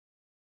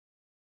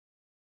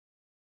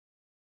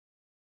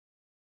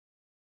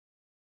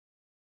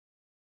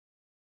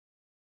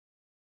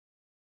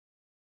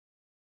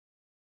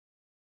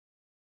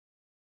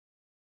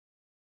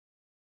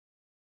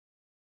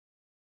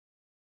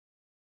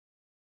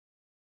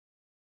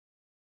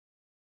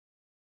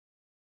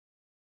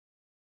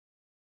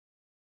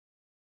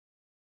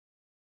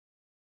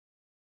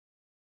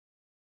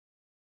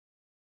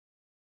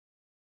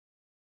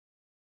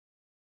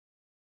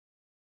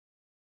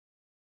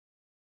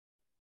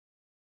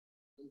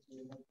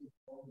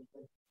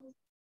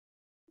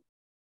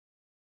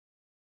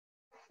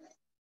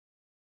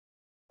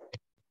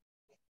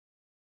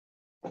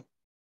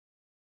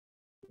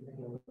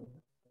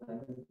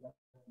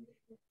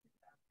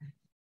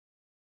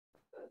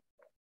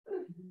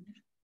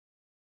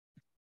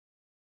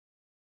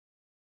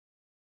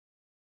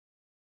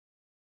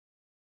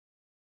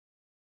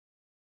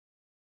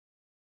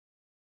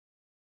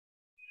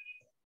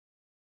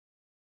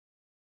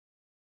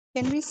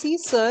Can we see,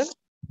 sir?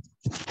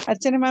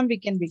 Archana ma'am, we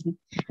can begin.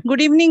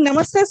 Good evening.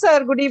 Namaste,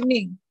 sir. Good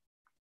evening.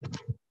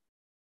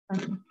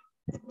 Good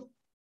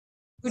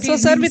so, evening,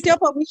 sir, with your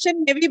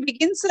permission, may we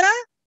begin, sir?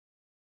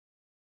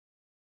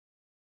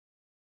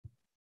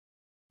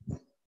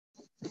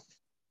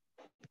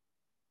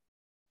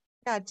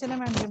 Yeah, Archana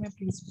ma'am, you may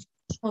please.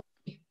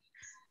 Okay.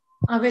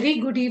 A very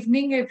good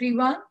evening,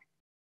 everyone.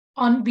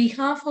 On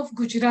behalf of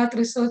Gujarat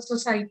Research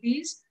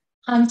Society's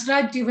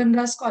Hansraj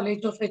Jivandas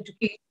College of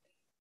Education,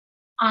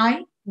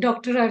 I,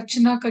 Dr.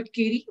 Archana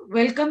Katkeri,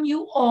 welcome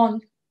you all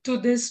to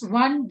this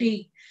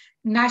one-day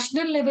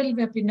national level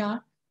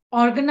webinar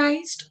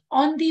organized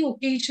on the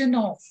occasion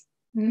of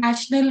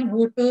National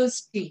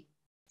Voters' Day.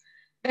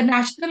 The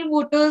National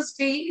Voters'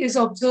 Day is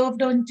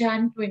observed on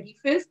Jan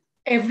 25th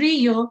every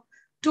year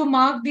to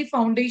mark the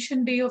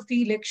foundation day of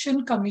the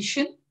Election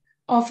Commission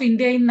of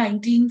India in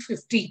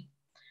 1950.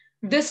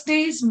 This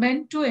day is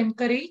meant to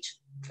encourage,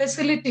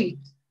 facilitate,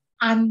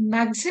 and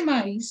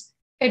maximize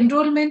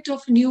enrollment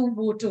of new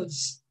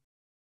voters.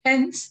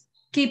 Hence,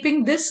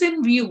 keeping this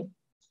in view,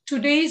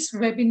 today's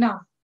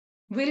webinar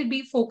will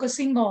be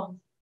focusing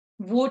on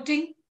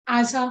voting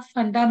as a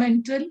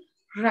fundamental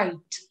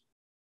right,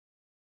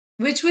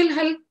 which will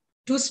help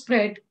to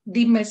spread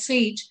the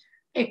message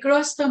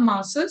across the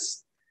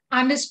masses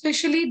and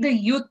especially the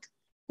youth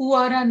who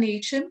are our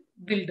nation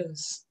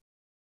builders.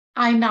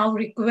 I now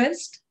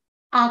request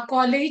our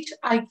college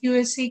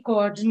IQAC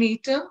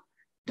coordinator,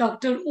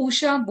 Dr.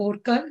 Usha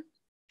Borkar,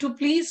 to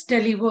please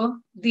deliver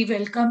the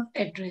welcome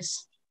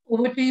address.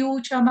 Over to you,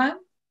 Usha ma'am.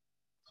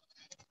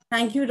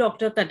 Thank you,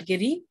 Dr.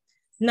 Katkeri.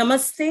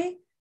 Namaste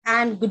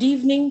and good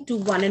evening to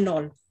one and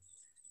all.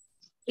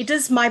 It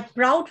is my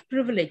proud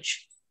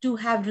privilege to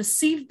have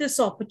received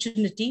this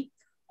opportunity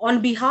on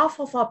behalf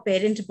of our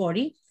parent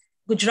body,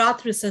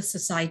 Gujarat Research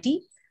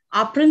Society,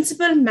 our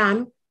principal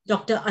ma'am,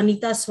 Dr.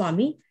 Anita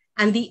Swami,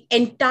 and the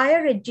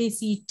entire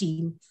HJC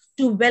team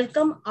to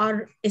welcome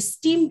our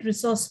esteemed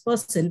resource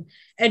person,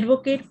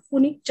 Advocate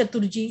Puneet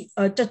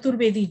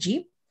Chaturvedi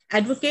ji,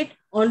 Advocate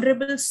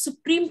Honorable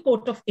Supreme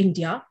Court of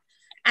India,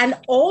 and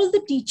all the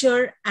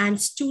teacher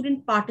and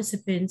student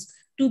participants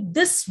to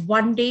this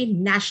one-day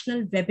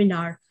national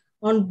webinar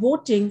on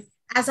voting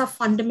as a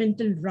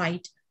fundamental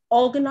right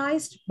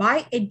organized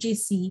by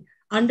HJC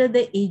under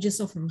the aegis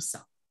of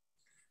RUSA.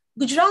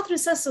 Gujarat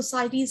Research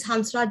Society's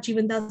Hansraj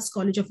Jivandas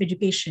College of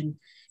Education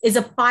is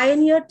a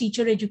pioneer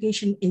teacher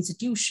education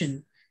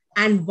institution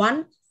and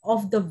one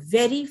of the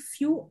very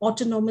few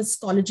autonomous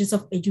colleges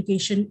of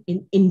education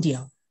in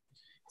India.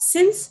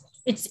 Since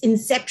its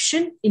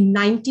inception in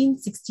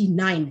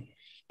 1969,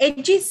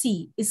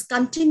 HJC is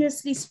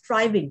continuously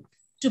striving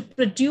to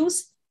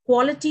produce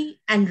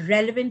quality and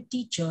relevant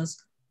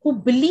teachers who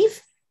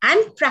believe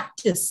and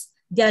practice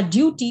their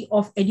duty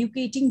of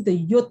educating the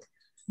youth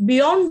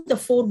beyond the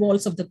four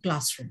walls of the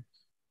classroom.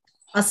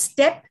 A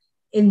step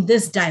in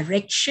this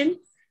direction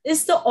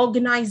is the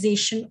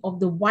organization of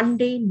the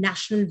one-day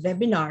national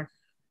webinar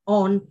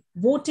on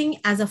voting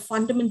as a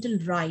fundamental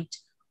right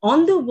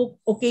on the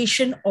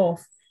occasion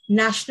of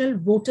National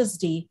Voters'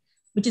 Day,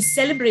 which is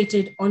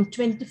celebrated on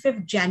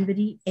 25th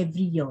January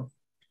every year.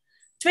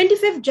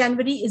 25th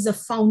January is a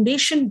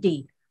foundation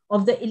day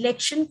of the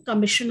Election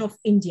Commission of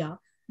India,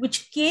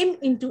 which came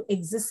into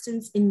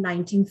existence in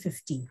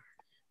 1950.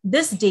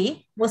 This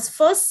day was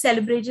first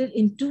celebrated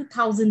in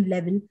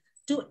 2011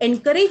 to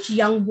encourage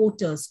young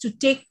voters to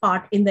take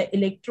part in the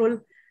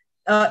electoral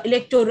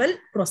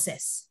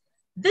process.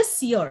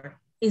 This year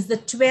is the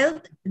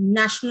 12th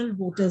National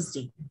Voters'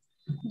 Day.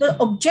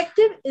 The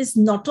objective is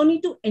not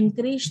only to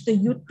encourage the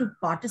youth to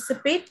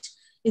participate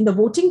in the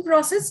voting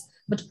process,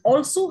 but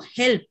also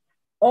help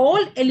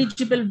all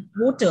eligible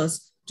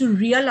voters to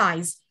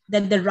realize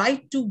that the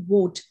right to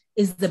vote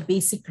is the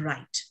basic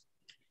right.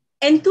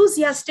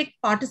 Enthusiastic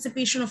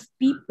participation of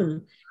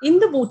people in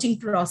the voting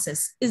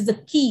process is the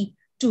key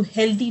to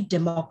healthy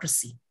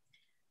democracy.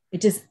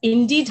 It is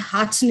indeed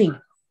heartening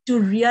to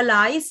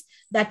realize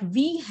that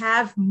we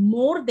have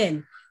more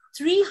than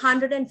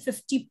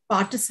 350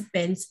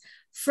 participants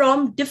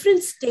from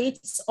different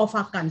states of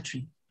our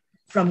country,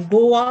 from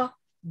Goa,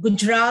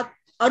 Gujarat,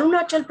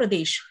 Arunachal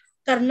Pradesh,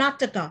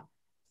 Karnataka,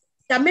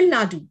 Tamil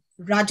Nadu,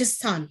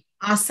 Rajasthan,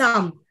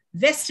 Assam,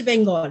 West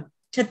Bengal,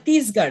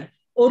 Chhattisgarh,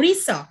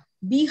 Orissa,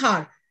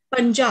 Bihar,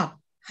 Punjab,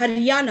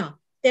 Haryana,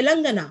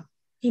 Telangana,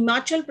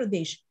 Himachal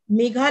Pradesh,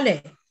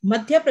 Meghalaya,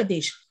 Madhya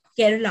Pradesh,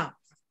 Kerala,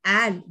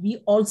 and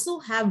we also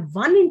have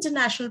one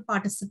international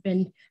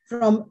participant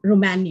from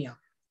Romania.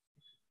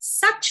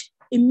 Such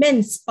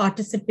immense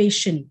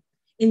participation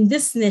in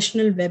this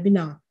national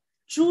webinar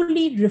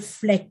truly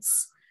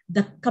reflects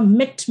the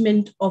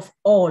commitment of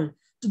all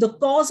to the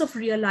cause of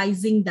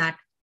realizing that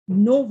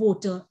no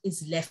voter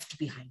is left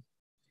behind.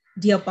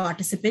 Dear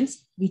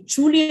participants, we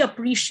truly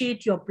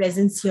appreciate your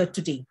presence here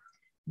today.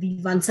 We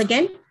once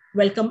again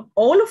welcome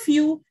all of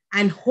you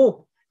and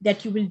hope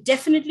that you will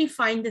definitely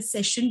find the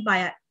session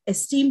by our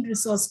esteemed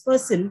resource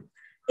person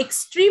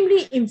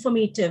extremely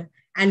informative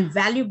and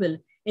valuable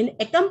in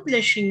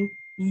accomplishing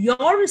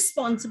your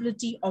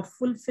responsibility of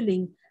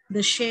fulfilling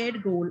the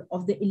shared goal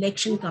of the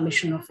Election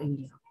Commission of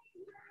India.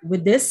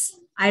 With this,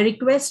 I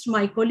request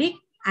my colleague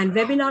and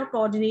webinar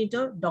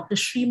coordinator, Dr.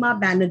 Shrima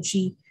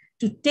Banerjee,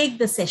 to take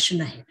the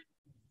session ahead.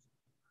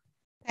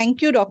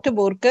 Thank you, Dr.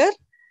 Borkar.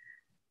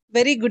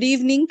 Very good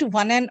evening to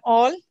one and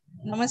all.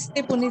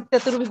 Namaste, Puneet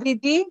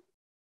Chaturvedi ji.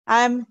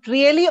 I am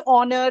really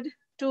honored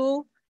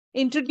to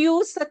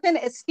introduce such an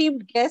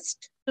esteemed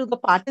guest to the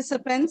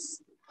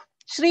participants.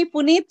 Shri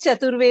Puneet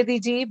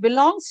Chaturvedi ji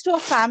belongs to a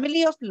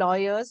family of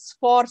lawyers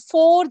for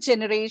 4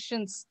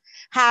 generations,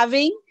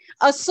 having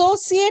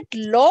associate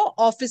law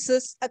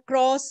offices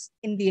across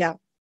India.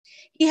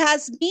 He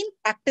has been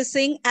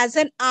practicing as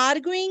an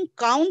arguing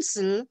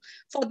counsel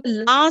for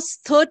the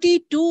last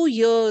 32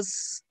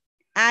 years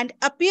and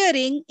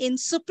appearing in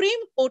Supreme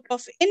Court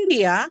of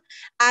India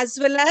as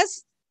well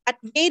as at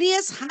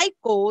various high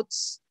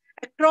courts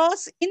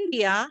across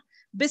India,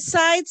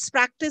 besides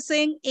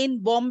practicing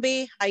in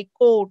Bombay High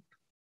Court.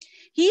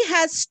 He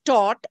has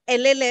taught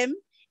LLM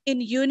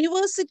in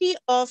University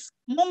of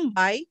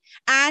Mumbai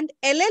and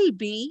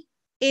LLB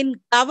in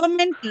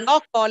Government Law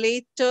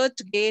College,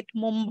 Churchgate,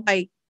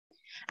 Mumbai,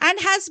 and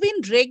has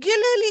been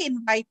regularly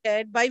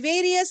invited by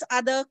various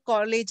other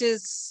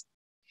colleges.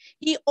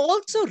 He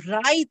also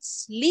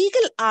writes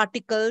legal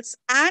articles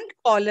and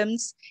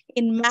columns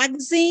in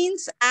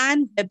magazines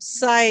and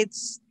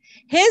websites.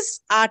 His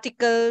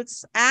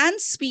articles and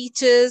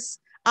speeches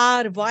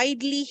are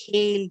widely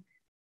hailed.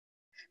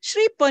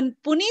 Shri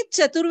Puneet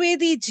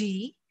Chaturvedi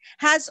ji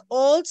has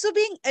also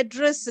been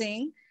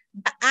addressing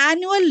the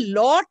annual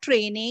law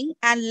training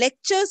and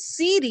lecture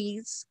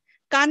series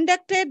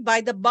conducted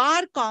by the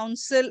Bar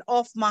Council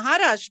of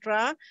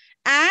Maharashtra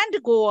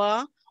and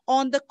Goa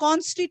on the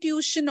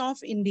Constitution of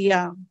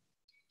India.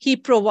 He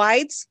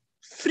provides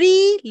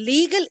free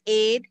legal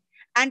aid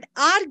and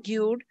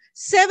argued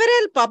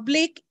several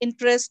public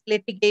interest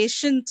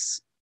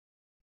litigations.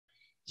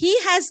 He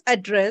has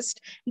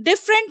addressed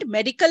different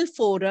medical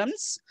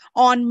forums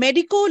on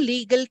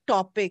medico-legal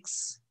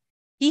topics.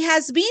 He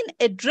has been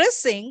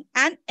addressing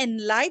and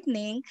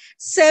enlightening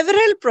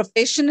several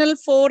professional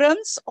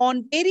forums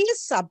on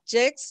various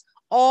subjects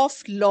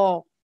of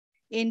law.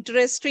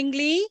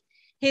 Interestingly,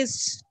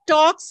 his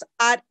talks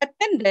are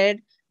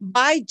attended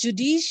by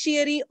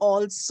judiciary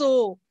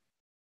also.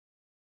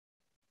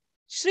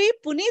 Shri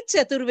Puneet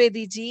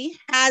Chaturvedi ji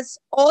has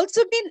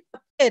also been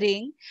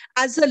appearing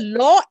as a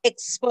law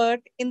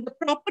expert in the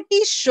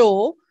property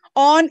show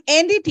on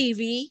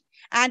NDTV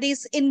and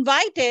is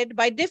invited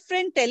by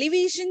different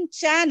television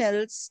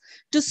channels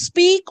to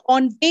speak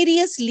on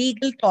various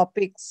legal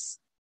topics.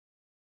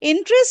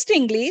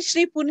 Interestingly,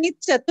 Shri Puneet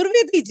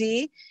Chaturvedi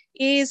ji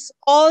is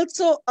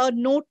also a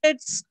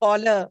noted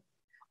scholar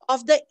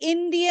of the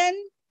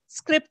Indian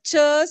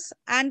scriptures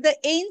and the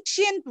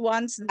ancient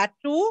ones, that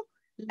too,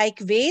 like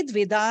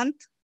Vedant,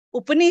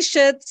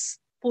 Upanishads,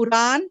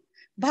 Puran,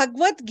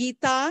 Bhagavad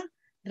Gita,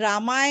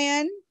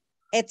 Ramayana,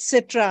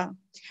 etc.,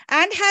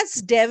 and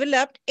has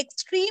developed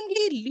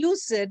extremely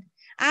lucid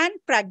and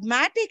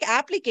pragmatic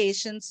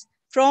applications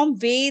from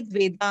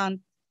Vedant.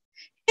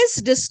 His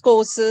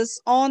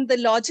discourses on the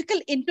logical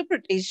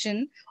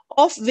interpretation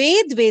of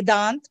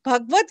Vedant,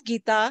 Bhagavad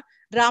Gita,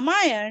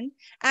 Ramayana,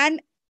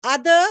 and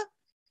other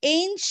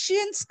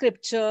ancient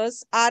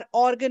scriptures are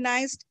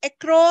organized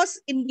across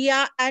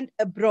India and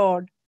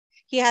abroad.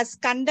 He has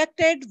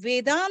conducted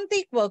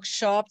Vedantic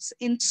workshops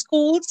in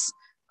schools,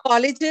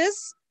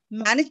 colleges,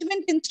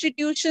 management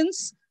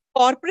institutions,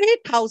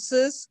 corporate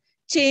houses,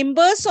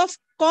 chambers of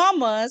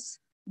commerce,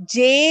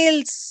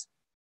 jails,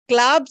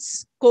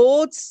 clubs,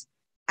 courts,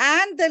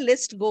 and the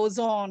list goes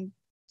on.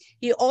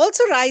 He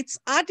also writes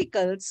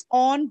articles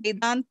on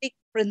Vedantic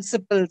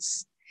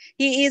principles.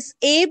 He is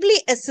ably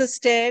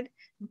assisted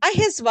by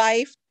his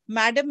wife,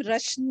 Madam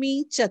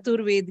Rashmi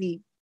Chaturvedi.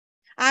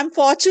 I'm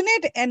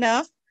fortunate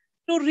enough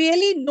to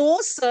really know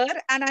sir,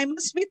 and I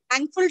must be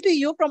thankful to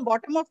you from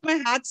bottom of my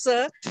heart,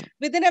 sir,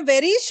 within a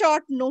very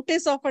short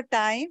notice of a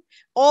time.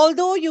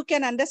 Although you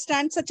can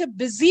understand such a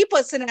busy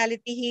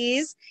personality he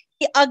is,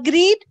 he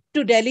agreed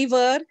to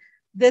deliver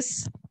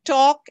this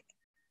talk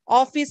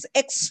of his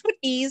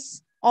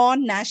expertise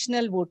on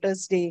National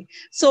Voters Day.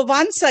 So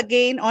once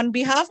again, on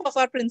behalf of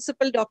our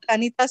principal, Dr.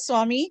 Anita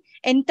Swami,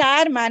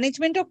 entire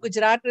management of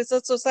Gujarat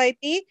Research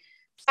Society,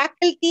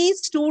 faculty,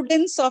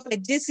 students of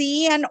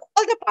HJCE and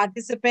all the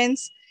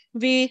participants,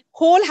 we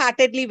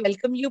wholeheartedly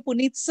welcome you,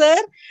 Puneet sir,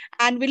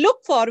 and we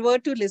look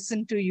forward to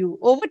listen to you.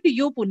 Over to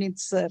you, Puneet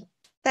sir.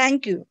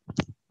 Thank you.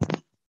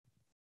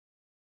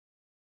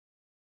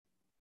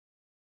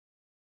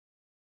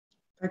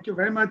 Thank you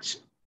very much,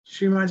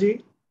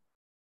 Shrimaji,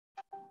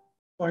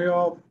 for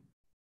your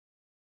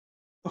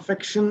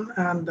affection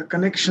and the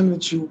connection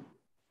which you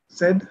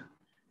said.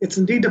 It's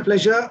indeed a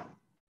pleasure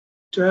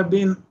to have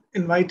been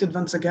invited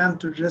once again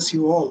to address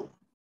you all.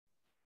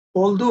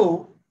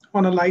 Although,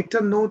 on a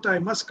lighter note, I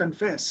must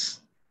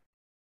confess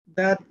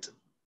that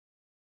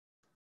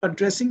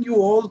addressing you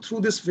all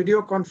through this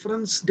video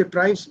conference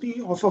deprives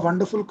me of a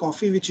wonderful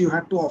coffee which you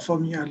had to offer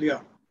me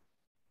earlier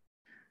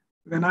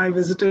when I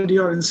visited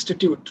your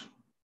institute.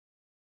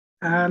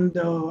 And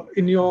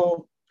in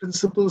your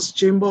principal's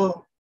chamber,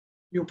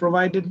 you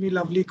provided me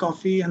lovely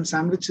coffee and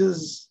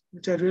sandwiches,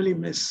 which I really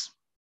miss.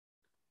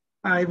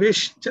 I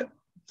wish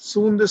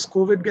soon this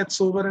COVID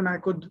gets over and I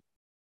could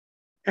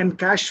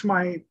encash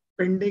my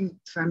pending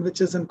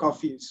sandwiches and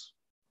coffees.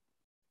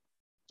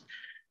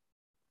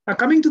 Now,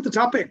 coming to the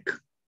topic,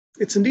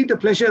 it's indeed a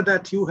pleasure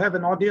that you have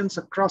an audience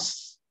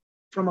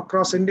from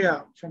across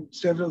India, from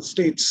several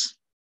states,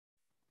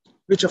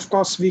 which of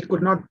course we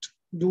could not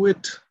do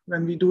it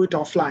when we do it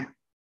offline.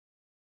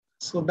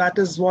 So that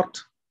is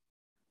what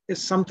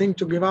is something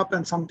to give up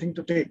and something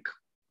to take.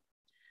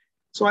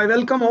 So I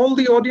welcome all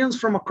the audience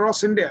from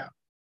across India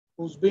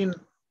who's been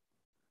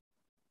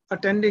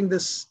attending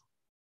this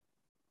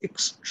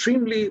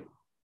extremely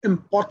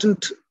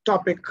important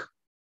topic,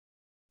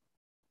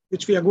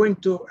 which we are going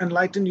to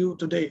enlighten you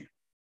today.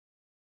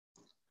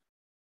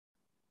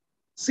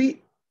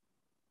 See,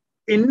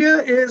 India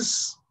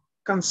is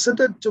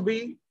considered to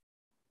be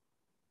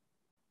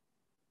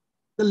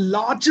the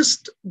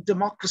largest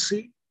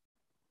democracy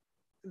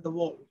in the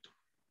world.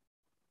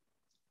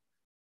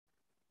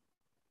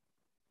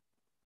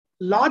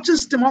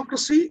 Largest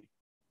democracy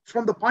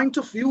from the point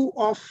of view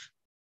of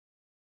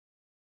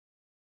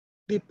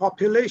the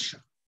population,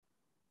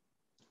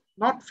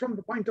 not from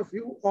the point of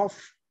view of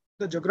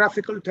the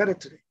geographical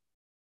territory.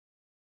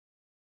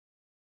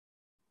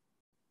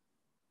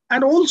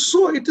 And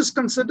also it is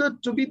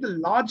considered to be the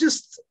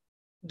largest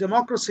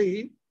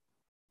democracy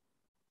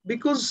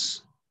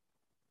because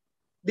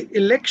the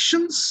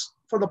elections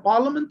for the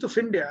Parliament of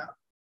India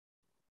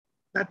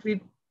that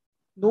we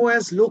know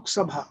as Lok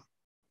Sabha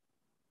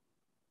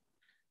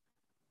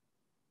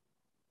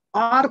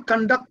are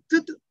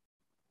conducted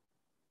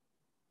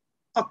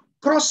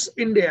across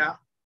India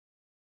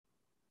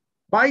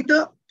by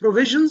the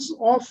provisions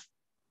of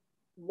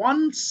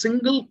one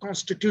single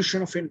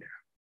Constitution of India.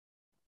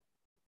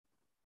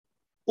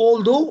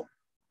 Although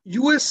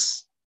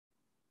US,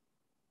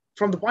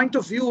 from the point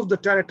of view of the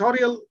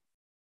territorial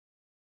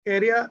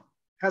area,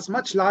 has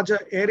much larger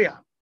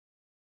area.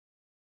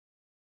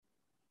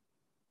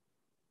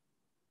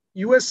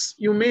 US,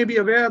 you may be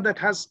aware, that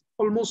has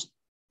almost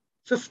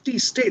 50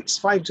 states,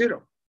 50.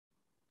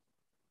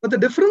 But the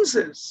difference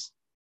is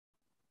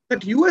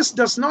that US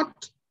does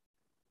not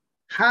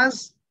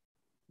has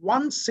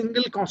one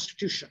single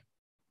constitution.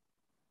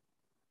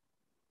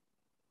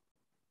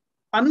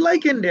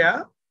 Unlike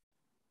India,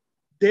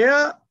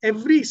 there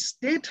every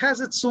state has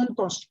its own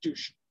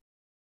constitution.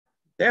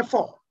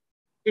 Therefore,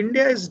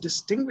 India is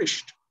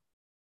distinguished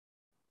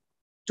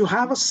to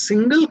have a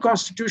single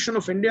constitution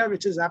of India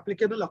which is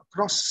applicable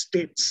across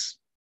states.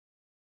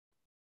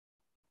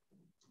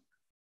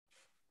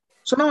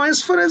 So now,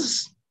 as far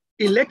as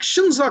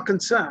elections are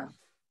concerned,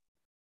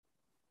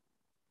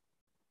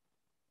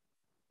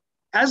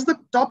 as the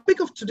topic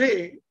of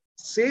today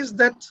says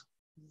that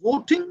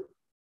voting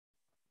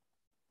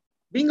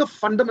being a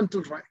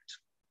fundamental right.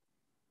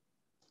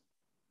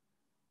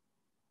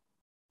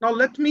 Now,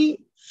 let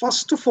me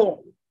first of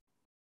all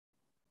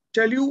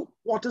tell you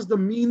what is the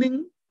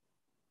meaning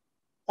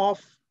of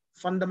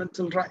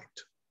fundamental right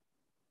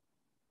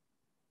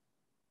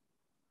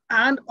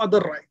and other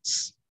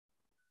rights.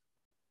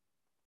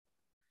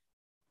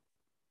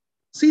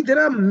 See,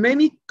 there are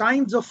many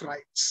kinds of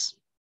rights.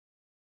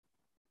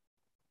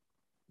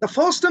 The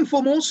first and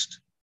foremost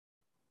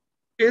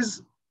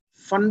is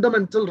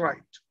fundamental right.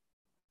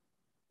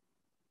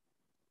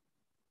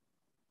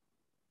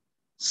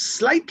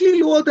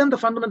 Slightly lower than the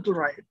fundamental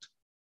right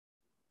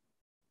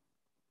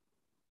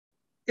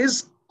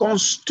is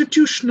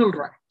constitutional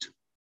right.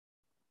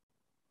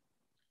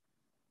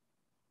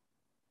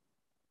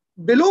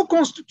 Below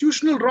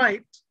constitutional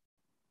right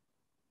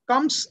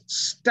comes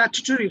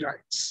statutory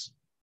rights.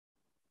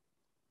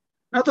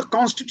 Now, the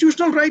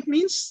constitutional right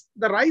means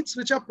the rights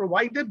which are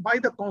provided by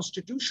the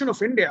Constitution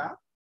of India,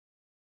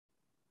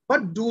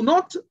 but do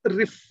not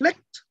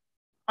reflect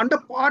under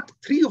Part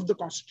 3 of the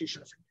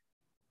Constitution of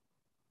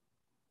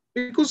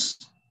India. Because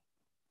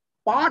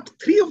Part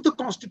 3 of the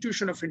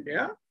Constitution of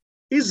India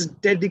is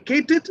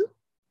dedicated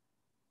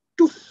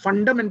to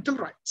fundamental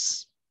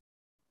rights.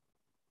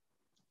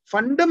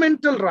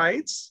 Fundamental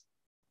rights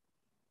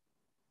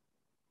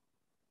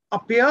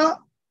appear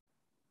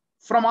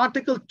from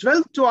Article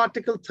 12 to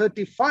Article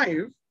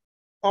 35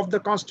 of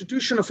the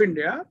Constitution of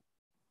India,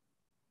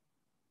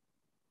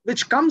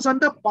 which comes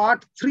under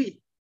Part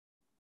 3.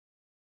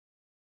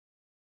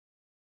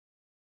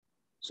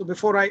 So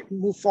before I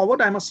move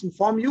forward, I must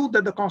inform you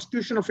that the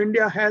Constitution of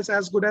India has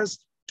as good as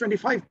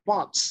 25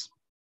 parts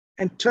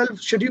and 12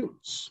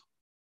 schedules.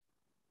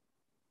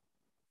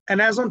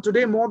 And as on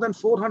today, more than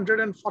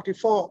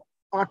 444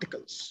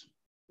 articles,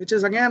 which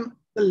is again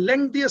the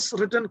lengthiest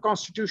written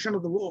constitution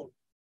of the world,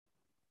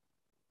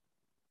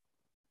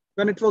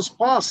 when it was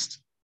passed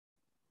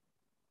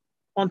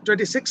on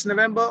 26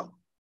 November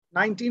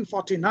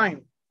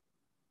 1949,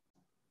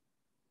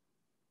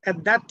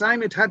 at that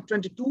time it had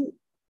 22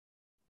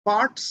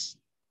 parts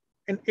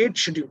and 8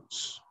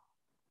 schedules.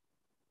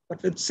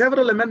 But with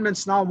several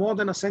amendments now, more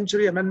than a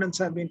century amendments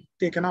have been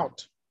taken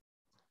out.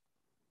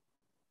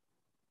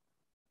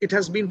 It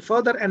has been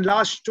further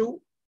enlarged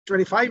to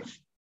 25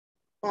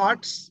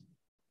 parts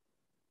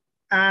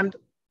and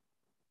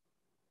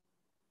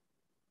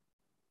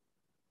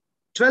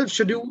 12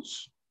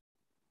 schedules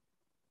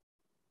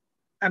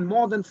and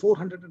more than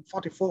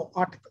 444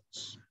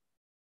 articles.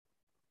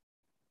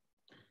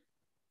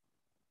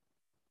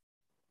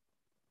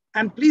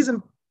 And please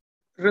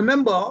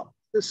remember,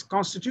 this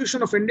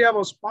Constitution of India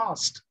was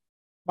passed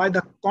by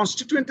the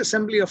Constituent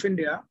Assembly of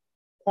India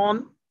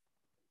on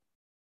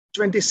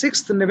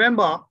 26th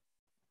November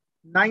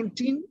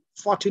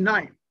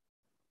 1949,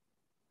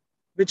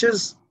 which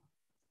is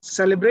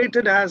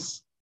celebrated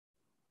as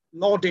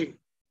Law Day,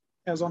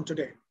 as on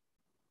today.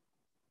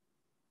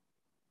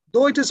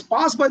 Though it is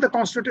passed by the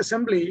Constituent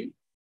Assembly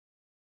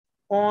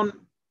on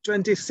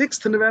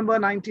 26th November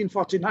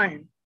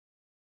 1949,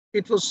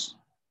 it was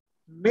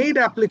made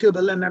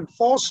applicable and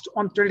enforced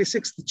on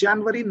 26th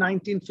January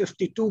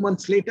 1950, 2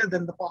 months later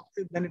than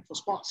it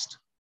was passed.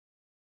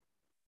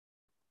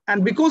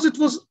 And because it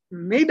was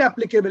made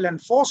applicable and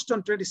enforced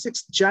on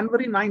 26th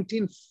January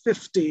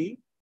 1950,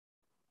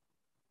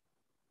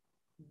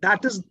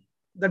 that is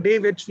the day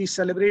which we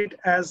celebrate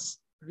as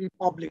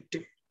Republic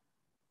Day.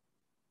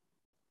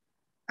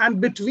 And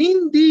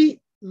between the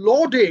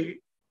Law Day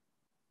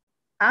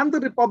and the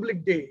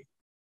Republic Day,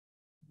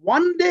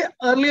 1 day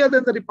earlier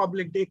than the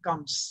Republic Day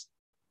comes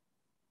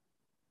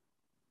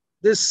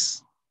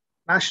this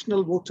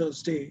National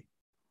Voters' Day,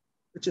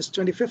 which is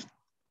 25th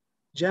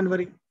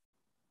January.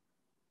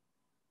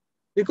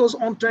 Because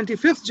on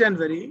 25th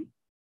January,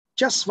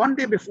 just 1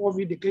 day before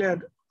we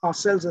declared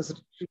ourselves as a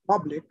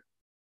republic,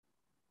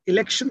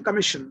 Election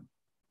Commission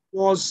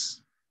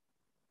was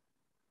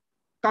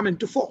come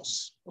into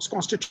force, was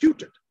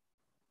constituted.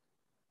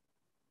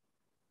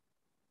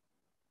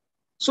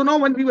 So now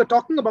when we were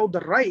talking about the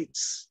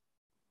rights,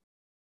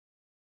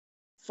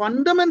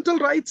 fundamental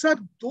rights are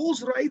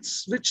those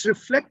rights which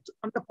reflect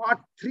under Part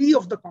 3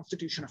 of the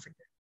Constitution of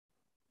India,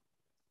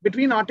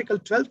 between Article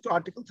 12 to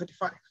Article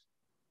 35.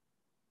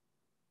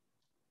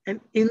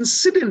 And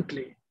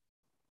incidentally,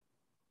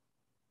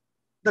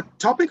 the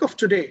topic of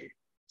today,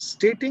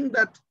 stating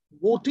that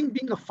voting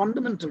being a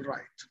fundamental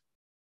right,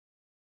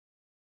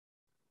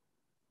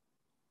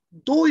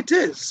 though it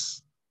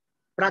is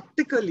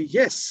practically,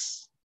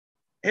 yes,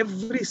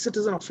 every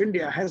citizen of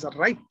India has a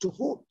right to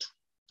vote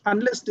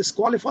unless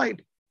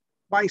disqualified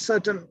by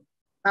certain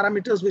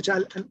parameters which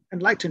I'll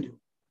enlighten you.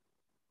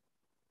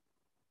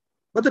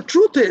 But the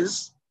truth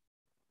is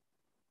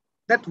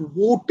that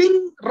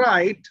voting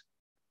right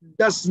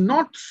does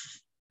not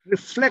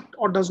reflect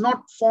or does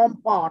not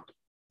form part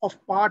of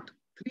Part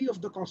 3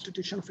 of the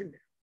Constitution of India.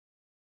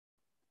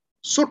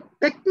 So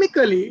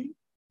technically,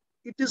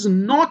 it is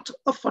not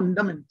a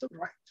fundamental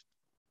right.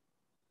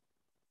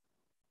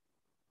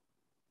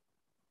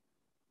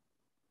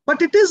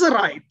 But it is a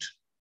right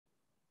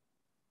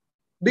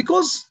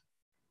because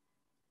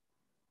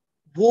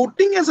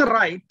voting as a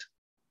right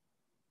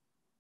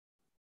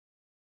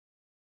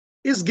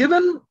is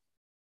given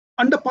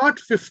under Part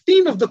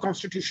 15 of the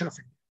Constitution of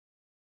India.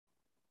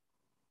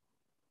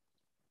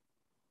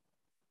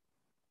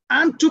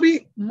 And to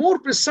be more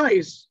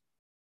precise,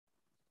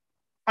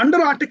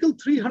 under Article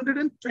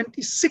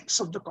 326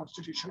 of the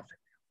Constitution of India.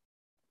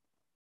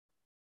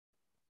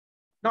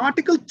 Now,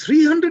 Article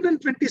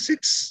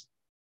 326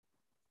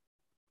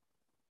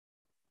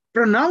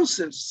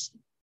 pronounces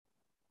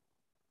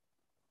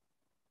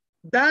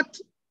that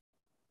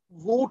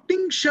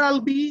voting shall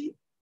be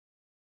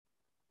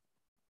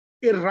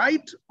a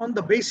right on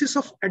the basis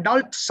of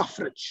adult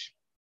suffrage.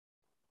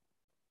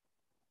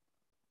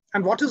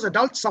 And what is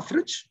adult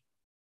suffrage?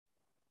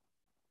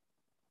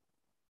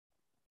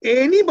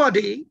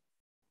 Anybody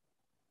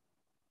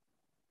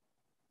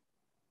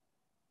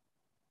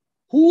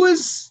who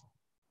is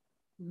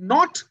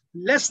not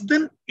less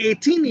than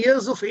 18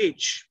 years of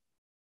age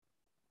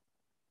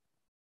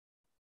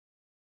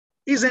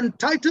is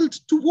entitled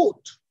to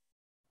vote.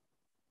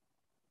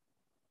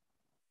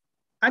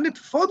 And it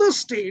further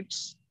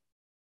states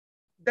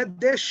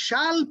that there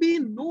shall be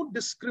no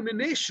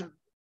discrimination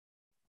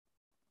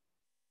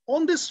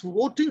on this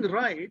voting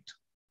right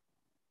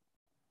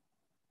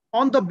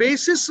on the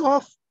basis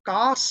of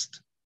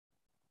caste,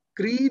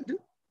 creed,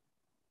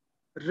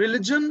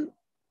 religion,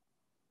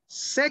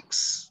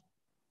 sex,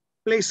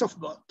 place of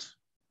birth.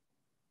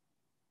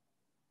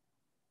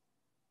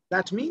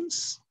 That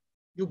means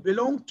you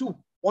belong to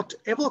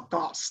whatever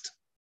caste,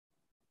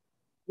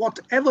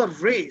 whatever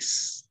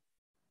race,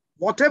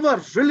 whatever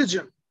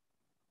religion,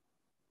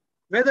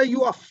 whether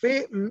you are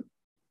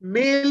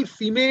male,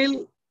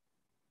 female,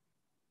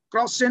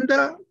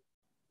 cross-gender,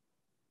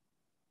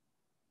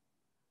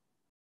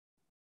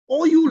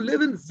 or you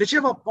live in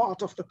whichever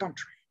part of the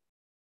country.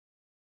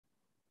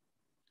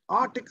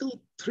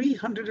 Article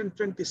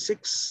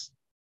 326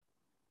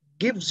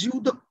 gives you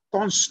the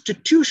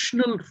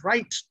constitutional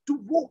right to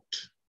vote,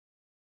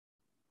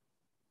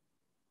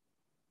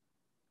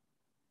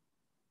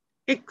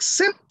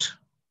 except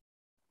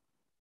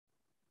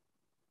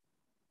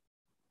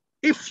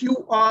if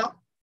you are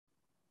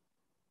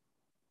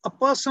a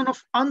person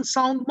of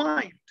unsound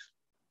mind.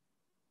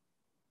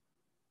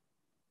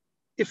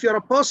 If you're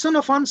a person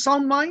of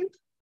unsound mind,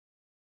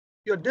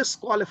 you're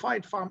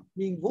disqualified from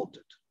being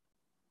voted.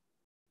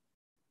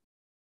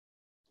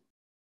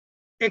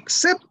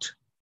 Except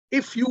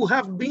if you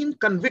have been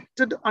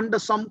convicted under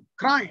some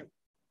crime.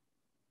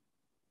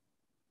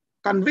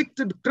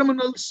 Convicted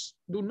criminals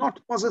do not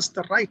possess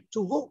the right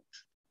to vote.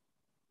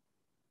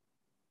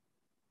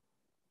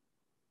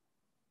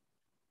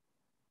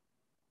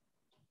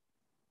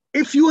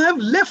 If you have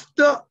left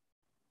the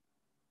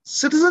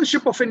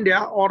citizenship of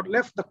India or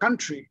left the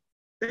country,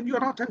 then you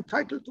are not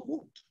entitled to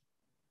vote.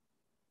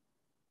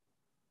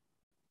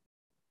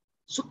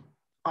 So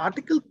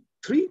Article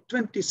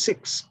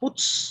 326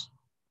 puts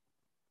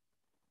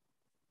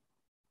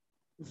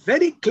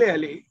very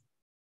clearly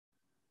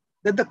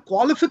that the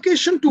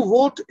qualification to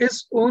vote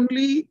is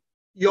only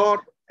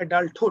your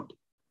adulthood.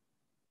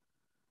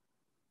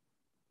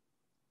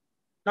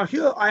 Now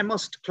here I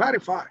must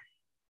clarify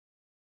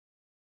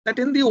that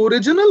in the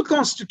original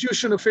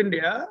Constitution of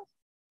India,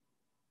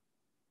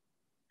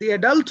 the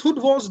adulthood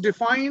was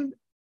defined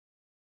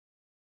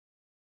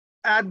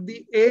at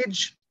the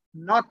age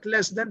not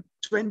less than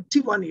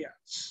 21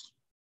 years.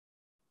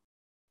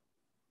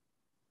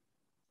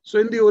 So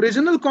in the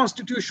original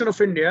Constitution of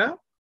India,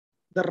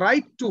 the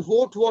right to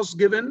vote was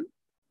given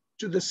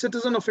to the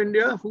citizen of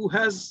India who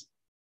has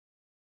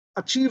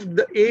achieved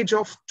the age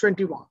of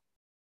 21.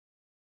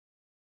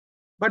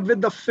 But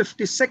with the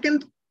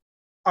 52nd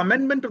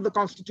Amendment of the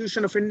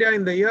Constitution of India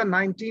in the year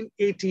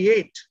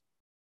 1988,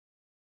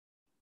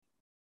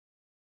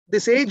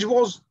 this age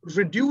was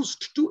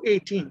reduced to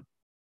 18.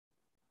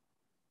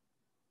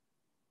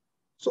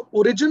 So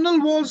original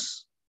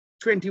was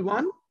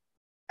 21.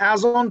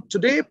 As on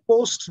today,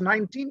 post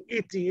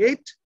 1988,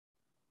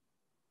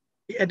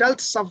 the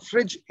adult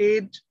suffrage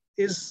age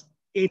is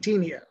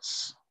 18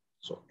 years.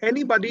 So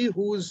anybody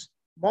who is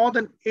more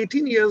than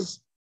 18 years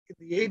in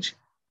the age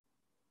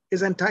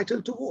is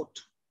entitled to vote.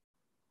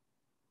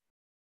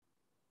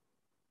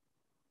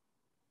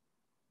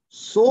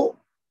 So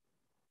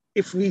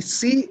if we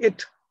see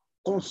it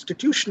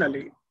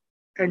constitutionally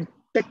and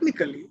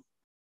technically,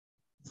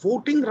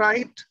 voting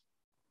right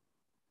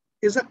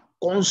is a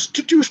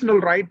constitutional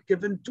right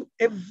given to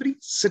every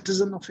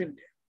citizen of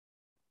India.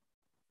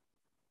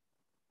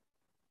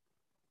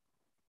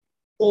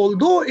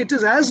 Although it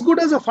is as good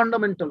as a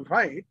fundamental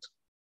right,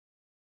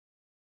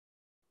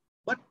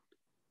 but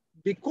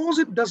because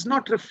it does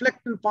not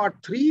reflect in Part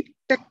 3,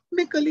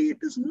 technically it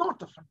is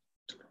not a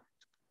fundamental right.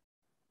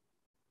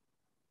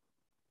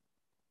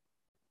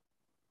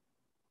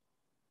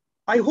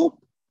 I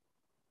hope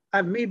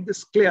I've made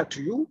this clear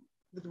to you,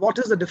 that what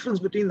is the difference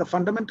between the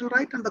fundamental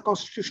right and the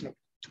constitutional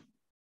right.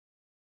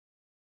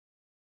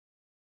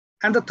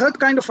 And the third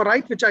kind of a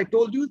right, which I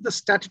told you, the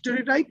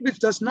statutory right, which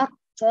does not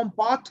form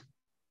part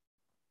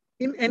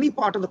in any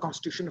part of the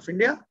Constitution of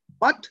India,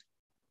 but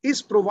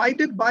is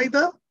provided by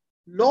the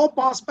law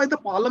passed by the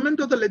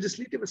Parliament or the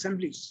legislative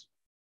assemblies.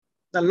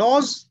 The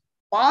laws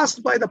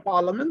passed by the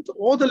Parliament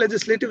or the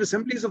legislative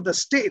assemblies of the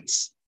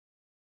states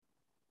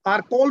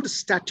are called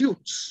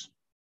statutes.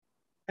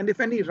 And if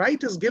any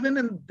right is given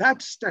in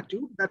that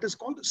statute, that is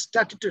called a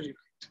statutory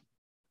right,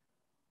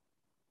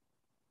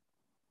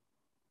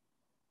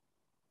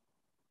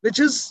 which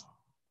is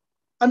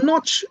a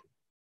notch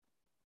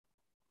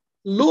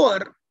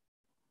lower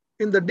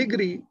in the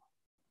degree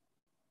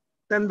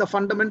than the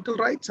fundamental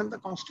rights and the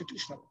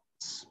constitutional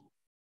rights.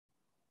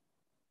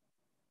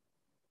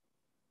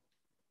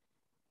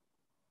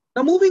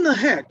 Now, moving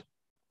ahead,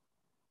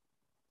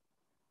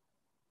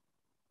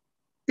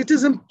 it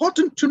is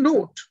important to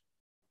note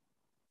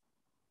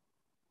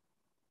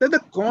that the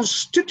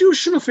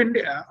Constitution of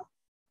India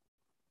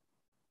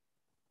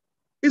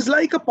is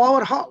like a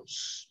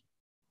powerhouse.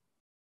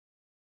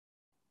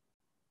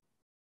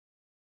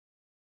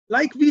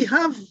 Like we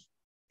have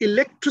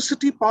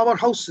electricity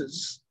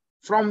powerhouses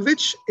from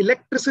which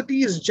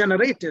electricity is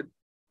generated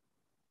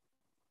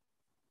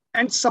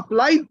and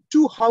supplied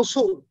to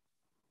household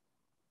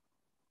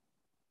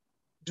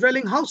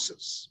dwelling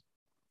houses.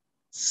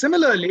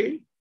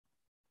 Similarly,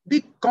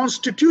 the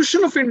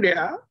Constitution of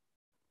India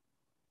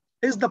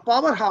is the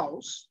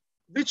powerhouse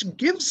which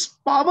gives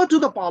power to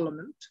the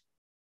Parliament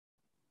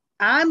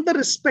and the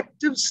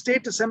respective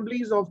state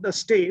assemblies of the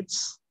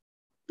states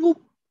to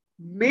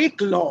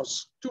make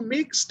laws, to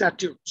make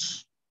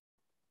statutes.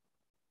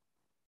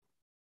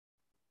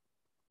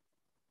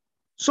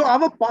 So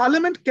our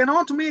Parliament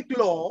cannot make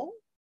law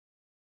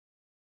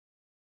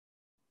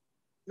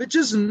which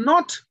is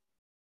not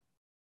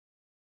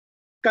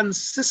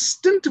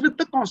consistent with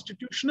the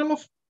constitutional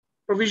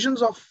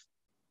provisions of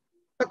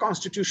the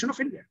Constitution of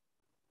India.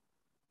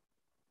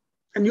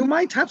 And you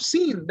might have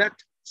seen that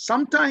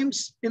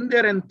sometimes in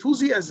their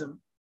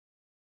enthusiasm,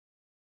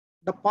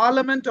 the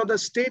parliament or the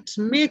states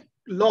make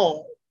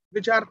law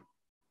which are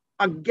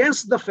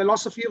against the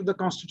philosophy of the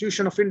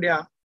Constitution of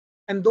India,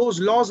 and those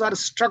laws are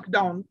struck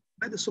down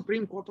by the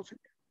Supreme Court of India.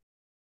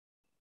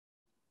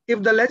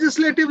 If the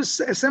legislative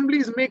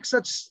assemblies make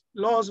such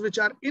laws which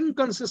are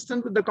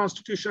inconsistent with the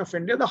Constitution of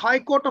India, the High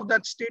Court of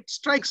that state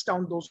strikes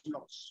down those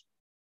laws.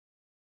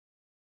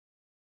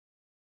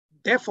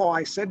 Therefore,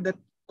 I said that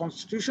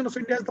Constitution of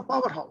India is the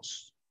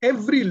powerhouse.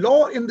 Every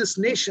law in this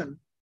nation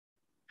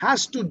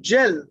has to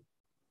gel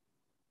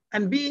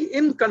and be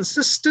in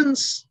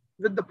consistence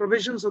with the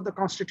provisions of the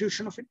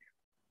Constitution of India.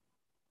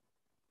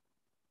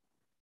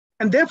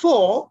 And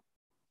therefore,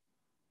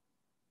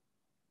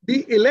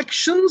 the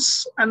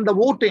elections and the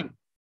voting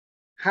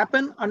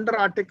happen under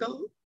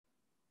Article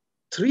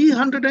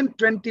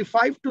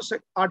 325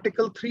 to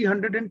Article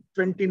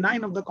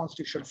 329 of the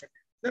Constitution of India.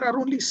 There are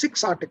only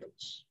 6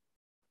 articles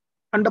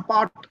under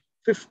Part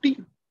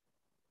 15.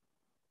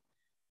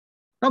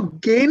 Now,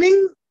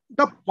 gaining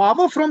the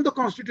power from the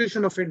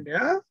Constitution of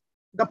India,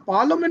 the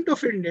Parliament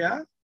of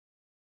India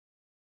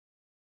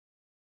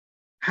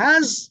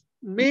has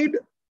made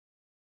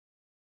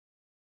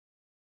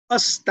a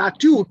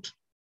statute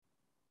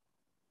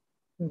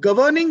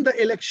governing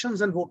the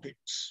elections and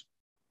votings.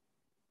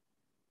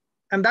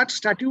 And that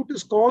statute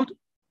is called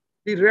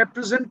the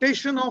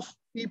Representation of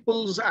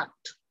People's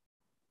Act.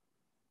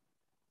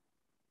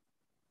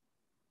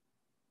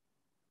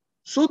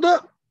 So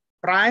the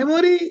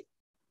primary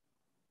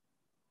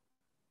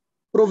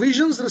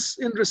provisions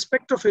in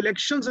respect of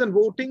elections and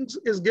votings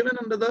is given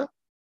under the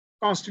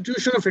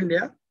Constitution of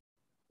India,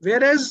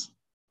 whereas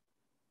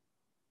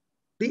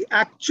the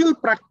actual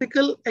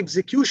practical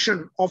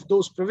execution of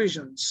those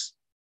provisions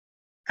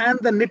and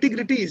the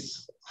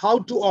nitty-gritties, how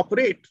to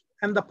operate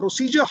and the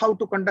procedure, how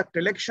to conduct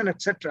election,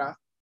 etc.,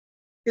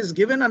 is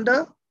given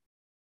under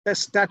a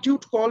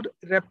statute called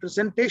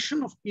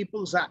Representation of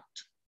People's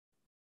Act.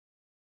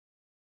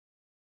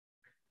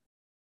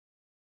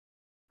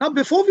 Now,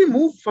 before we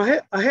move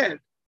ahead,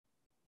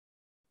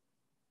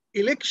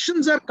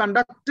 elections are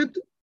conducted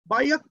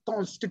by a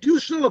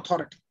constitutional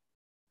authority,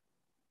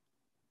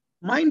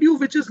 mind you,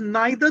 which is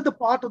neither the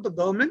part of the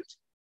government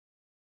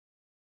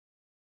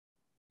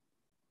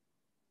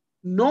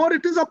nor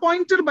it is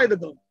appointed by the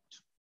government.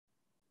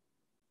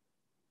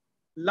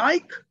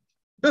 Like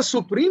the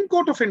Supreme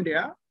Court of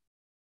India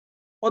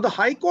or the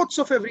high courts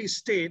of every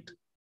state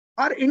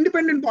are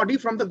independent body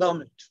from the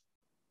government.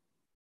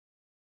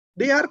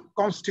 They are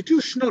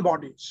constitutional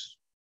bodies.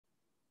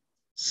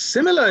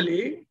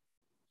 Similarly,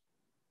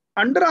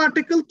 under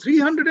Article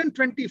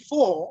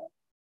 324,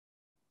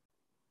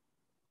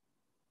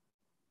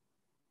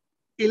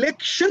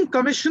 Election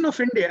Commission of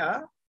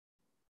India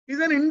is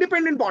an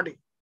independent body,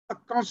 a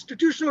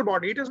constitutional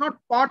body. It is not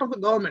part of the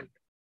government.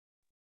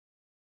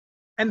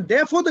 And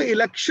therefore, the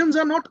elections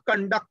are not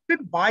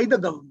conducted by the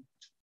government.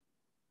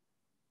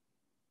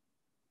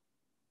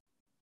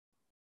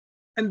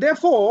 And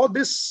therefore,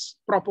 this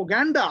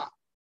propaganda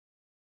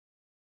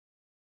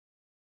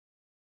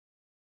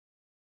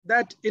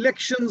that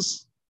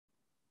elections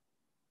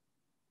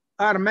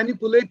are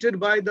manipulated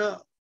by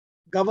the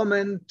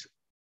government,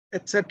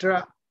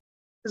 etc.,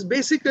 is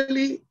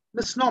basically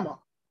misnomer,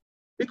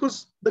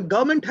 because the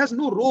government has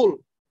no role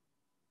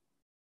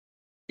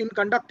in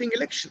conducting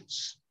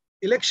elections.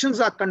 Elections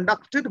are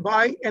conducted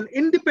by an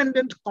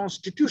independent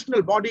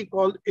constitutional body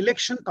called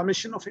Election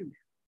Commission of India,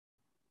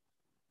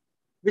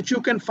 which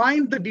you can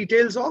find the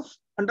details of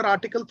under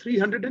Article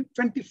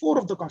 324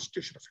 of the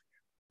Constitution of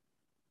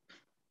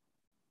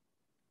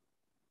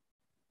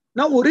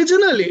India. Now,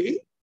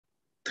 originally,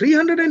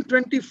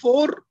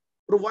 324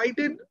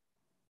 provided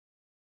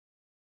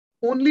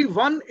only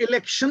one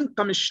election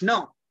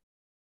commissioner.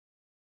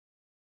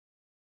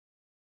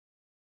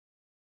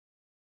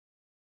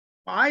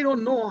 I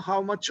don't know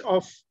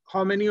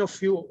how many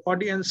of you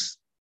audience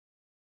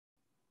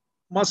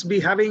must be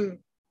having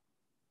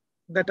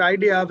that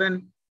idea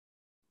when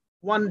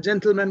one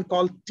gentleman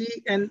called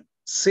T.N.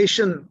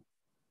 Seshan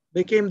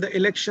became the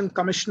election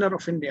commissioner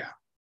of India.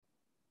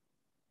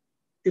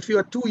 If you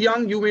are too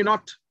young, you may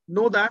not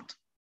know that.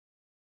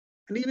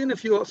 And even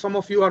if some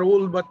of you are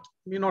old but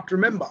may not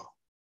remember.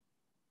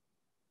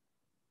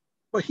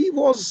 But he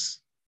was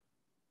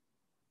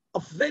a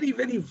very,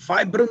 very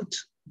vibrant,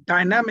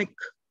 dynamic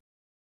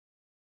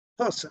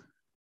person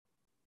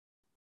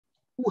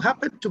who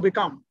happened to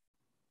become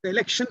the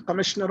election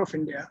commissioner of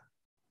India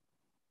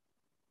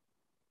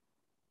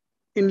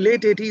in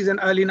late 80s and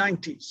early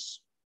 90s.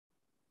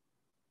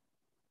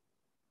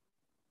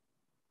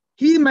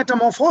 He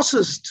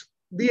metamorphosed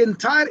the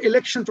entire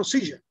election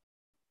procedure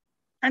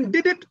and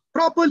did it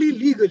properly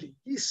legally.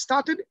 He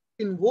started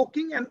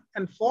invoking and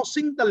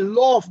enforcing the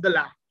law of the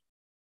land.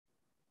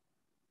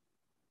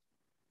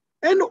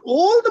 And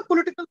all the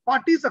political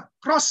parties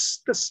across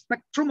the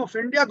spectrum of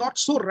India got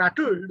so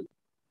rattled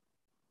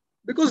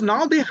because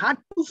now they had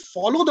to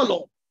follow the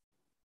law.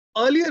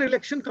 Earlier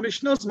election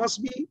commissioners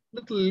must be a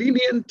little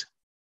lenient.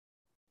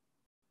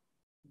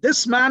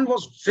 this man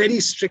was very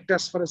strict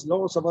as far as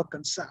laws were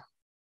concerned.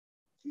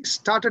 He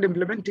started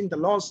implementing the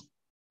laws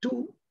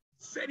to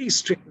very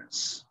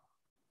strictness.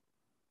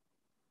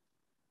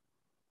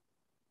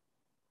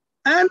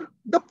 And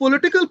the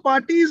political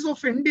parties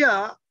of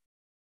India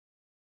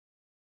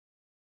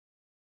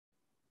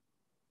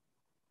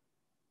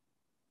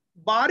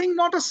barring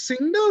not a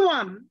single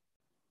one,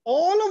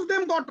 all of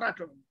them got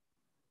rattled.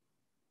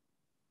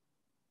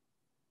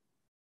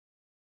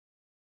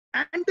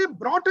 And they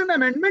brought an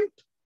amendment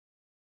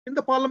in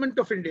the Parliament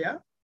of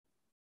India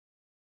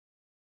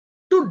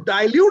to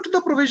dilute the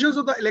provisions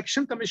of the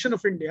Election Commission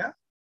of India.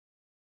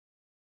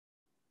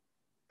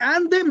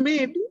 And they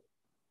made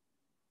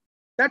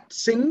that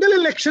single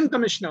election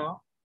commissioner,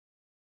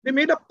 they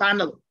made a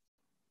panel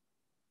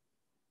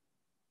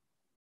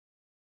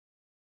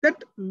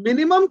that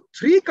minimum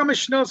 3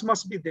 commissioners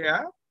must be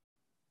there,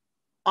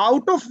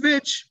 out of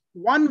which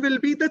one will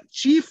be the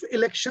chief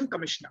election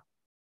commissioner.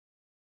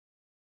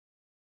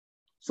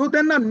 So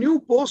then a new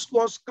post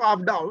was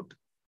carved out,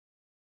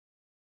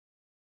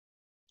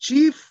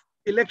 Chief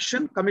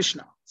Election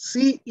Commissioner,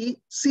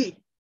 CEC.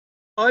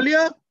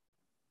 Earlier,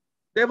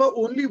 there were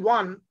only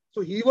one,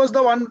 so he was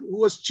the one who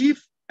was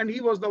chief and he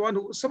was the one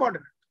who was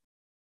subordinate.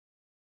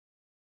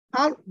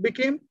 Now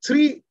became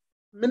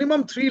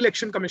minimum 3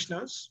 election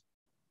commissioners,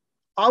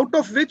 out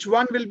of which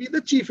one will be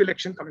the chief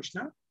election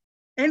commissioner,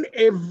 and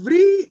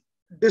every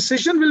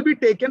decision will be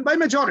taken by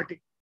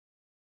majority.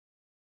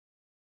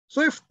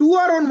 So if 2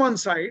 are on one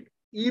side,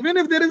 even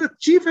if there is a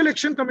chief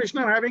election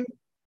commissioner having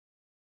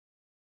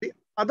the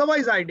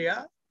otherwise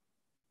idea,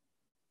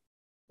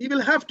 he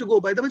will have to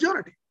go by the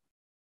majority.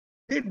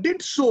 They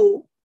did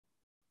so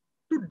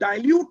to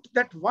dilute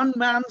that one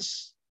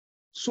man's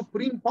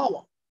supreme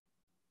power.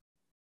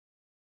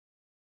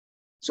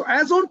 So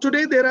as on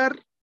today, there are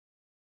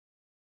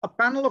a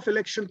panel of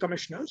election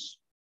commissioners,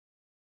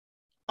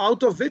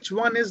 out of which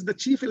one is the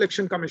chief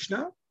election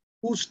commissioner,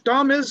 whose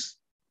term is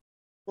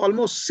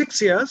almost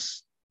 6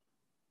 years,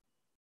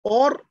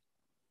 or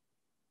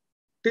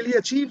till he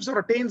achieves or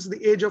attains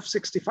the age of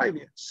 65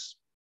 years.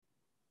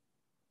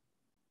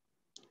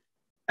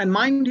 And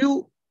mind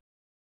you,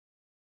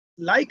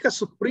 like a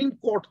Supreme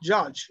Court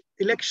judge,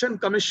 election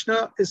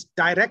commissioner is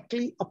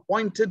directly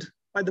appointed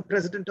by the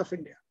President of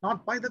India,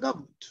 not by the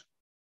government.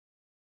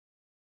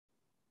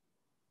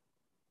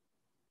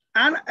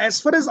 And as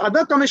far as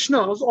other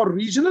commissioners or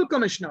regional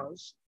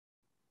commissioners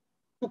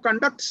to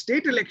conduct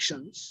state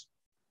elections,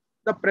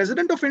 the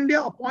President of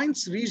India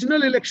appoints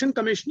regional election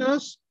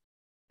commissioners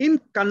in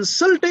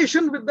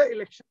consultation with the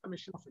Election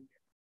Commission of India.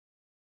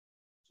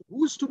 So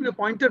who is to be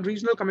appointed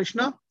regional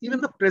commissioner?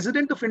 Even the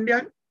President of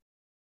India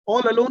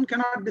all alone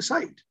cannot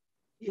decide.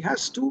 He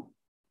has to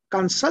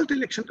consult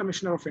Election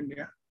Commissioner of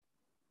India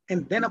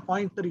and then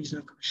appoint the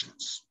regional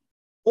commissioners.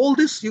 All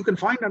this you can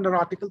find under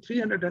Article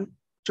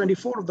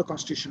 324 of the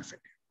Constitution of India.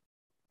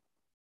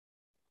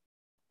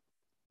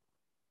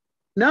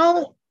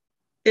 Now,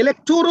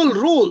 electoral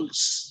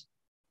rolls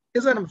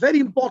is a very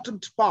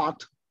important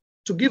part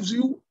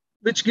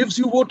which gives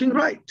you voting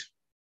right.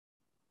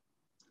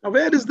 Now,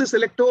 where is this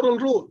electoral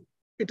roll?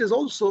 It is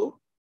also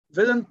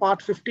within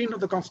Part 15 of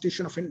the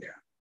Constitution of India.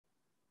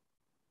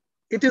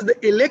 It is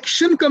the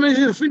Election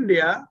Commission of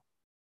India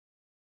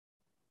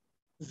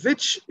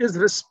which is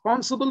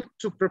responsible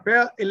to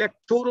prepare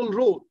electoral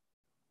roll.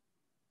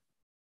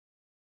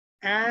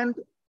 And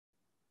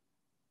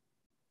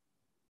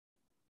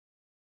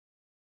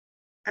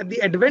at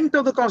the advent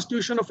of the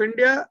Constitution of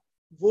India,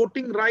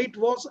 voting right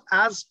was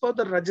as per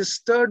the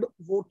registered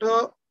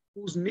voter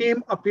whose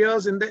name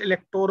appears in the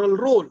electoral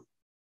roll.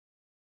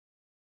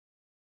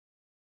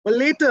 But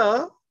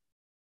later,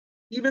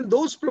 even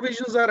those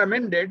provisions are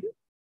amended,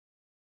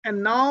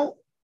 and now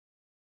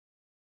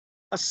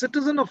a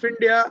citizen of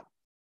India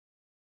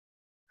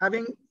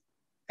having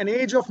an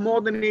age of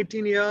more than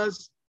 18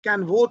 years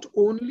can vote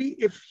only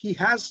if he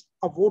has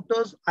a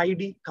voter's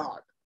ID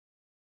card.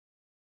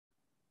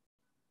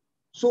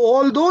 So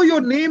although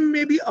your name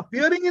may be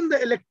appearing in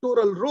the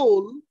electoral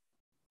roll,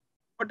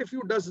 but if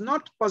you do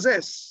not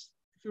possess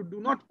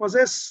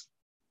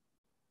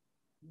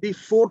the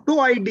photo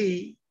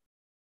ID,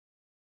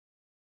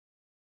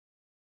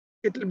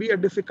 it will be a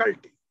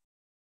difficulty.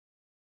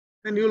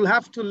 And you'll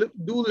have to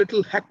do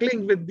little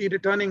heckling with the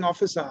returning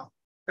officer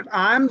that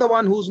I am the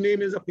one whose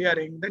name is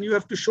appearing. Then you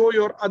have to show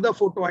your other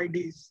photo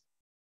IDs.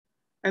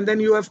 And then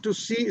you have to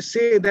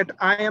say that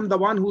I am the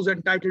one who's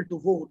entitled to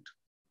vote.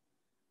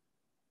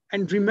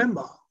 And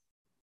remember,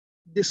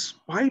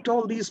 despite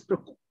all these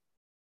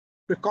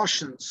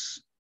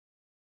precautions,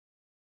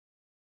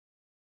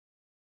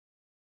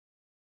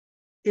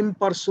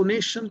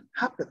 impersonation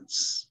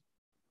happens.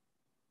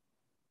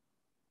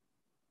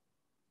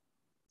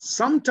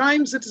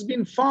 Sometimes it has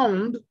been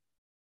found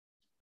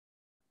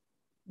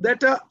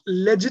that a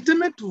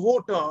legitimate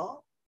voter,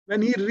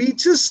 when he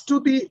reaches to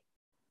the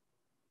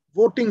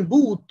voting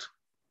booth,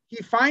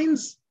 he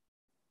finds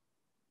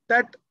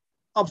that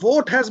a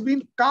vote has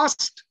been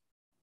cast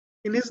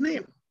in his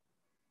name.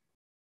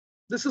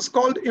 This is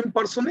called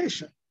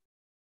impersonation.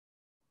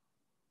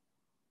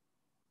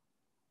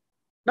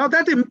 Now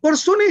that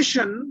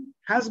impersonation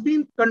has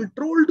been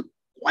controlled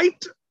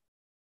quite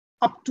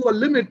up to a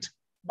limit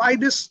by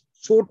this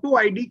photo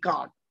ID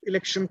card,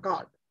 election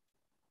card.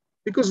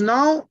 Because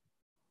now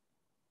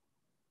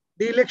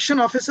the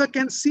election officer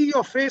can see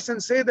your face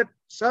and say that,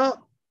 sir,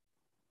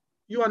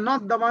 you are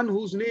not the one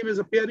whose name is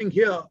appearing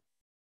here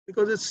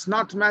because it's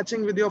not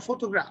matching with your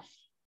photograph.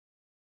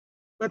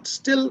 But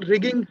still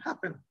rigging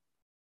happened.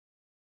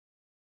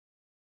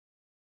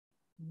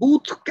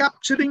 Booth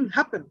capturing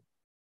happened,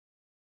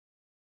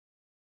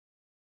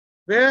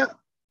 where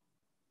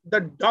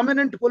the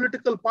dominant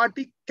political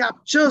party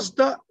captures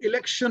the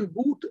election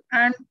booth,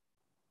 and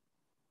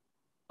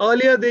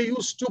earlier they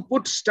used to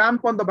put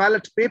stamp on the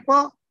ballot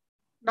paper.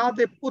 Now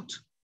they put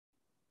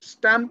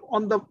stamp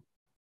on the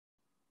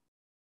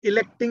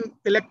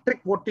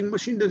electric voting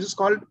machine. This is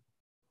called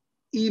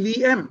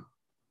EVM.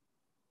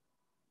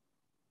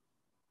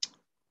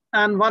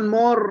 And one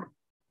more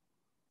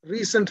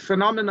recent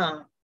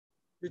phenomena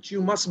which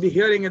you must be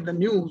hearing in the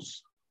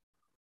news,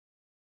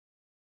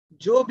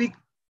 जो भी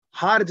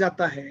हार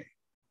जाता है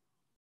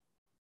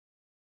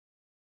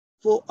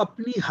वो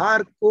अपनी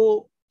हार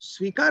को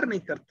स्वीकार नहीं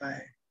करता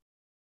है,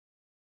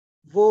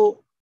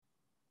 वो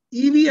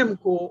ईवीएम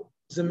को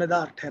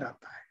जिम्मेदार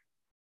ठहराता है.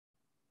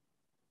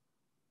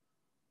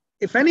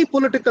 If any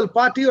political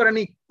party or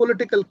any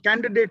political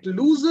candidate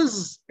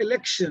loses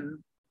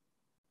election,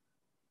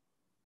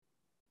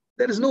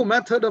 there is no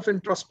method of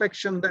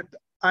introspection that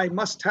I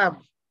must have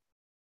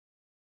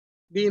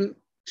been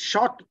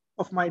short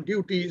of my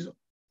duties.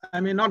 I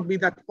may not be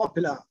that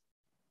popular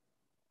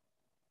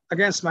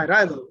against my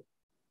rival.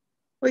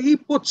 But he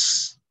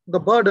puts the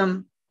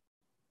burden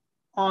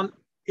on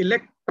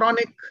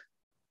electronic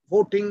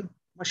voting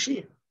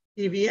machine,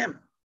 EVM.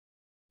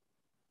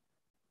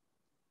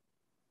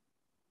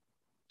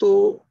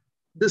 So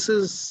this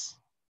is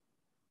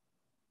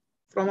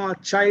from our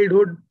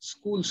childhood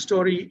school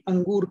story,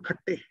 अंगूर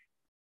खट्टे.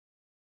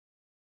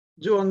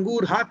 जो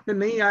अंगूर हाथ में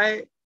नहीं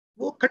आए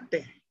वो खट्टे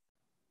हैं,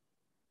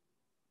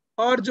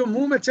 और जो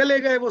मुंह में चले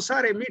गए वो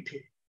सारे मीठे.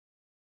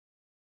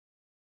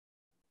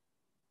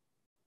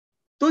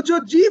 तो जो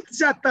जीत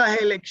जाता है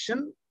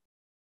इलेक्शन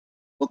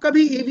वो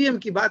कभी ईवीएम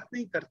की बात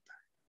नहीं करता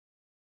है.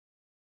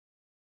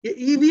 ये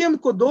ईवीएम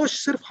को दोष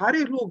सिर्फ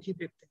हारे लोग ही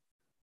देते हैं.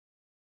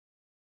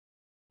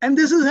 And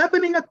this is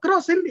happening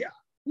across India.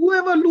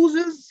 Whoever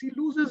loses, he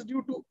loses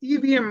due to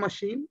EVM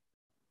machine.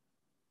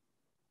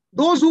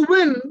 Those who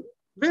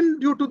win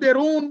due to their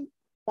own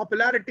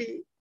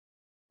popularity.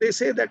 They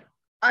say that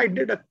I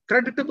did a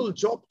creditable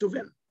job to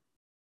win.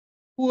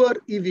 Poor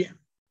EVM.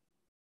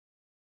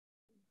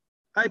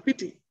 I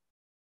pity.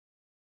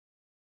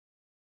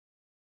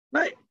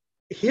 Now,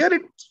 here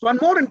it's one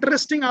more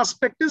interesting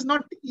aspect is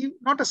not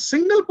a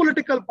single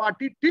political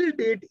party till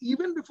date,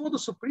 even before the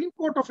Supreme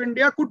Court of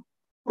India could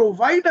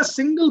provide a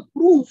single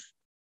proof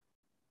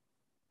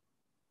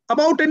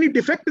about any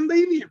defect in the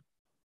EVM.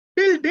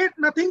 Till date,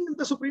 nothing in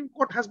the Supreme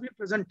Court has been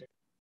presented.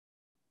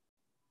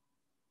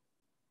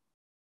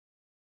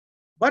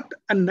 But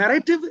a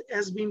narrative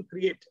has been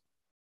created,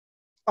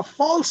 a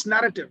false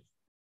narrative.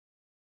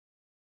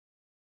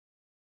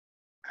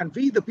 And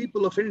we, the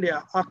people of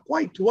India, are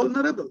quite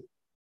vulnerable.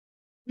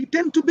 We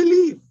tend to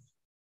believe.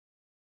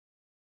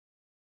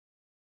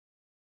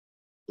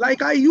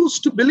 Like I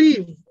used to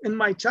believe in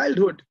my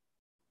childhood,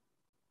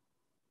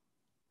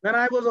 when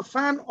I was a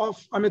fan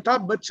of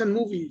Amitabh Bachchan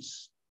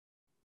movies,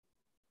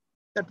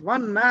 that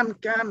one man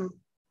can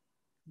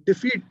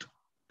defeat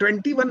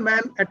 21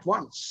 men at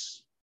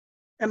once.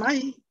 And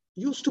I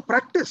used to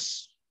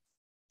practice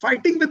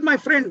fighting with my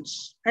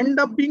friends,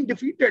 end up being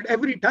defeated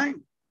every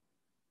time.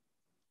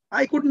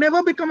 I could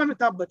never become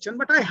Amitabh Bachchan,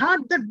 but I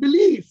had that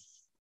belief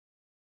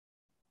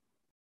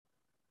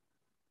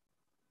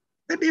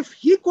that if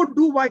he could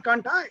do, why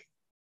can't I?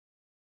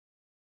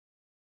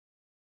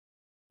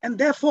 And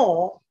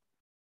therefore,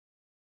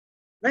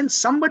 when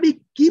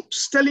somebody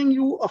keeps telling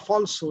you a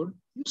falsehood,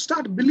 you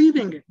start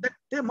believing it, that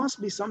there must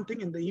be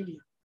something in the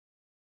EVM.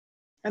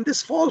 And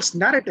this false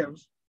narrative,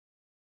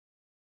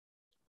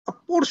 a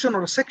portion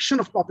or a section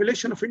of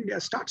population of India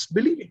starts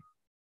believing,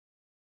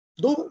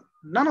 though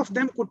none of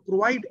them could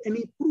provide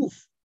any proof.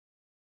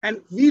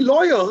 And we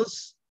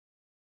lawyers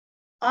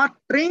are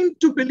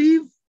trained to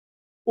believe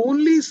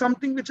only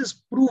something which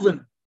is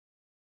proven.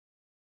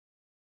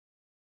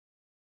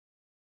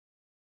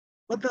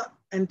 But the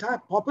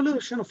entire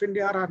population of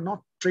India are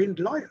not trained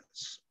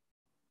lawyers.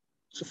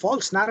 So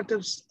false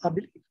narratives are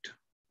believed.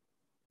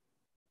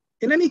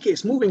 In any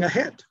case, moving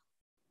ahead,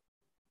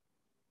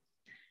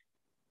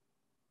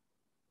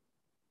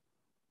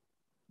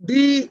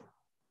 the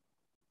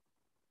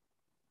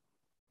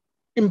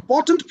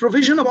important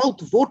provision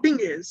about voting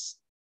is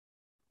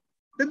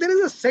that there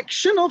is a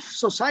section of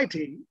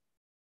society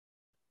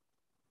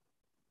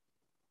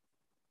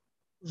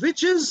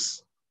which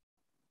is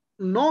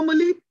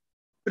normally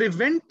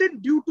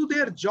prevented due to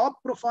their job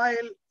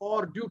profile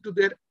or due to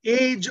their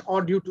age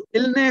or due to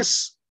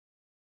illness,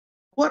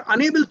 who are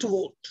unable to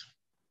vote.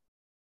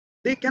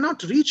 They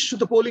cannot reach to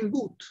the polling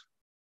booth.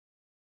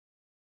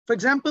 For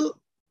example,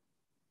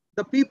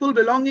 the people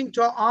belonging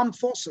to our armed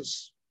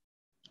forces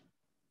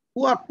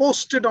who are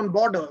posted on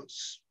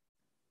borders,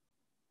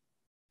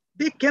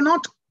 they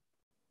cannot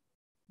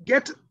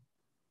get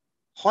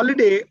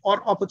holiday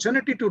or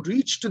opportunity to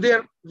reach to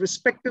their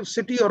respective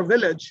city or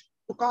village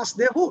to cast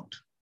their vote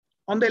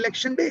on the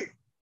election day.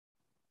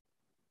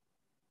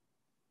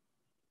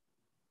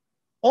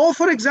 Or,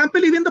 for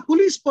example, even the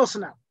police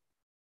personnel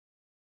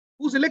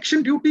whose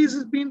election duties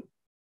has been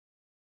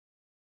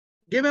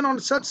given on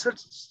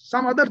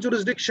some other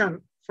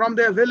jurisdiction from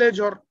their village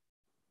or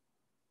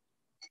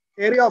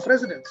area of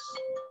residence.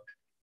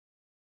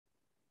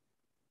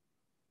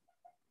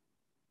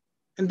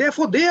 And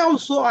therefore, they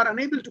also are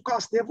unable to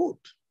cast their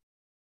vote.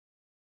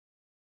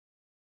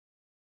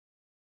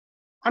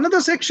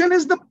 Another section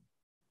is the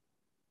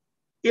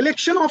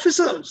election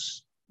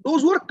officers,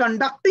 those who are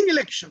conducting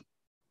election.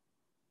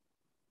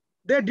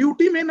 Their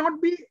duty may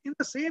not be in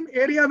the same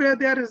area where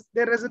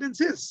their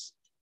residence is.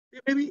 They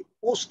may be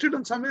posted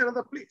on somewhere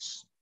other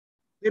place.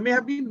 They may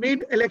have been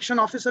made election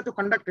officer to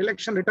conduct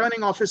election,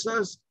 returning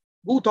officers,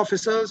 booth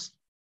officers.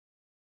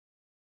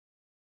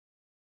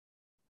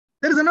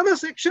 There is another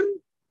section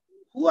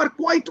who are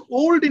quite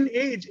old in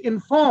age,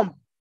 infirm,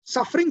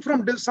 suffering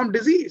from some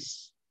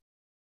disease.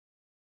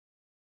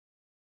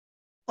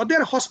 Or they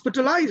are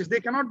hospitalized. They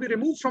cannot be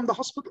removed from the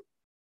hospital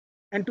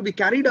and to be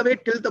carried away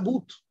till the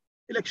booth,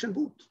 election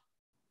booth.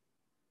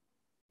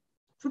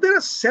 So there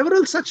are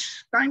several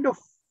such kind of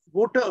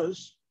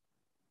voters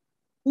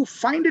who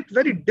find it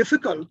very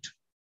difficult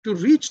to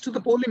reach to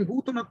the polling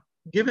booth on a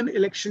given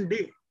election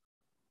day.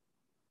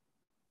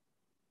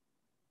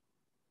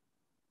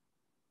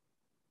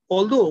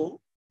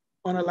 Although,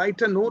 on a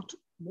lighter note,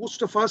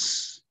 most of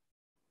us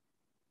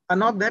are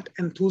not that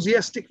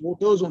enthusiastic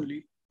voters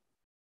only.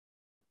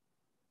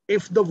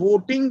 If the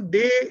voting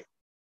day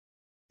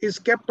is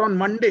kept on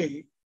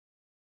Monday,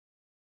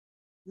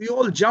 we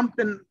all jump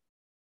in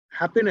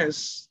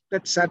happiness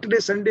that Saturday,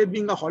 Sunday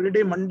being a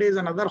holiday, Monday is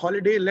another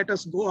holiday, let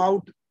us go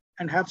out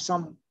and have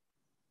some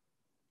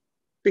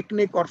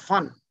picnic or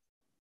fun.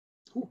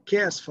 Who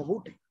cares for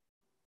voting?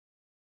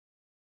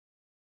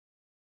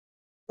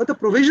 But the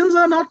provisions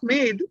are not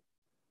made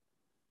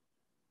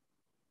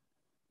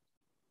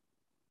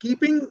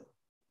keeping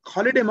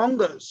holiday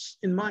mongers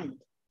in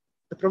mind.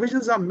 The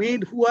provisions are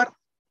made who are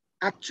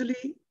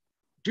actually,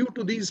 due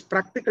to these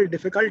practical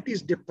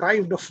difficulties,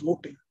 deprived of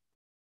voting.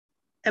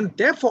 And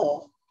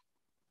therefore,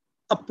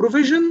 a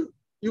provision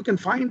you can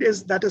find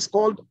is that is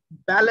called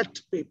ballot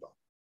paper,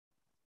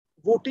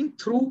 voting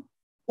through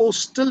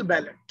postal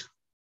ballot.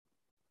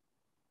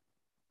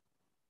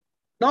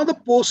 Now, the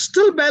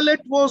postal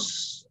ballot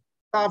was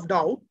carved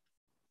out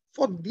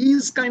for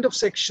these kind of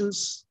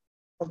sections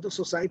of the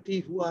society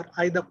who are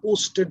either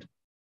posted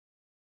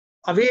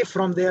away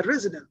from their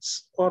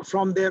residence or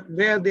from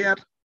where they are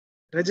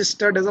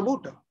registered as a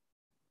voter.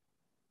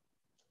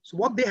 So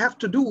what they have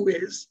to do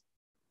is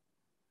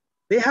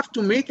they have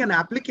to make an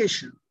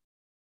application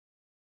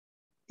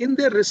in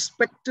their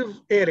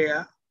respective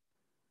area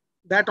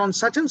that on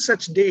such and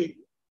such day,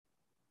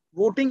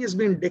 voting is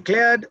being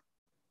declared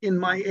in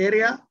my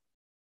area,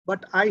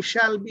 but I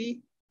shall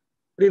be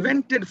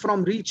prevented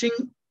from reaching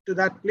to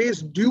that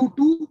place due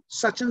to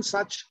such and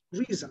such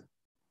reason.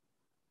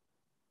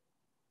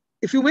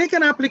 If you make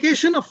an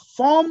application, a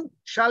form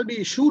shall be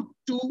issued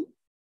to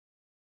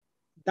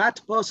that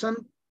person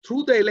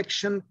through the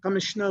election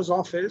commissioner's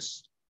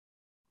office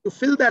to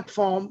fill that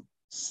form,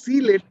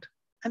 seal it,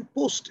 and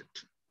post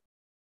it.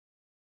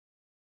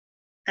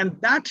 And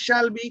that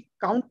shall be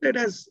counted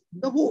as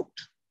the vote.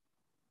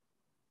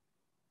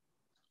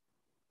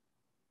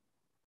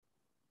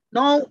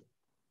 Now,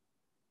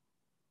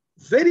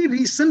 very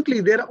recently,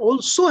 there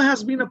also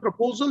has been a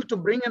proposal to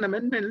bring an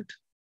amendment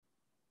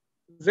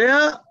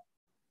where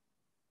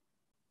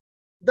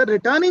the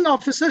returning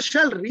officer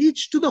shall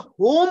reach to the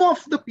home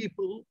of the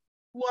people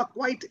who are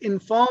quite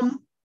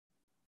infirm,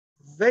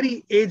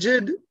 very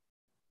aged,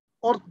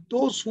 or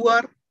those who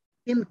are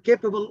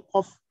incapable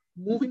of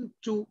moving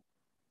to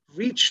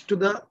reach to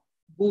the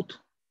booth,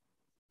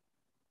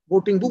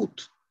 voting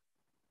booth.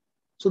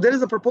 So there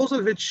is a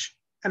proposal which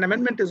an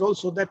amendment is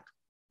also that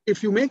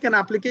if you make an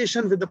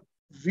application with a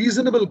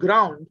reasonable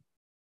ground,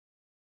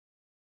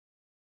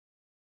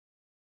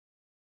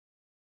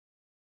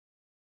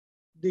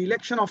 the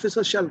election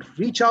officer shall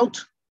reach out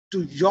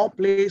to your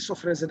place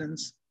of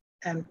residence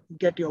and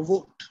get your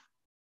vote.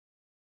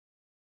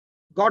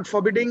 God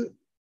forbidding,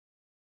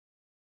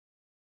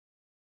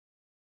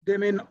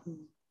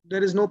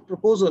 there is no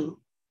proposal,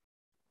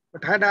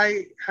 but had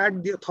I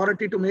had the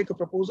authority to make a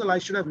proposal, I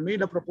should have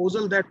made a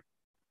proposal that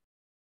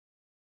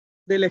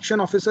the election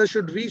officer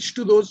should reach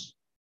to those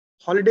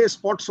holiday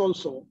spots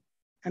also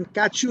and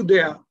catch you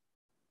there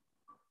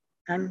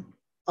and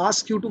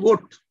ask you to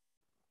vote.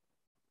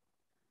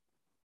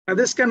 Now,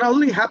 this can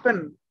only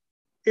happen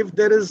if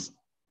there is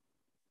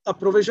a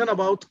provision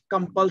about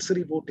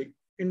compulsory voting.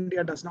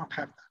 India does not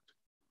have that.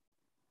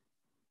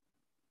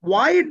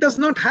 Why it does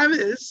not have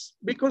is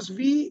because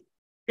we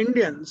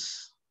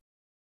Indians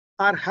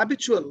are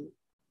habitual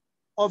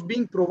of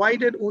being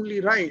provided only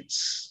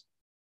rights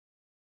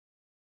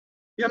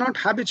We are not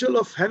habitual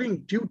of having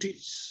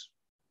duties.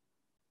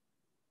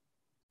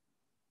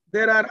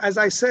 There are, as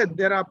I said,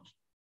 there are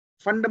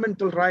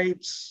fundamental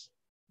rights,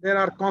 there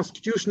are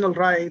constitutional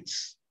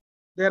rights,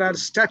 there are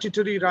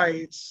statutory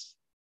rights,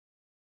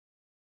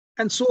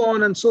 and so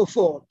on and so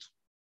forth.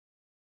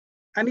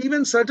 And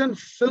even certain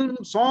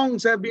film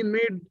songs have been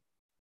made,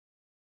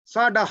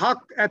 Sada Haq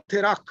et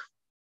Hirak.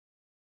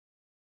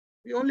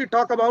 We only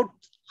talk about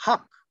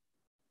haq.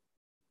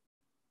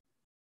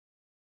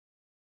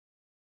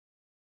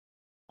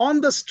 On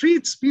the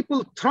streets,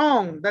 people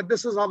throng that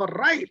this is our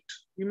right.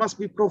 We must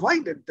be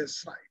provided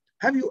this right.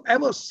 Have you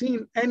ever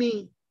seen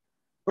any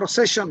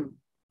procession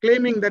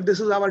claiming that this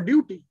is our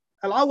duty?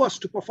 Allow us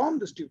to perform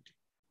this duty.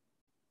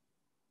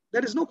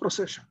 There is no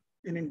procession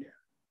in India.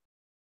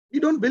 We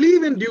don't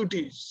believe in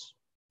duties.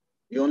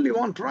 We only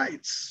want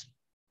rights.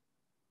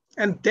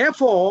 And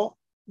therefore,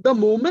 the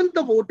moment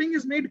the voting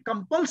is made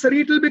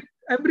compulsory,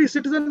 every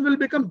citizen will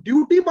become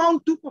duty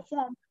bound to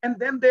perform, and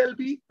then there'll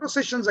be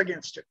processions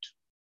against it.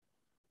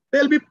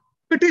 There'll be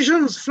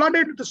petitions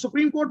flooded. The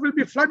Supreme Court will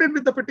be flooded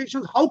with the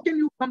petitions. How can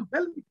you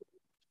compel me to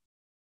vote?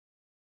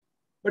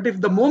 But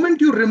if the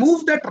moment you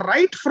remove that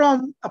right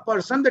from a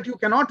person that you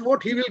cannot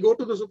vote, he will go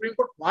to the Supreme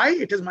Court. Why?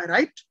 It is my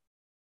right.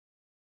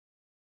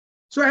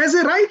 So as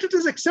a right, it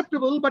is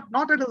acceptable, but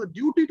not as a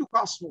duty to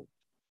cast vote.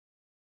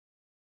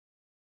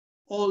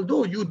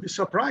 Although you'd be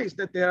surprised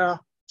that there are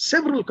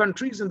several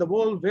countries in the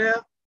world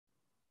where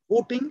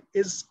voting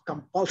is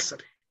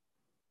compulsory.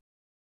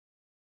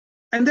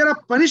 And there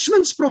are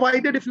punishments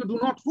provided if you do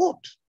not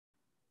vote,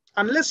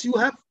 unless you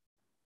have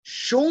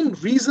shown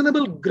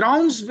reasonable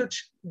grounds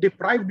which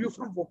deprived you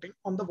from voting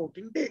on the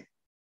voting day.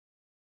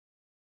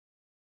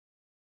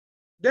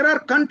 There are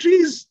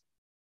countries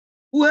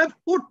who have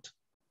put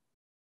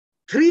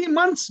 3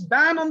 months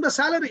ban on the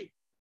salary.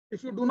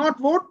 If you do not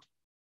vote,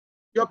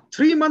 your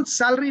 3 months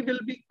salary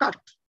will be cut.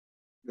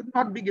 You will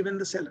not be given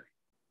the salary.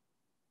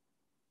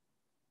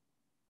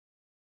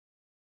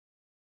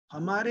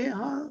 हमारे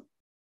यहाँ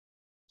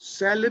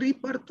salary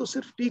पर तो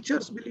सिर्फ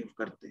teachers believe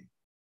करते हैं.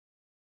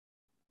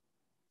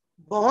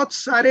 बहुत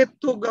सारे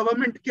तो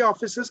गवर्नमेंट के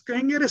ऑफिसर्स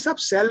कहेंगे अरे सब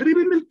सैलरी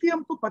भी मिलती है,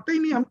 हमको पता ही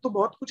नहीं, हम तो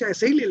बहुत कुछ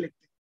ऐसे ही ले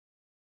लेते हैं.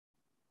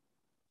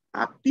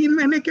 आप 3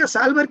 महीने क्या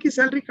साल भर की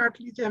सैलरी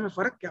काट लीजिए, हमें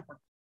फर्क क्या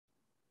पड़ता.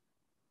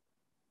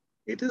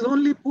 It is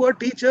only poor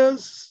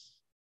teachers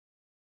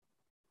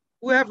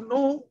who have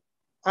no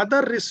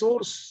other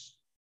resource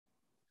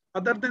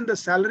other than the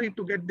salary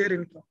to get their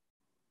income.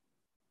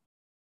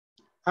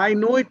 I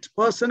know it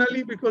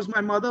personally because my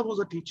mother was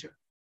a teacher.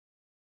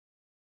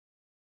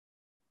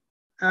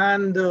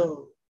 And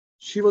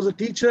she was a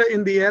teacher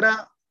in the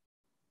era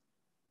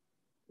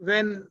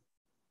when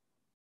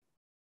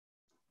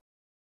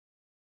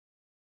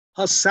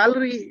her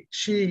salary,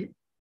 she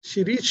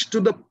reached to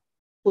the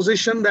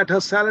position that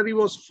her salary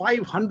was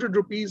 500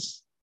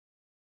 rupees.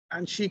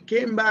 And she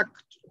came back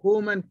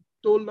home and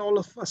told all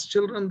of us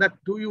children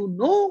that, do you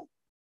know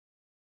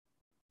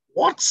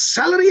what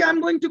salary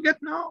I'm going to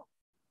get now?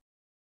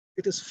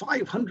 It is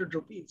 500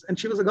 rupees. And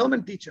she was a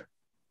government teacher,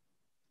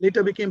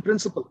 later became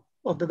principal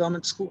of the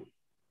government school.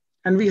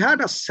 And we had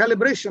a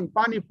celebration,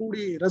 pani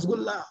puri,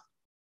 rasgulla,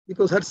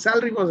 because her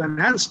salary was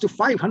enhanced to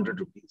 500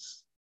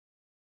 rupees.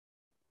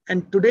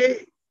 And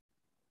today,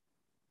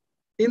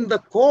 in the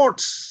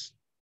courts,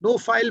 no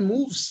file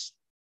moves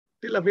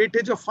till a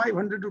weightage of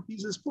 500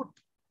 rupees is put.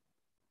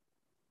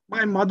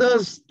 My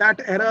mother's,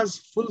 that era's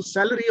full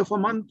salary of a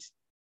month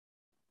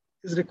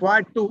is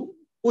required to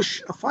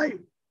push a file.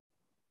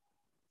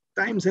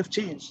 Times have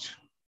changed.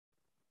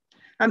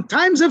 And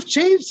times have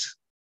changed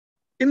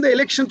in the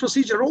election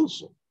procedure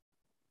also,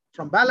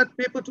 from ballot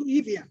paper to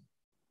EVM.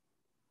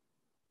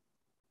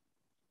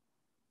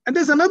 And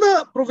there's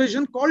another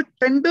provision called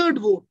tendered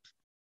vote,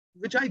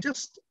 which I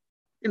just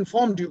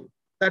informed you,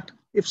 that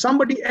if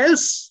somebody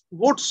else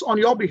votes on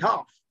your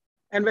behalf,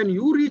 and when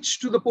you reach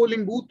to the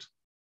polling booth,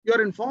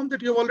 you're informed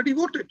that you've already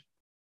voted.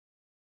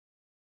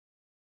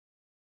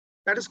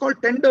 That is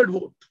called tendered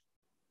vote.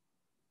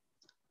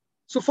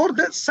 So for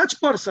such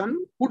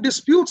person who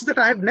disputes that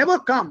I had never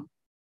come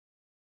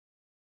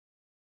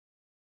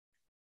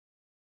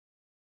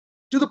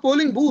to the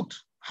polling booth,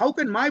 how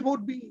can my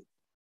vote be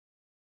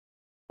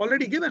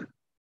already given?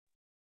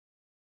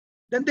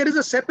 Then there is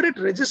a separate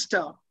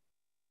register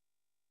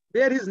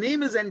where his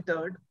name is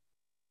entered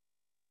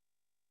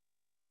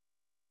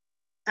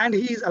and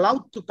he is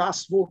allowed to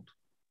cast vote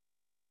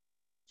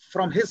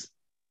from his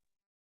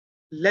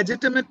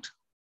legitimate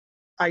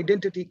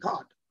identity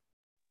card.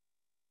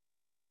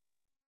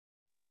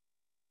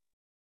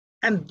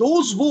 And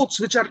those votes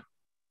which are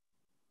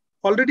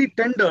already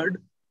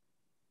tendered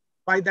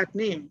by that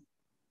name,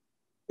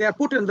 they are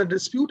put in the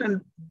dispute,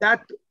 and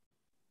that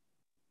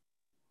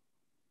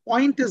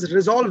point is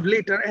resolved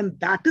later. And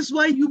that is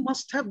why you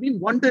must have been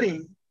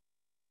wondering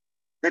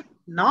that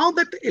now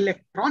that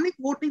electronic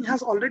voting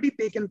has already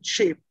taken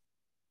shape,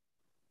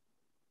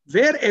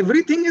 where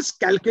everything is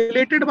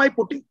calculated by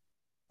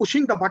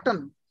pushing the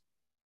button,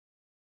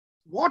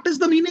 what is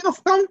the meaning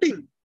of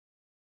counting?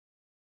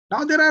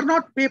 Now there are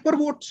not paper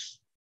votes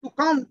to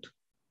count.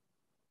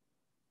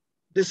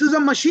 This is a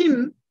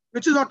machine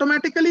which is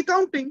automatically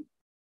counting.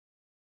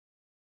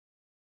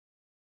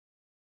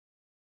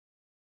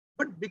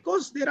 But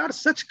because there are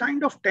such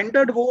kind of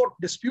tendered vote,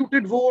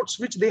 disputed votes,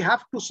 which they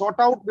have to sort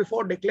out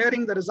before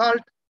declaring the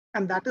result,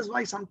 and that is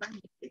why sometimes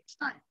it takes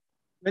time.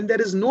 When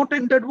there is no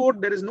tendered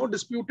vote, there is no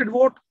disputed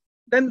vote,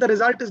 then the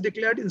result is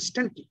declared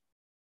instantly.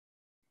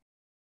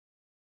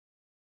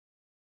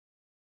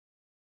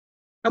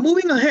 Now,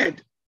 moving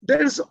ahead,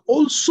 there is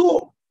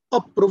also a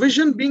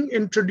provision being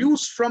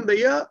introduced from the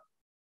year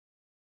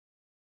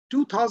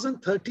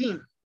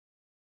 2013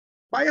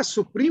 by a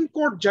Supreme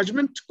Court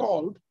judgment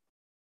called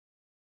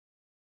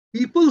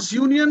People's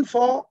Union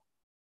for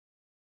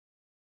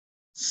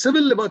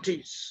Civil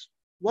Liberties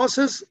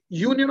versus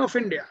Union of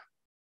India,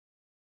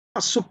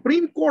 a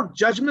Supreme Court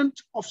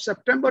judgment of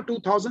September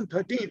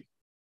 2013,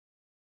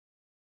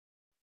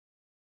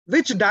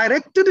 which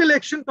directed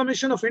Election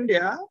Commission of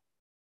India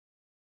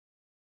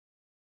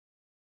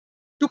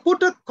to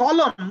put a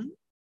column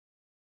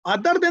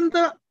other than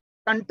the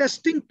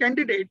contesting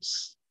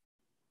candidates,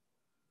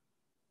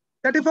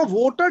 that if a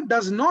voter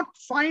does not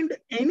find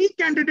any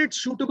candidate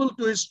suitable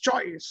to his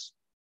choice,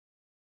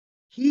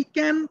 he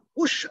can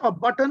push a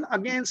button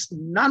against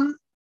none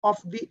of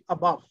the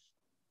above.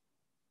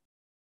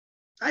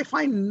 I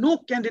find no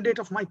candidate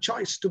of my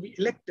choice to be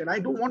elected. I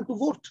don't want to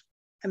vote.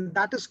 And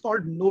that is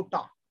called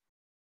nota.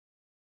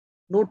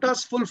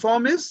 Nota's full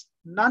form is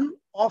none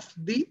of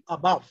the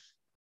above.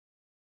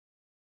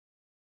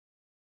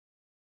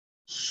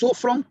 So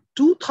from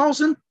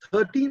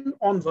 2013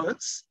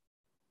 onwards,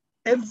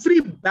 every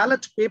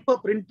ballot paper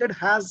printed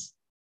has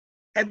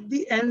at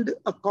the end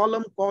a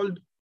column called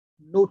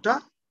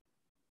nota.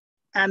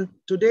 And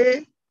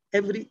today,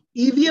 every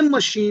EVM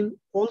machine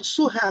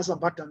also has a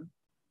button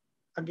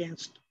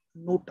against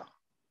nota.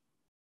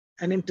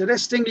 And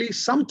interestingly,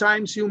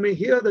 sometimes you may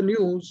hear the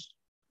news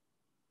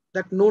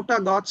that nota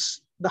got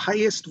the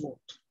highest vote.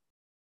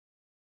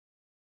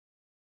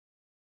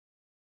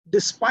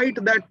 Despite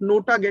that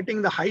nota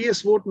getting the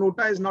highest vote,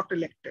 nota is not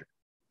elected.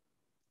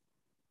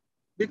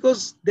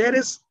 Because there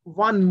is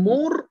one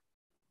more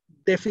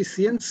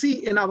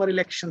deficiency in our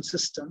election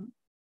system,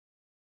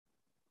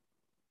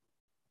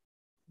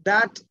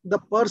 that the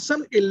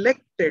person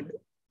elected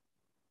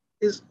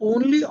is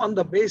only on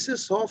the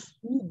basis of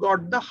who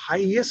got the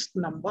highest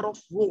number of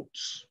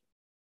votes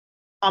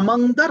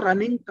among the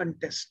running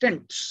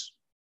contestants.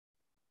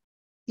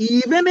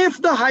 Even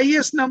if the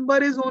highest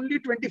number is only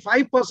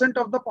 25%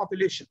 of the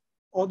population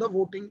or the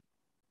voting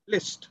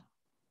list,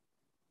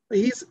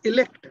 he is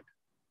elected.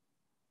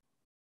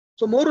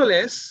 So more or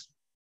less,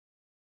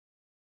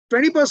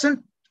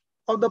 20%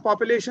 of the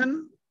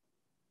population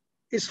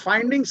is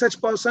finding such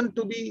person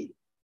to be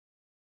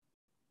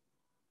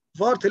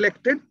worth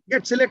elected,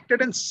 gets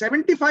elected, and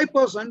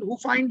 75% who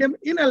find him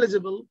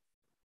ineligible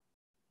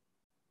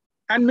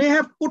and may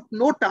have put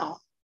nota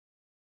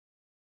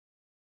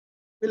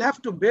will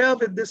have to bear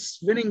with this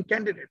winning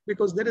candidate,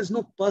 because there is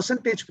no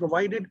percentage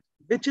provided,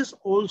 which is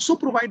also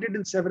provided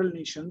in several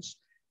nations,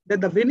 that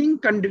the winning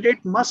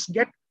candidate must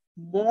get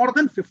more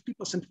than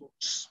 50%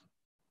 votes.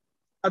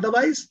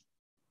 Otherwise,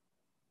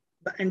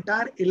 the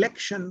entire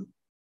election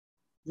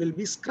will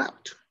be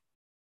scrapped.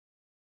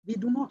 We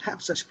do not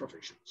have such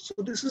provisions. So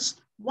this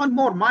is one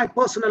more, my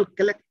personal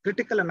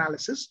critical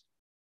analysis.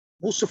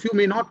 Most of you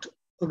may not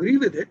agree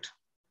with it,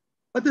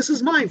 but this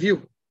is my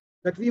view,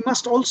 that we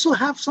must also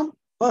have some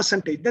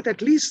percentage, that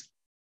at least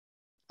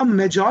a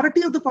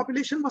majority of the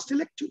population must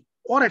elect you,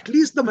 or at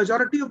least the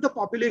majority of the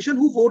population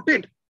who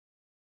voted.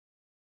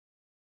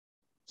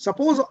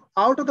 Suppose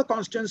out of the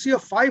constituency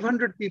of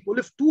 500 people,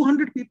 if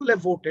 200 people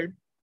have voted,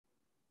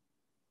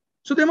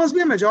 so there must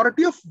be a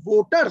majority of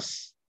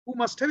voters who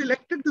must have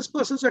elected this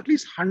person. So at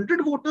least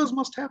 100 voters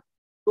must have,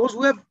 those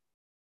who have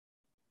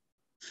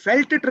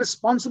felt it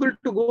responsible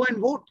to go and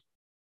vote.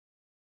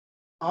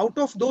 Out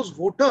of those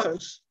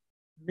voters,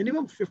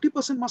 minimum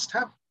 50% must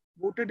have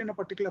voted in a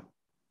particular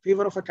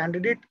favor of a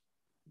candidate.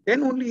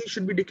 Then only he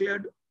should be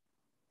declared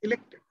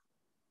elected.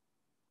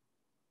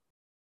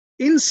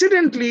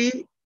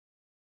 Incidentally,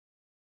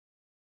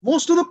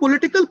 most of the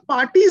political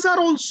parties are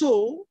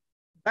also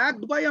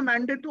backed by a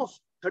mandate of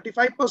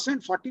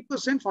 35%,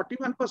 40%,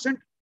 41%,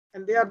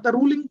 and they are the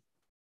ruling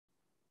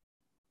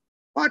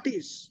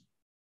parties,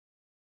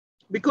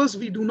 because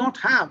we do not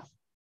have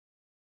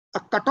a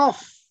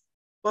cutoff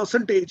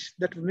percentage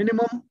that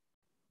minimum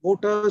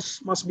voters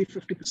must be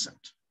 50%.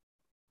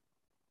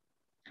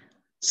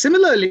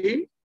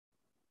 Similarly,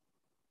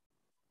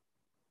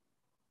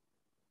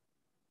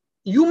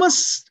 you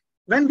must,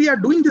 when we are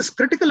doing this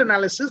critical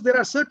analysis, there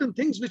are certain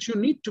things which you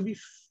need to be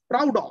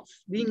proud of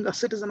being a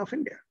citizen of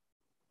India.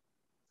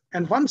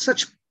 And one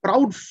such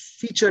proud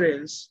feature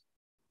is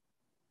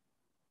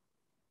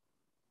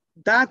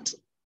that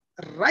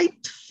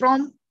right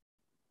from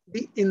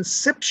the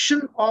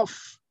inception of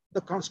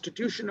the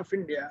Constitution of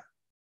India,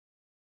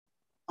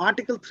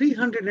 Article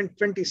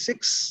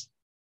 326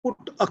 put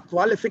a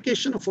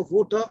qualification of a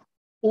voter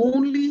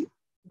only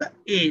the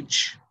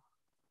age.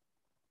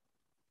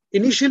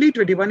 Initially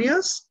 21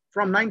 years,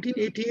 from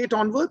 1988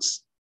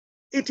 onwards,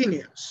 18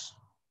 years.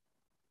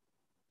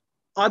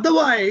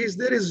 Otherwise,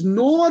 there is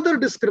no other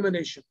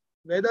discrimination.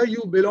 Whether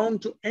you belong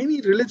to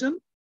any religion,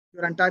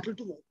 you're entitled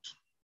to vote.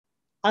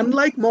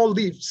 Unlike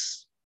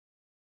Maldives.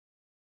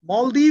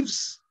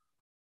 Maldives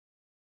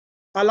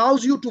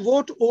allows you to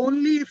vote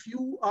only if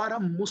you are a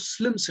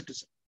Muslim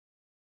citizen.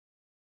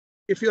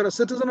 If you're a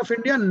citizen of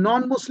India,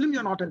 non-Muslim,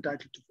 you're not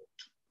entitled to vote.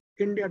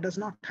 India does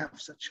not have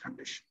such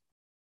condition.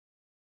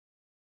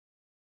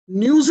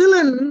 New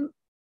Zealand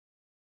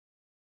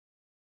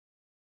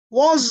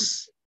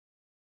was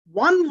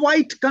one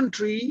white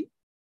country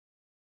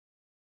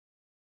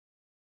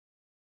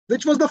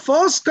which was the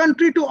first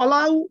country to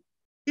allow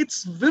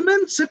its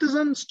women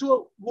citizens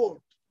to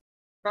vote.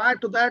 Prior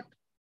to that,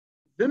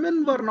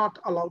 women were not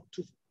allowed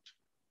to vote.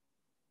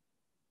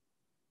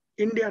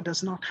 India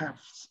does not have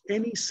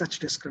any such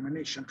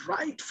discrimination.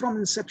 Right from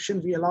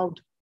inception, we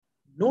allowed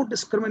no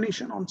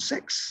discrimination on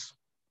sex.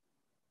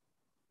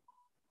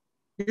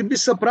 You'd be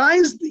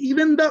surprised,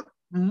 even the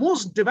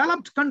most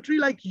developed country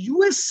like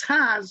US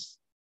has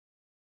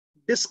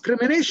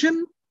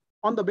discrimination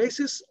on the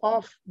basis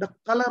of the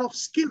color of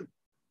skin.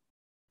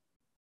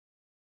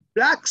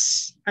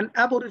 Blacks and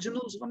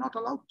Aboriginals were not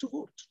allowed to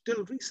vote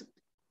till recently.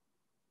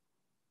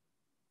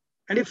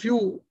 And if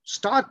you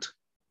start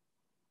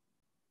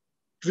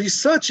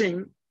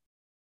researching,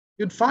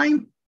 you'd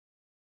find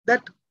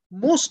that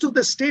most of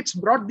the states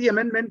brought the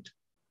amendment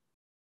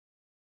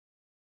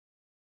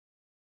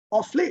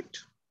of late.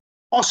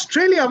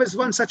 Australia was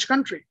one such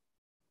country,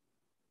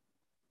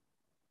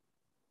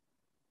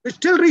 which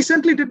till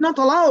recently did not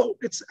allow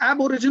its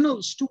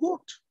Aboriginals to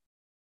vote.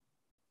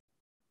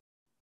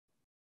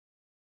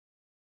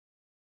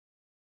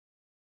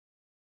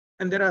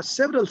 And there are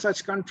several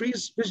such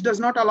countries which does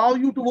not allow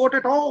you to vote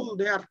at all.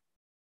 They are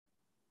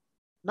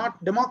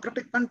not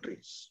democratic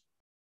countries.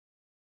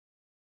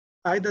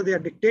 Either they are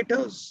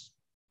dictators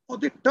or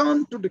they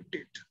turn to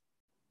dictate.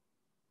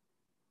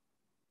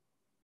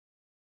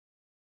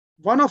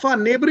 One of our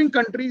neighboring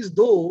countries,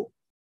 though,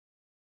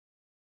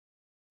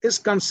 is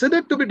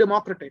considered to be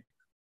democratic.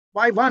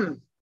 Why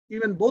one?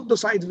 Even both the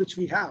sides which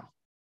we have,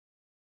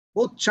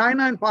 both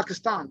China and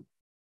Pakistan.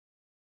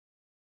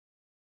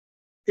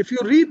 If you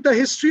read the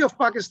history of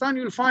Pakistan,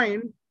 you'll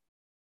find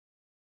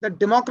that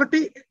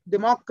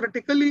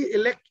democratically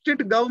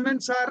elected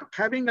governments are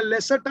having a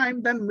lesser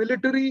time than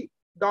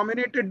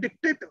military-dominated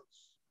dictators.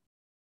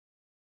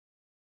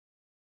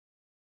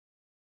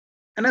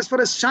 And as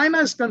far as China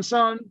is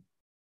concerned,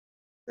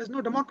 there's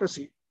no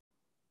democracy.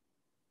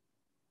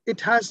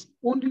 It has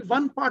only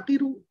one party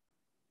rule.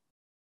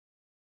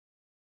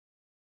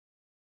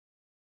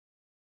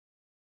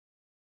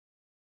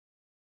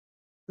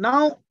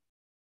 Now,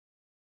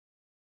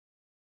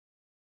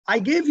 I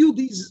gave you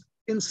these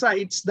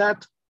insights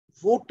that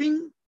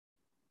voting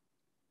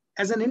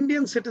as an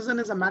Indian citizen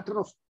is a matter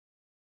of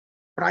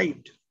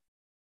pride.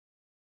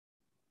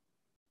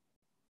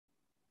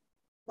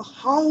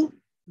 How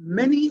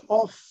many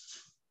of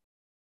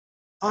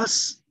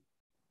us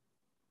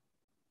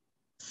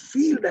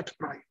feel that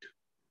pride?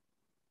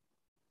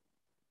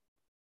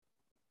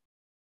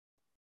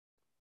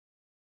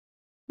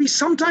 We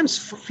sometimes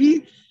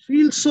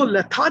feel so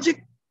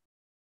lethargic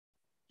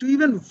to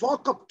even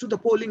walk up to the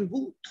polling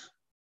booth.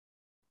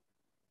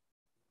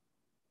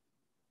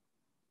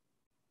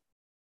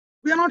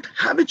 We are not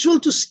habitual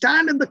to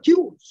stand in the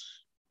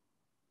queues.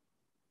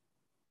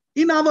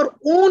 In our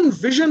own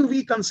vision,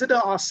 we consider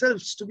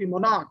ourselves to be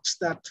monarchs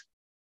that,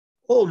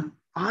 oh,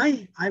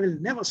 I will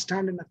never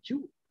stand in a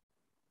queue.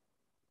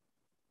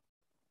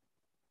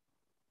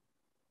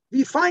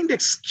 We find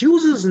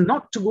excuses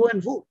not to go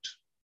and vote.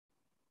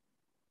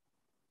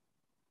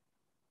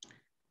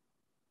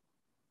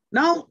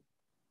 Now,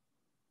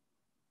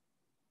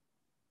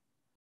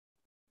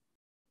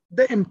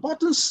 the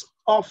importance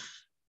of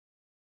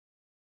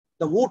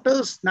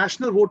the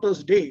National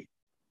Voters' Day,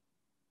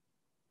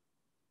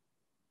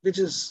 which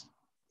is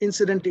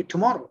incidentally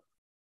tomorrow.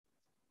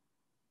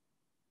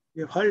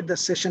 We have heard the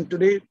session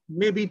today,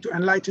 maybe to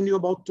enlighten you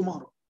about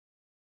tomorrow.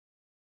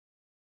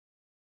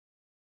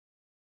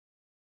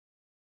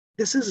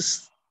 This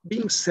is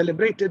being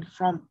celebrated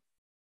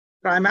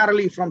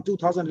primarily from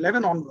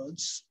 2011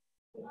 onwards,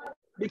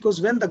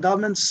 because when the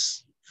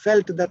governments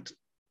felt that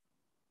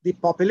the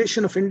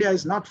population of India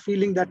is not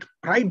feeling that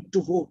pride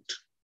to vote.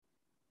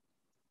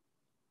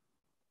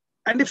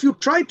 And if you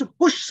try to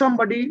push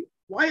somebody,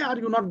 why are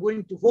you not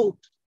going to vote?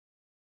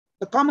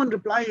 The common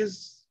reply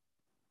is,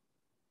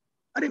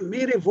 "Arey,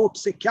 mere vote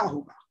se kya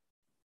hoga?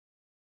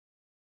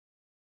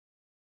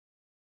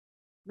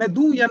 मैं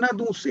दूं या ना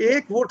दूं से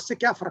एक vote से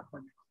क्या फर्क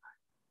पड़ने वाला है?"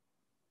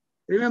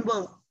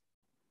 Remember,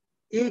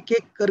 एक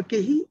एक करके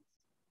ही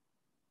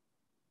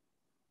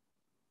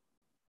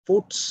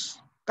votes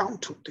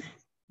count होते हैं.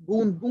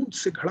 बूंद बूंद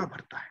से घड़ा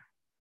भरता है.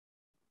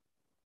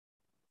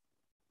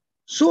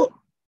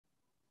 So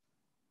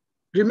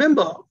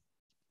remember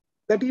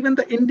that even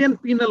the Indian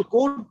Penal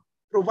Code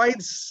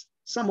provides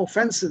some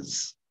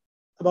offenses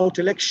about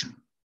election,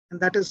 and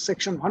that is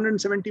section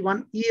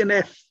 171 E and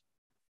F,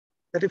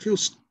 that if you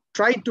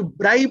try to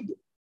bribe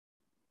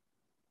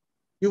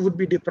you would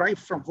be deprived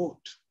from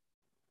vote.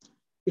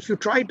 If you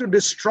try to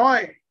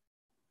destroy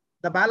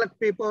the ballot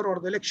paper or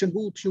the election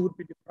booth, you would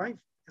be deprived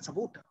as a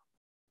voter.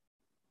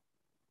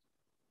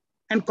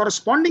 And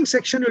corresponding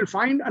section you'll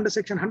find under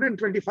section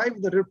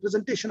 125, the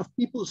Representation of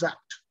Peoples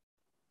Act.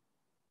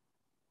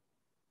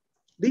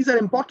 These are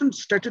important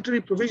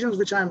statutory provisions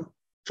which I'm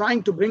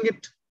trying to bring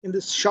it in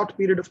this short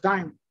period of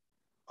time.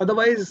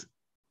 Otherwise,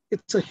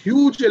 it's a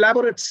huge,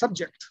 elaborate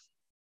subject.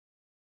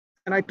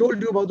 And I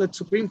told you about that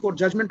Supreme Court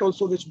judgment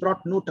also, which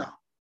brought nota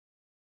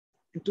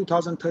in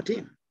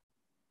 2013.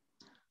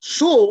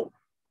 So,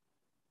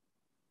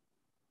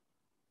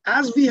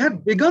 as we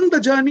had begun the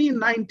journey in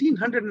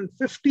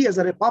 1950 as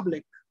a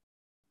republic,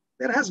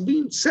 there has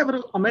been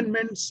several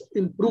amendments,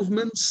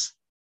 improvements,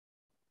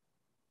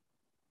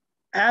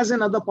 as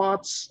in other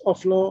parts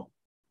of law,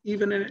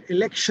 even in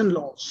election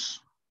laws.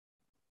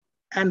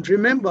 And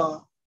remember,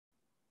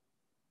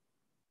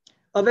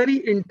 a very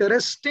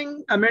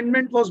interesting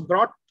amendment was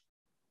brought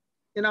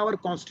in our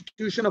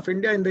Constitution of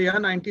India in the year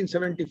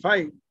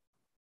 1975,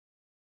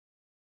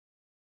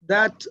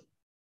 that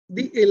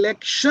the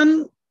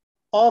election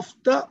of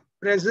the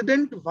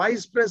president,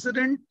 vice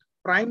president,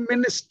 prime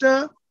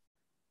minister,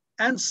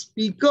 and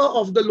speaker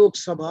of the Lok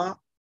Sabha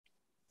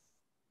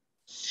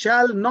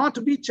shall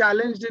not be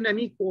challenged in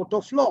any court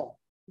of law.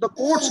 The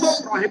courts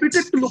were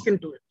prohibited to look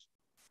into it.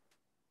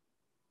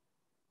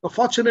 But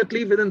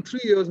fortunately, within 3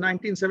 years,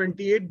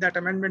 1978, that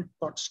amendment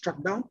got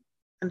struck down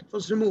and it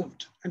was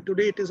removed. And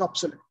today it is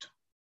obsolete.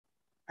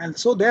 And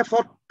so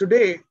therefore,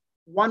 today,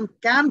 one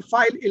can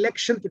file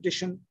election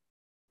petition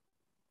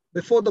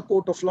before the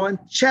court of law and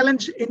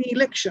challenge any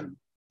election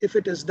if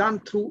it is done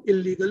through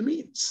illegal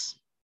means.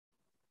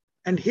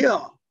 And here,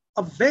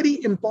 a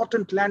very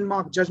important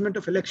landmark judgment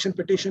of election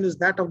petition is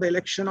that of the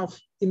election of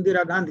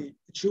Indira Gandhi,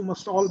 which you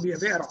must all be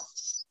aware of.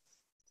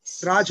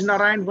 Raj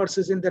Narayan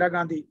versus Indira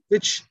Gandhi,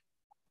 which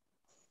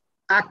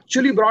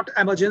actually brought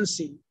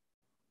emergency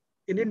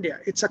in India.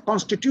 It's a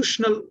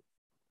constitutional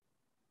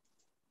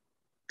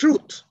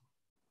truth.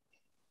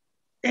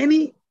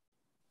 Any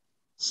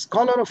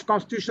scholar of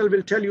constitutional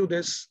will tell you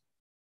this,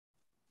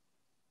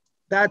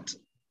 that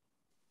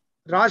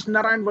Raj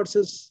Narayan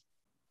versus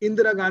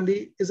Indira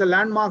Gandhi is a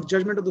landmark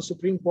judgment of the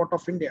Supreme Court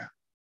of India.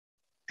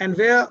 And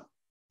where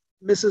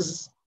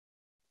Mrs.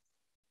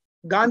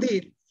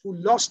 Gandhi, who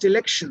lost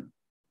election,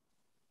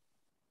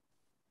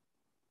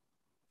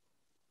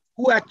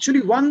 who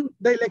actually won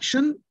the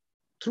election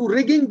through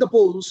rigging the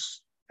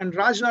polls, and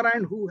Raj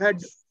Narayan, who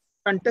had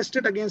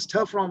contested against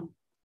her from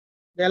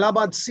the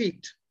Allahabad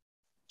seat,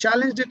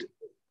 challenged it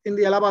in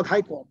the Allahabad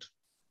High Court.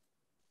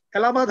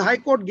 Allahabad High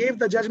Court gave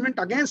the judgment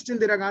against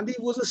Indira Gandhi,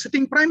 who was a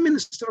sitting prime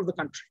minister of the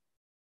country.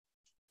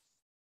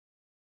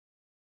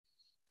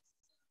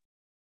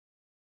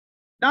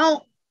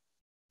 Now,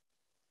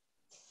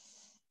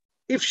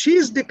 if she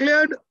is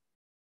declared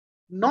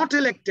not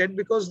elected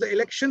because the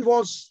election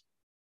was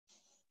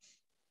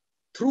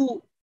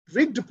through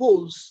rigged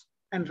polls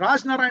and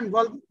Raj Narayan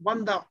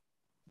won the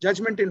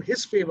judgment in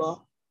his favor,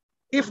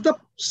 if the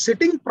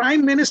sitting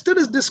prime minister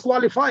is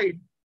disqualified,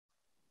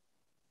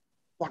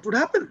 what would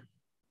happen?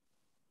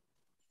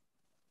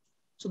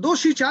 So though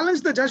she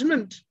challenged the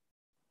judgment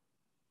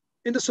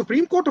in the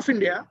Supreme Court of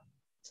India,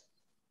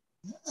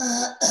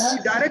 he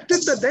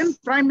directed the then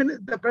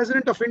the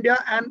President of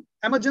India, and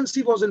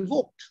emergency was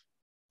invoked.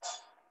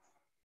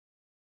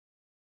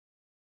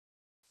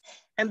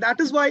 And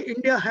that is why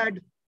India had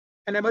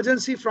an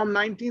emergency from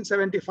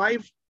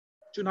 1975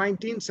 to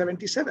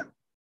 1977.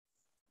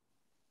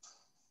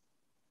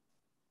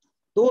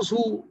 Those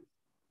who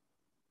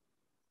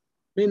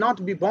may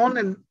not be born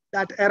in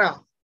that era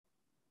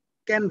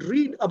can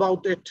read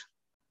about it.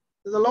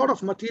 There's a lot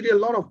of material,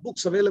 a lot of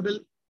books available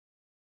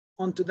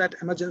onto that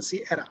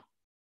emergency era.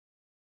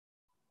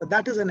 But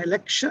that is an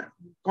election,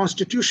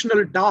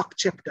 constitutional dark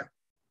chapter,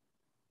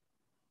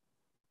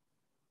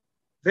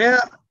 where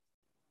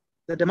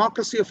the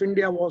democracy of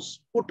India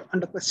was put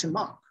under question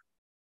mark.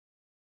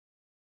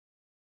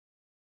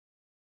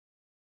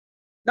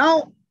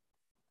 Now,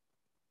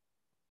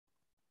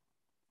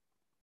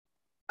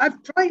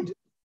 I've tried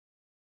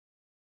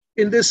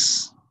in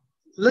this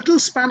little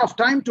span of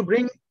time to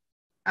bring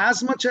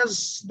as much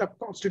as the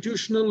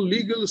constitutional,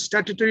 legal,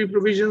 statutory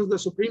provisions, the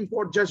Supreme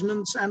Court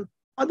judgments, and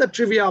other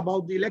trivia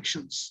about the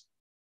elections.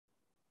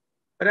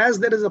 But as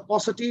there is a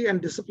paucity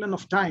and discipline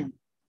of time,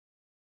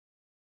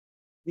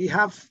 we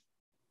have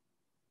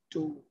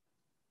to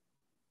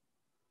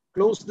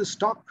close this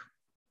talk.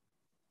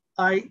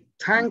 I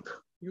thank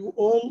you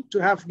all to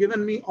have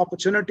given me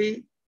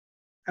opportunity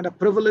and a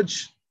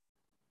privilege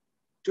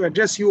to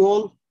address you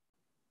all.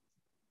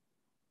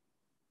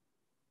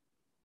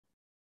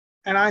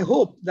 And I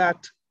hope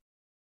that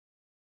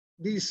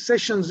these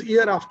sessions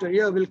year after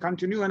year will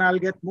continue, and I'll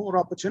get more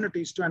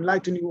opportunities to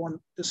enlighten you on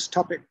this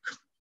topic,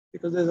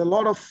 because there's a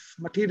lot of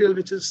material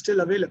which is still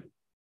available.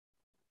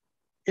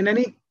 In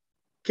any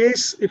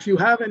case, if you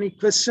have any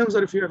questions,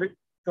 or if your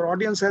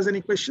audience has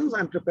any questions,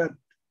 I'm prepared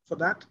for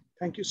that.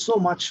 Thank you so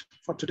much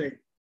for today.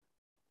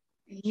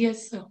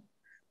 Yes, sir.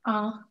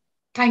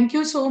 Thank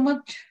you so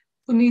much,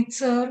 Puneet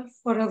sir,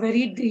 for a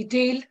very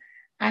detailed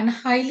and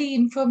highly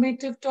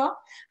informative talk.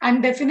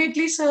 And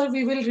definitely, sir,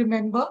 we will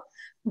remember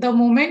the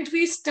moment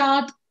we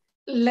start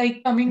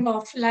like coming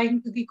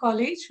offline to the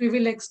college, we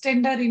will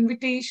extend our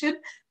invitation,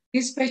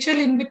 a special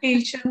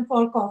invitation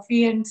for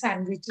coffee and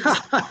sandwiches.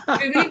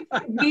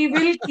 we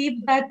will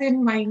keep that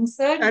in mind,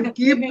 sir. And definitely.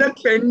 Keep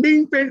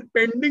that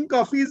pending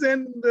coffees,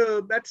 and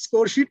that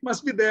score sheet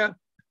must be there.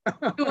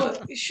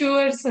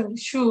 Sure, sir,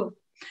 sure.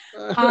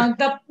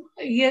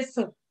 Yes,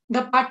 sir.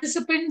 The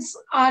participants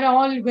are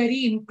all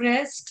very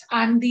impressed,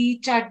 and the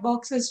chat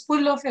box is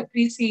full of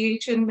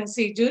appreciation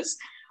messages.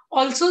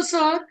 Also,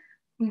 sir,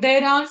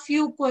 there are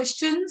few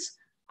questions,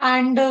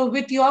 and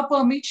with your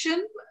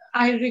permission,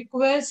 I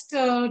request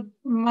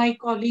my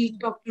colleague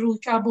Dr.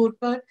 Usha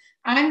Borkar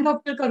and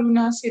Dr.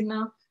 Karuna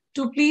Sinha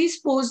to please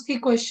post the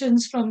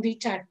questions from the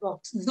chat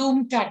box,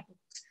 Zoom chat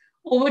box.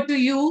 Over to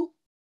you,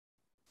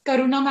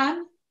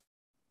 Karuna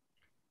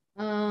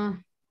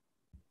ma'am.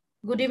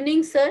 Good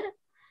evening, sir.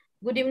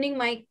 Good evening,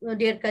 my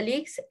dear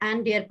colleagues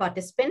and dear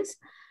participants.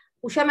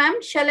 Usha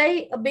ma'am, shall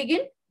I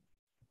begin?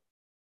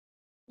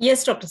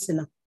 Yes, Dr.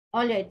 Sinha.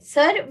 All right,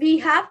 sir, we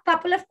have a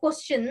couple of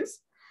questions.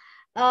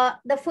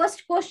 The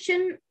first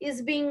question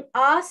is being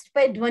asked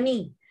by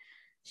Dhwani.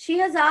 She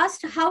has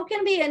asked, how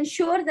can we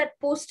ensure that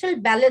postal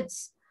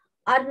ballots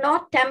are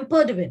not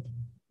tampered with?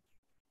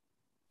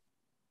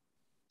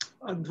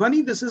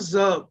 Dhwani, this is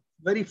a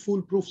very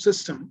foolproof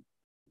system.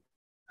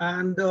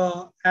 And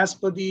as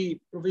per the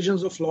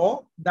provisions of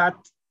law, that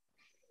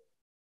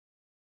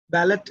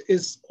ballot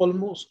is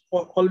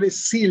always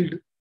sealed,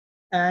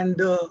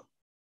 and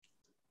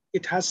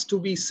it has to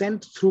be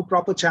sent through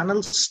proper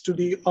channels to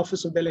the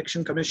Office of the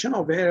Election Commission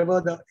or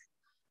wherever the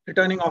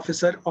returning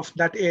officer of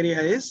that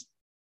area is.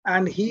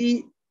 And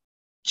he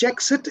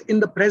checks it in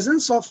the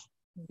presence of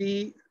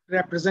the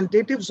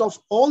representatives of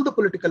all the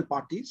political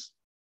parties.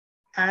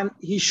 And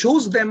he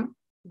shows them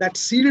that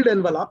sealed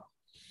envelope,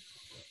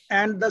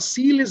 and the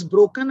seal is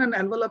broken and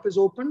envelope is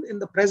opened in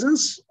the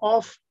presence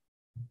of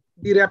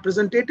the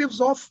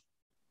representatives of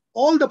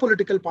all the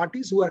political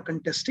parties who are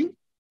contesting,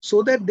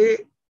 so that they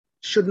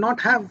should not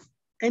have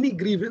any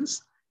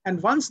grievance.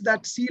 And once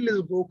that seal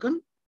is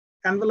broken,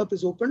 envelope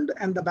is opened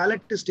and the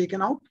ballot is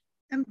taken out,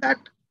 and that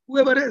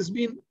whoever has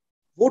been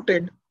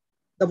voted,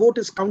 the vote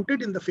is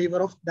counted in the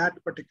favor of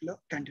that particular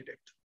candidate.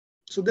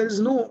 So there is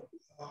no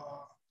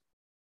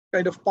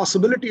kind of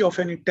possibility of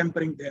any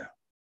tampering there.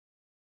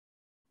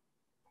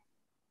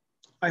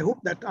 I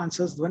hope that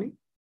answers, Dhwani.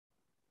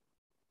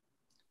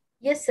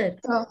 Yes, sir.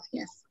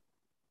 Yes.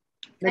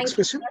 Next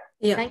question.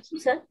 Yeah. Thank you,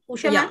 sir.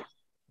 Usha ma'am.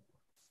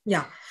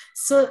 Yeah.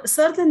 So,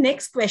 sir, the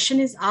next question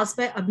is asked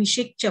by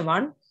Abhishek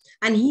Chavan,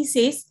 and he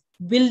says,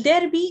 will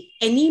there be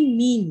any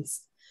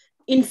means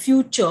in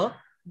future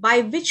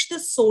by which the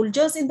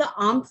soldiers in the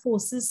armed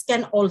forces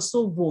can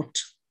also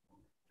vote?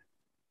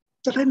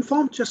 That I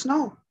informed just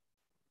now.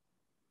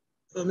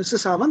 Mr.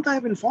 Sawant, I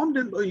have informed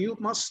him, you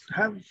must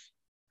have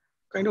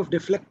kind of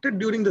deflected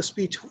during the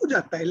speech. हो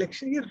जाता है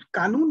election, ये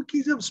कानून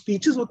की जब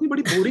speeches होती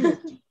बड़ी boring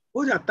होती,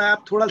 हो जाता है,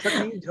 आप थोड़ा सा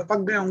कहीं झपक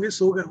गए होंगे,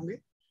 सो गए होंगे.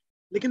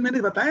 लेकिन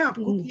मैंने बताया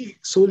आपको कि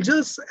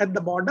soldiers at the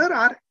border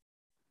are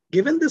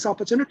given this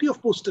opportunity of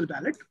postal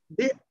ballot.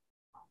 They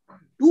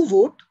do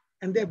vote,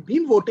 and they have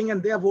been voting,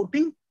 and they are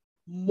voting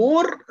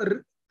more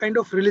kind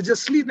of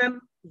religiously than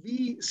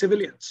we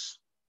civilians.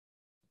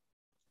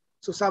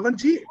 So Sawant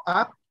ji,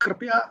 आप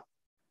कृपया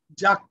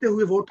जागते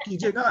हुए vote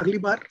कीजिएगा अगली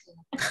बार.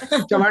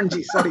 चौहान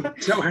जी, sorry,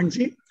 Chauhan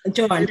जी,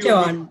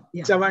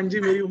 चौहान जी,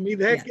 मेरी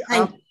उम्मीद है कि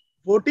आप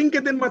वोटिंग के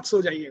दिन मत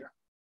सो जाइएगा.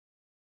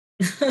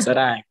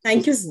 Sir,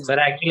 thank you, sir. Sir,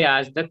 actually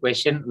asked the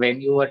question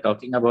when you were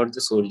talking about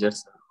the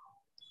soldiers.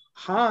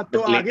 हाँ, तो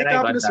आगे का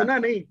आपने सुना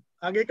नहीं,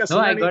 आगे का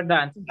सुना नहीं. No, I got the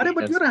answer. अरे,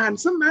 but you're a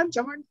handsome man,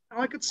 Chauhan.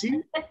 Now I could see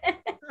you.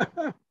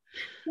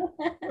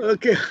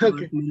 Okay.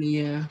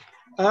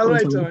 All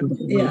right, Chauhan.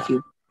 Yeah.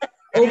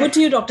 Over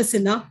to you, Dr.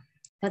 Sinha.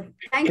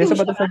 Thank you. Sir,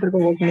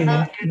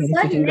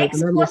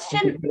 next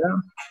question is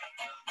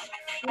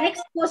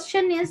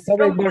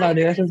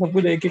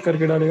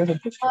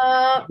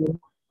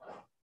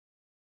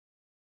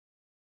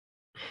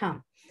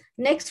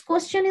next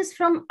question is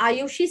from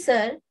Ayushi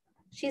sir.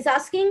 She's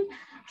asking,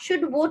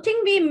 should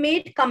voting be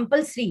made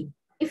compulsory?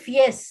 If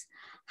yes,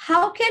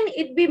 how can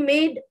it be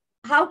made?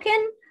 How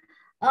can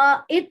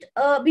it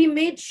be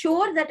made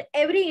sure that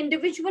every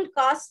individual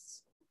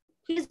casts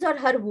his or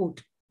her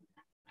vote?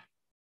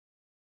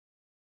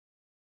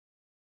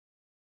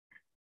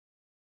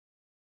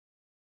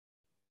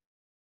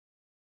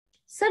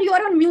 Sir, you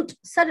are on mute.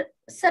 Sir,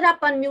 आप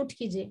unmute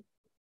कीजिए.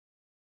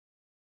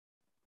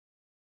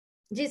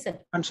 जी sir.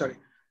 I'm sorry.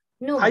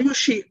 No.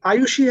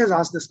 Ayushi has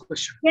asked this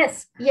question.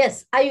 Yes,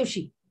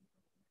 Ayushi.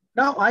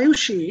 Now,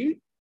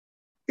 Ayushi,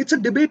 it's a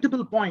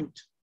debatable point.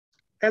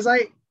 As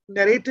I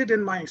narrated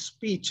in my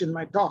speech, in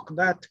my talk,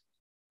 that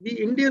we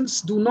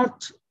Indians do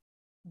not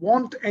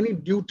want any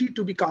duty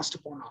to be cast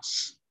upon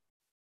us.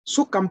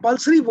 So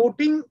compulsory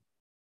voting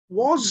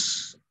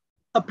was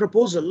a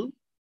proposal,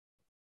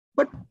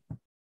 but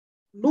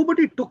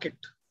nobody took it.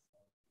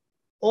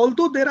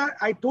 although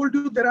I told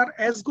you there are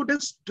as good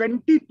as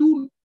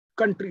 22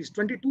 countries,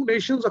 22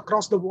 nations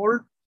across the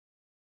world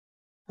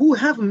who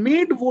have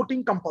made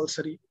voting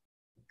compulsory,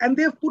 and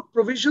they have put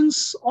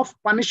provisions of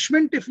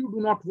punishment if you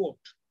do not vote.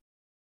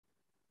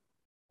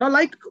 Now,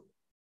 like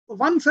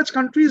one such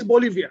country is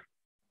Bolivia,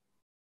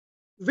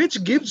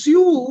 which gives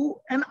you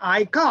an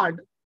iCard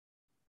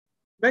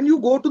when you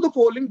go to the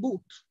polling booth.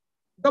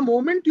 The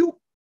moment you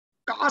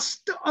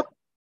cast a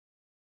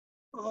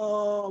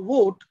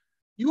vote,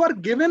 you are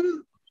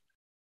given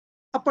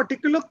a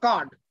particular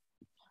card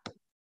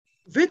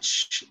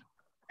which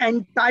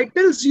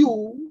entitles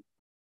you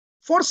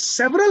for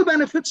several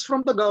benefits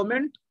from the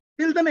government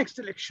till the next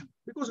election,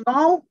 because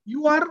now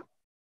you are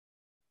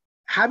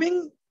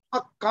having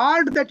a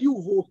card that you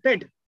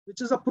voted,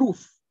 which is a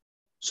proof.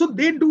 So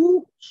they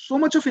do so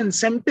much of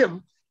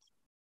incentive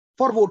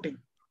for voting.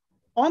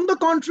 On the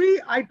contrary,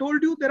 I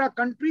told you there are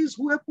countries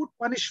who have put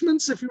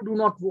punishments if you do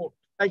not vote,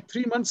 like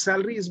 3 months'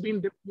 salary is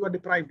being you are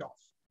deprived of.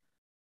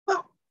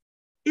 Well,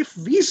 if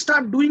we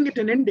start doing it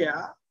in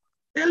India,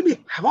 there'll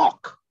be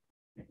havoc.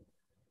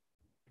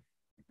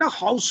 Now,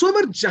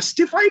 howsoever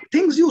justified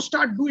things you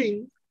start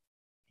doing,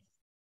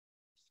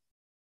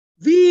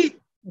 we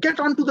get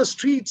onto the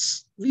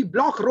streets, we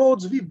block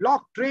roads, we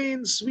block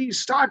trains, we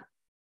start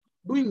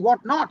doing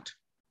what not.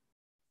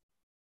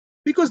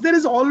 Because there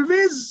is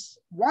always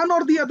one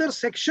or the other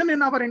section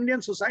in our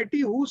Indian society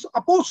who's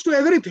opposed to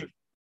everything.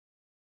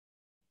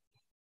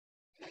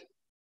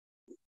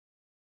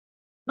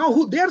 Now,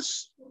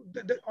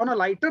 on a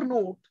lighter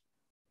note,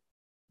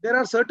 there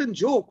are certain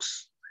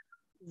jokes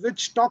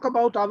which talk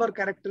about our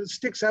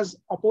characteristics as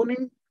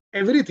opposing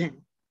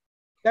everything.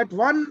 That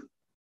one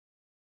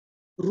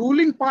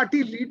ruling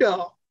party leader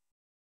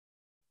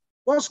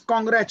was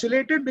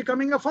congratulated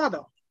becoming a father.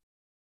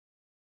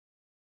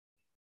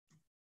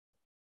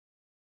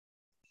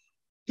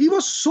 He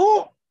was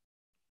so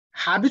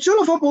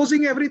habitual of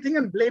opposing everything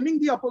and blaming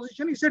the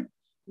opposition. He said,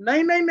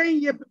 नहीं,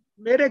 ये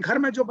मेरे घर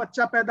में जो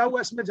बच्चा पैदा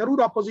हुआ इसमें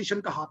जरूर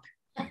opposition का हाथ है.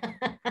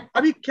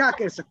 अभी क्या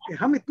कह सकते हैं,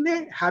 हम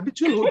इतने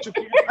habitual हो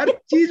चुके हैं, हर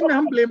चीज में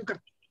हम blame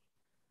करते हैं.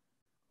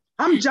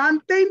 हम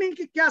जानते ही नहीं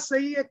कि क्या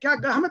सही है,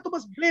 क्या हमें तो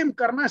बस blame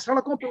करना है,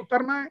 सड़कों पे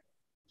उतरना है,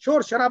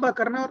 शोर शराबा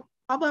करना है. और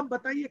अब आप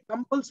बताइए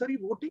कंपलसरी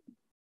वोटिंग,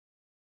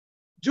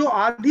 जो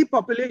आधी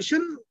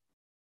पॉपुलेशन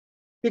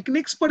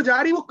पिकनिक्स पर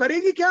जा रही, वो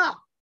करेगी क्या?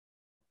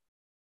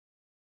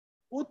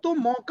 वो तो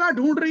मौका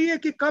ढूंढ रही है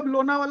कि कब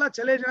लोनावाला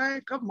चले जाएं,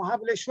 कब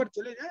महाबलेश्वर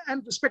चले जाएं,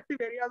 and respective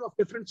areas of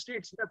different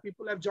states where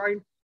people have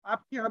joined.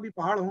 आपके यहाँ भी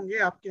पहाड़ होंगे,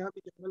 आपके यहाँ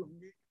भी जंगल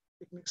होंगे,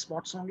 पिकनिक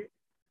स्पॉट्स होंगे.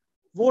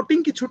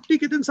 वोटिंग की छुट्टी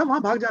के दिन सब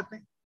वहां भाग जाते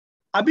हैं.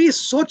 अभी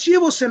सोचिए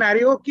वो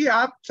सिनेरियो कि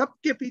आप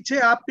सबके पीछे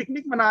आप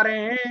पिकनिक मना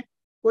रहे हैं,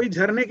 कोई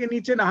झरने के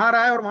नीचे नहा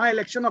रहा है और वहां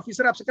इलेक्शन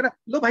ऑफिसर आपसे कह रहा है,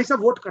 लो भाई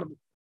साहब वोट कर दो.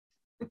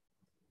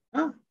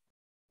 हाँ,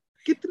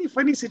 कितनी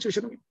फनी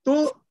सिचुएशन होगी.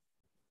 तो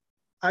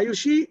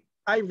आयुषी,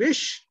 आई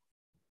विश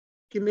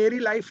कि मेरी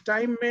लाइफ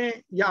टाइम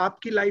में या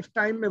आपकी लाइफ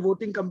टाइम में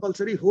वोटिंग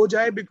कंपलसरी हो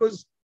जाए,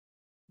 because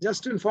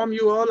just to inform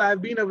you all, I have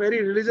been a very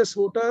religious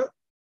voter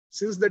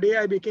since the day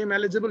I became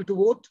eligible to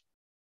vote.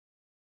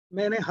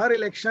 मैंने हर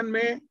इलेक्शन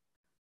में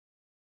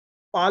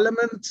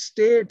पार्लियामेंट,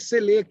 स्टेट से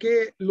लेके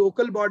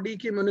लोकल बॉडी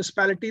की,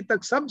 म्युनिसिपैलिटी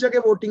तक सब जगह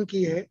वोटिंग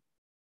की है.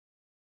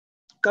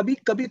 कभी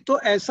कभी तो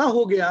ऐसा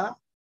हो गया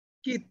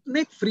कि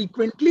इतने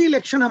फ्रीक्वेंटली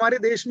इलेक्शन हमारे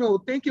देश में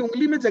होते हैं कि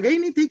उंगली में जगह ही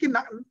नहीं थी कि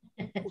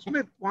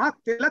उसमें वहां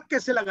तिलक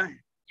कैसे लगाएं.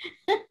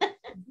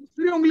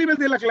 दूसरी उंगली में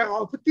तिलक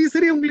लगाओ, फिर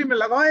तीसरी उंगली में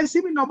लगाओ,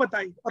 ऐसी भी नौबत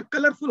आई, और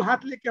कलरफुल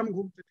हाथ लेके हम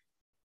घूमते थे.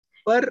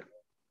 पर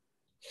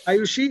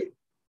आयुषी,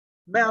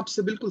 मैं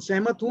आपसे बिल्कुल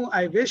सहमत हूं.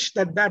 I wish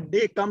that that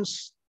day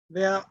comes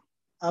where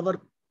our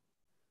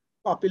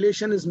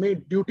population is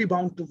made duty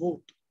bound to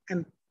vote,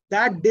 and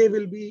that day we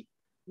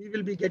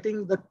will be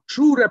getting the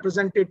true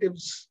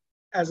representatives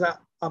as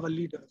our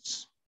leaders.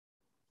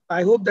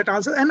 I hope that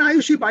answers. And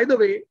Ayushi, by the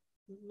way,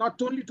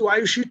 not only to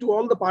Ayushi, to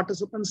all the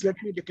participants,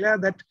 let me declare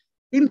that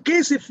in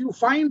case if you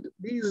find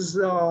these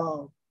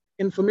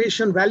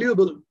information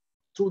valuable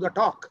through the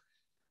talk,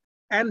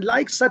 and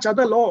like such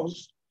other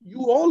laws,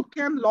 you all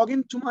can log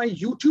into my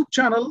YouTube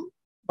channel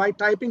by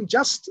typing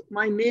just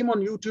my name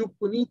on YouTube,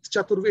 Puneet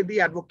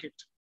Chaturvedi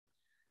Advocate.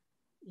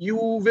 You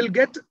will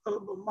get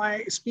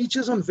my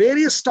speeches on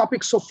various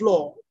topics of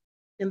law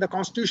in the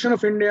Constitution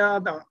of India,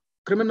 the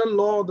criminal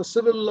law, the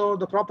civil law,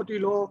 the property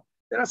law.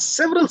 There are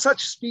several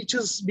such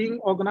speeches being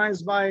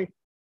organized by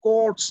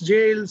courts,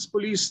 jails,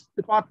 police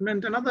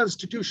department, and other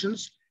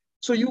institutions.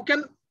 So you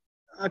can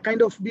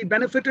kind of be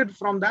benefited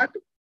from that.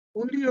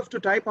 Only you have to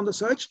type on the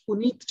search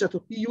Puneet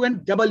Chaturvedi,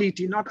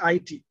 P-U-N-E-E-T, not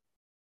I-T.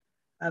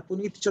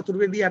 Puneet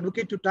Chaturvedi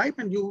Advocate to type,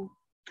 and you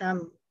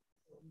can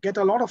get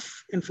a lot of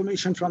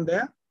information from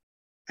there.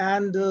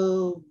 And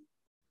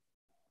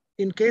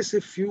in case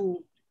if you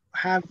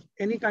have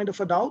any kind of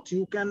a doubt,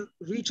 you can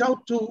reach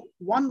out to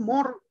one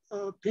more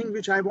thing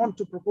which I want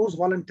to propose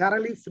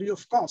voluntarily, free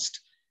of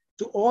cost,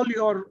 to all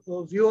your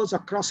viewers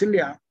across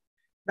India,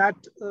 that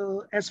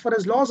as far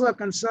as laws are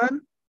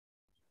concerned,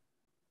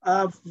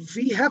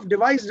 we have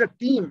devised a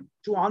team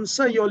to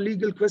answer your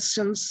legal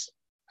questions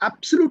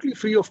absolutely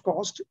free of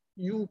cost.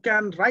 You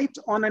can write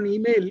on an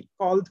email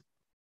called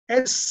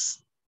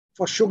S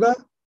for sugar,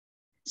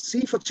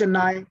 C for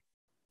Chennai,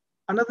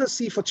 another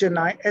C for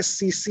Chennai,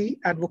 SCC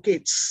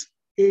Advocates,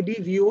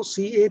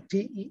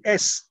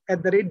 ADVOCATES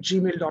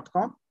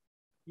 @gmail.com.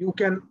 You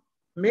can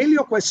mail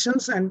your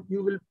questions and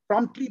you will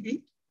promptly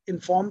be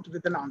informed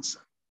with an answer.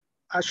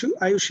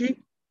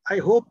 Ayushi, I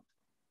hope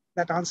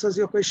that answers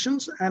your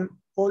questions, and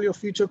all your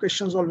future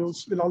questions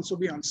will also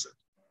be answered.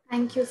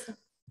 Thank you, sir.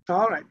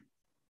 All right.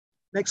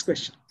 Next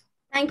question.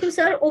 Thank you,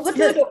 sir. Over to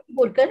you, Dr.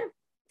 Borkar.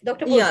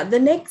 Dr. Borkar. Yeah, the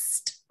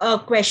next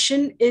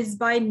question is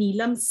by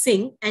Neelam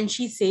Singh, and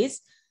she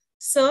says,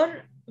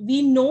 sir,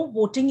 we know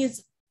voting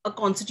is a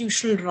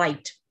constitutional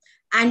right.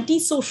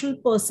 Anti-social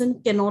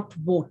person cannot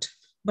vote,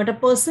 but a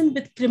person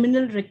with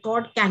criminal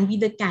record can be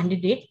the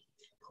candidate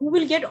who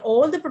will get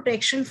all the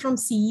protection from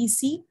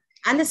CEC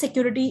and the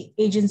security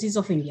agencies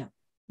of India.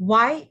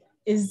 Why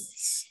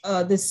is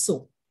this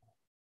so?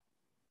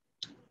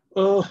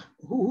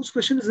 Whose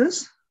question is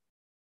this?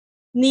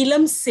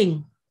 Neelam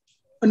Singh.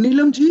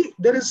 Neelam ji,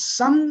 there is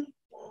some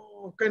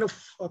kind of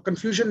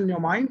confusion in your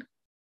mind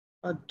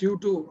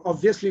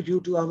obviously due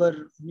to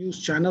our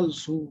news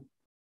channels who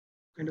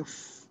kind of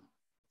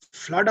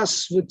flood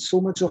us with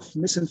so much of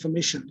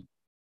misinformation.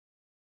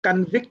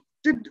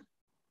 Convicted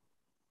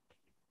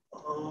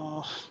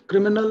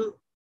criminal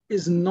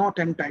is not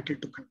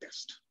entitled to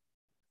contest.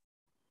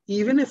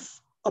 Even if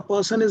a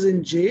person is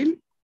in jail,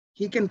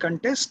 he can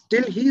contest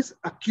till he is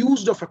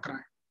accused of a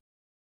crime.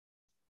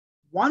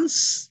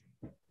 Once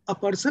a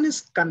person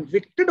is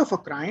convicted of a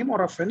crime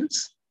or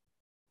offense,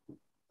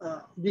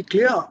 be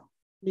clear,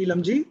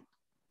 Neelam ji,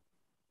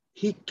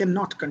 he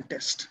cannot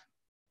contest.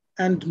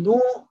 And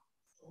no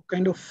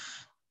kind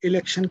of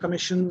election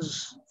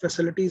commission's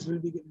facilities will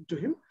be given to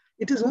him.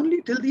 It is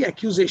only till the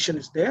accusation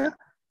is there,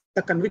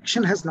 the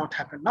conviction has not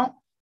happened.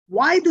 Now,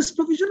 why this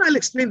provision? I'll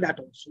explain that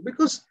also.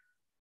 Because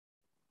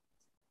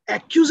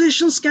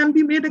accusations can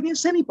be made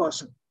against any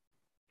person.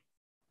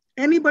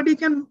 Anybody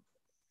can,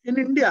 in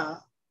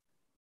India,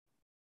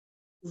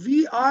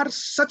 we are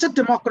such a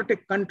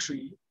democratic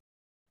country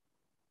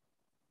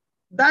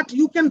that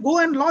you can go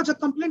and lodge a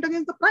complaint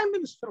against the Prime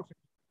Minister of India.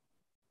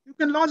 You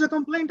can lodge a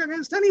complaint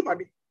against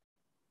anybody.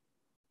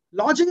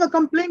 Lodging a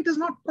complaint is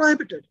not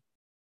prohibited.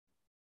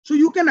 So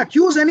you can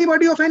accuse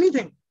anybody of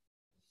anything.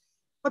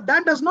 But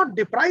that does not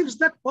deprive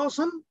that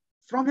person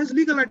from his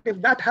legal right.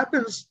 If that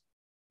happens,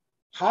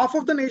 half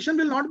of the nation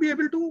will not be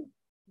able to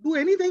do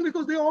anything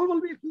because they all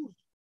will be accused.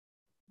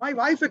 My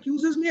wife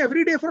accuses me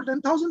every day for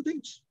 10,000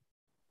 things.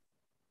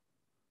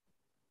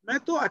 मैं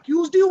तो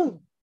accused ही हूं.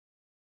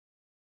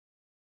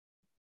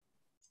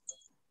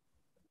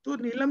 तो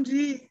नीलम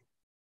जी,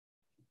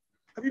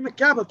 अभी मैं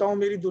क्या बताऊं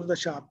मेरी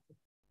दुर्दशा आपको.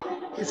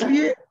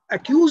 इसलिए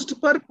accused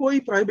पर कोई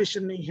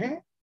prohibition नहीं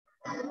है.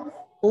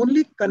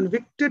 Only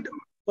convicted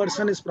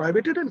person is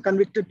prohibited, and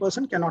convicted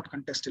person cannot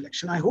contest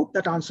election. I hope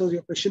that answers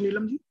your question,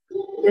 Neelam ji.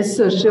 Yes,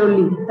 sir.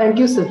 Surely. Thank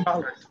you, sir.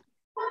 All right.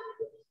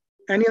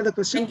 Any other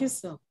question? Thank you,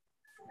 sir.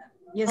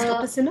 Yes,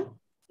 Dr. Sinha?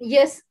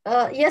 Yes,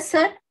 yes,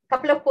 sir.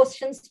 Couple of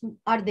questions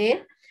are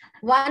there.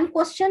 One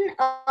question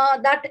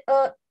that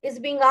is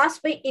being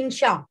asked by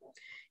Insha.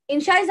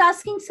 Insha is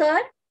asking,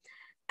 sir,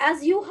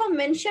 as you have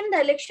mentioned,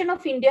 the election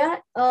of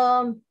India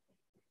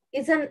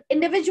is an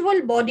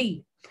individual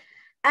body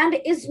and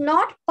is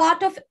not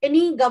part of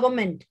any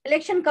government.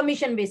 Election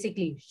Commission,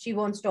 basically, she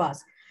wants to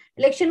ask.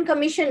 Election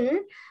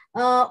Commission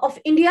of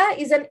India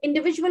is an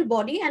individual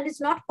body and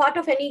is not part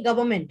of any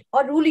government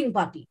or ruling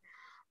party.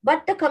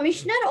 But the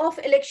Commissioner of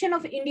Election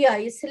of India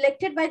is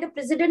selected by the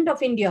President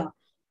of India,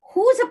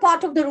 who is a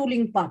part of the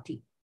ruling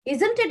party.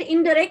 Isn't it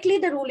indirectly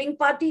the ruling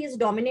party is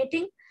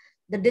dominating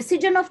the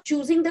decision of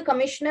choosing the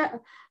Commissioner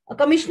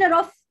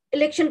of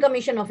Election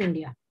Commission of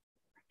India?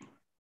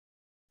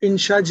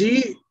 इंशा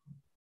जी,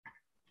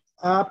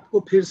 आपको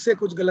फिर से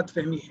कुछ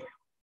गलतफहमी है.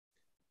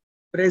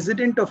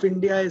 President of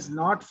India is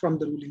not from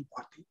the ruling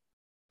party.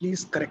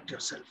 Please correct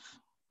yourself.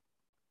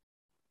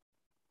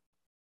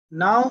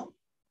 Now,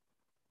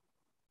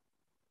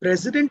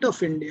 President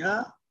of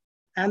India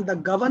and the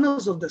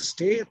governors of the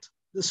state,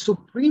 the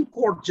Supreme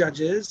Court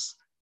judges,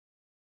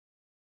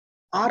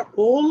 are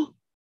all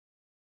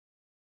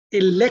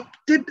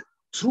elected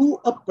through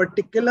a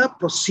particular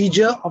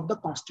procedure of the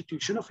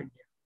Constitution of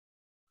India.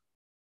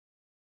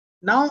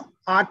 Now,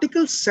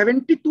 Article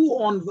 72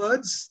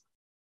 onwards,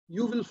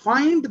 you will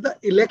find the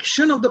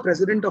election of the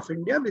President of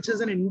India, which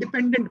is an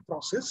independent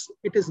process.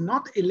 It is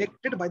not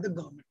elected by the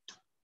government.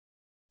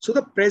 So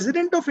the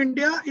President of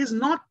India is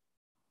not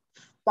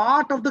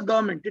part of the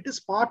government. It is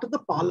part of the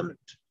parliament.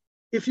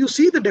 If you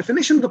see the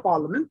definition of the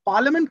parliament,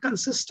 parliament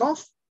consists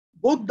of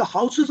both the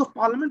houses of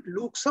parliament,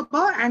 Lok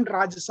Sabha and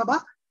Rajya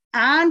Sabha,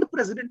 and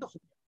President of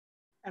India.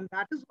 And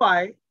that is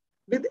why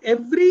with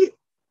every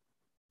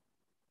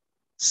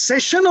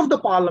session of the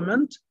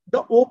parliament,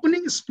 the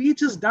opening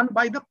speech is done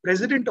by the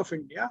President of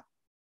India,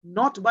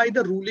 not by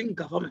the ruling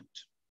government.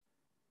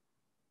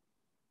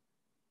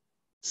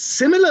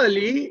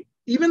 Similarly,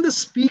 even the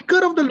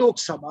Speaker of the Lok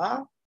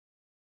Sabha,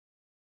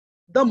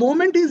 the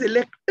moment he is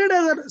elected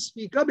as a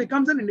speaker,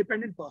 becomes an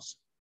independent person.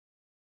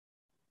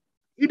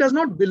 He does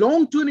not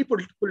belong to any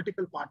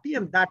political party,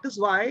 and that is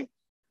why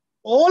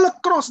all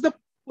across the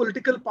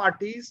political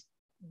parties,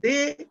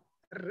 they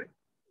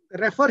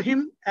refer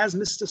him as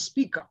Mr.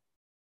 Speaker,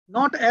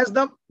 not as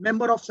the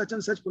member of such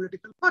and such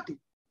political party.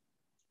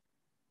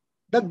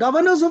 The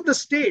governors of the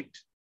state,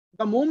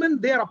 the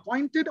moment they are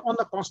appointed on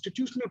the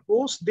constitutional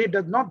post, they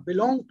do not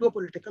belong to a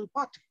political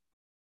party.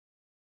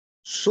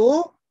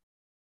 So,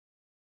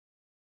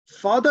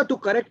 further to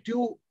correct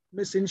you,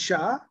 Ms.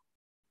 Insha,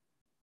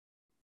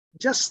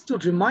 just to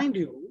remind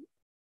you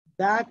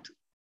that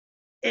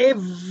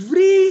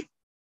every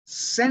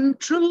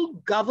central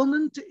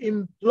government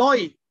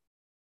employee,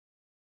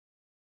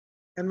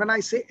 and when I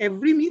say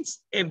every, means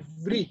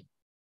every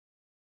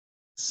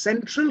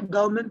central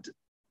government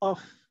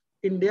of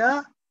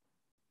India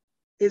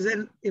is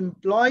an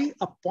employee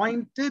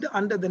appointed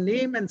under the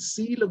name and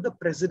seal of the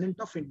President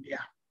of India.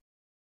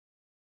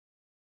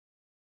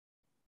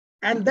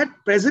 And that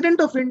President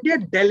of India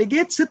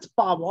delegates its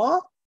power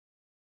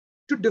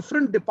to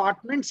different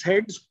departments'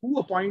 heads who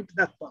appoint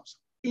that person,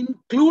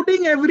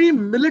 including every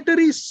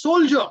military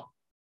soldier.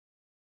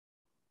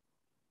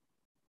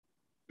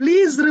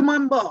 Please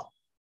remember,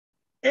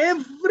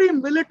 every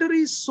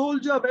military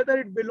soldier, whether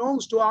it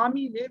belongs to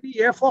Army, Navy,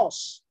 Air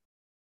Force,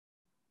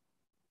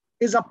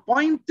 is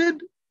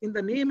appointed in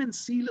the name and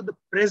seal of the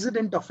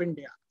President of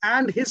India.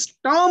 And his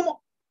term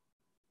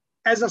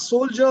as a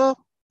soldier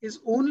is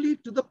only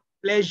to the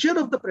pleasure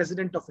of the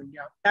President of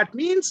India. That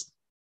means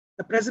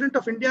the President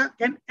of India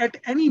can at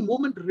any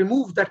moment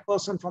remove that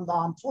person from the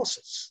armed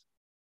forces.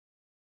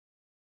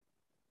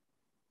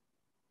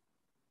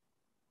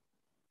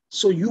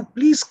 So you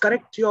please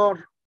correct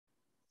your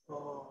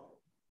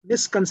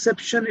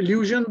misconception,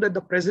 illusion that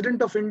the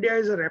President of India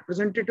is a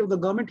representative of the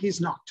government.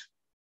 He's not.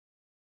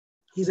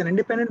 He's an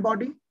independent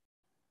body.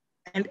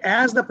 And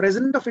as the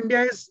President of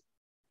India is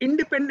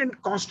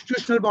independent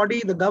constitutional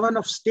body, the government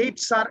of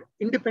states are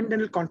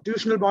independent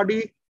constitutional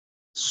body,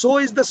 so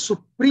is the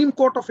Supreme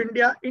Court of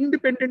India,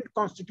 independent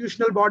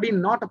constitutional body,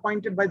 not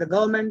appointed by the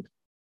government.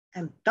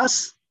 And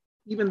thus,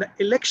 even the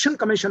Election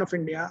Commission of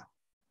India,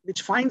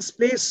 which finds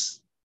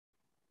place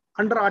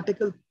under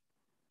Article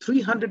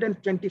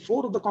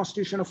 324 of the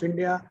Constitution of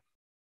India,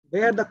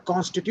 where the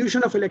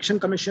Constitution of Election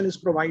Commission is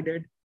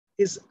provided,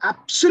 is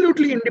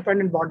absolutely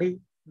independent body,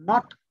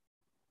 not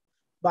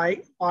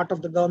by part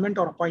of the government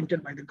or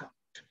appointed by the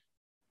government.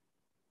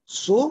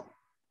 So,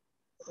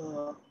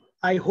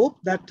 I hope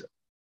that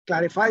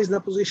clarifies the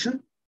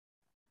position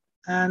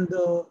and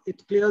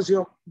it clears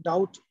your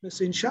doubt,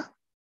 Ms. Insha.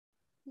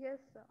 Yes,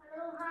 sir.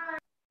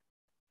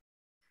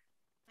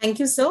 Thank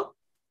you, sir.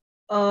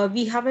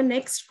 We have a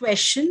next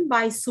question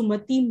by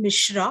Sumati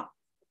Mishra.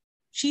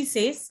 She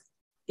says,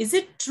 is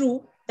it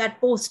true that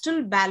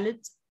postal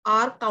ballots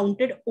are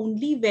counted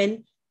only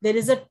when there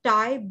is a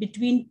tie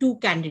between two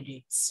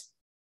candidates?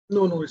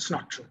 No, it's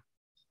not true.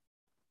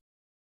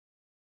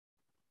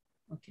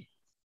 Okay.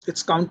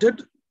 It's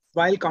counted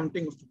while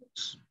counting of the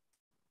votes.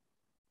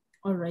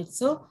 All right,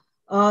 so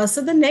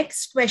the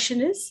next question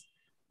is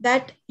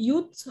that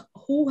youth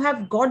who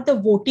have got the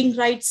voting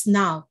rights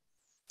now,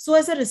 so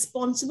as a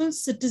responsible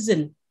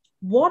citizen,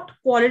 what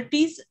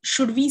qualities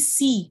should we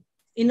see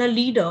in a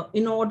leader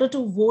in order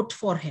to vote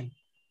for him?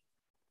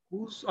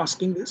 Who's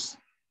asking this?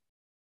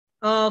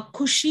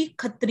 Khushi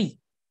Khatri.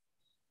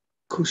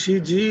 खुशी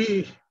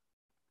जी,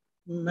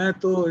 मैं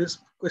तो इस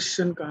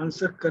question का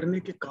answer करने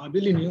के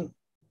काबिल ही नहीं हूँ,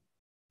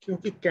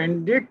 क्योंकि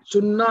कैंडिडेट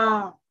चुनना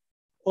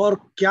और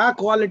क्या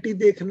क्वालिटी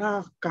देखना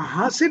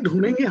कहाँ से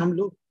ढूंढेंगे हम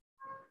लोग।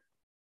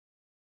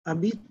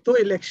 अभी तो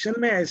इलेक्शन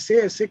में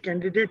ऐसे ऐसे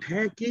कैंडिडेट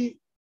हैं कि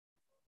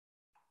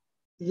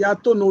या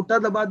तो नोटा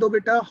दबा दो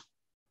बेटा,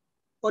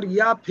 और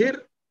या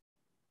फिर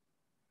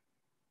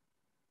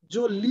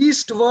जो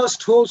लीस्ट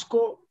वर्स्ट हो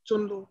उसको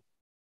चुन लो।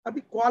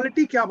 अभी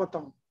क्वालिटी क्या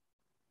बताऊं,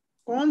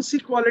 कौन सी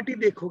क्वालिटी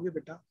देखोगे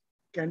बेटा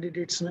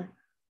कैंडिडेट्स में।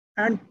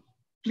 एंड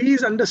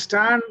प्लीज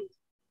अंडरस्टैंड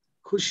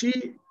खुशी,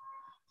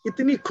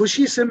 इतनी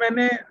खुशी से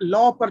मैंने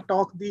लॉ पर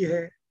टॉक दी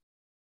है।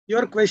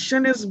 Your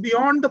question is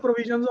beyond the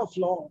provisions of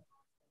law.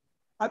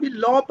 अभी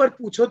लॉ पर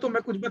पूछो तो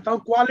मैं कुछ बताऊं,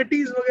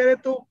 क्वालिटीज वगैरह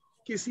तो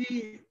किसी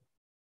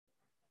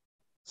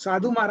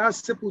साधु महाराज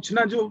से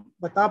पूछना जो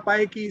बता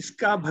पाए कि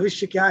इसका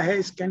भविष्य क्या है,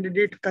 इस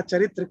कैंडिडेट का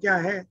चरित्र क्या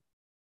है।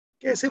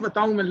 कैसे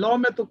बताऊं मैं, लॉ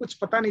में तो कुछ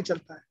पता नहीं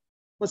चलता है।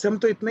 बस हम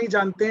तो इतना ही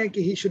जानते हैं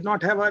कि he should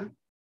not have a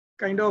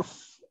kind of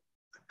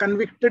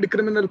convicted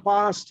criminal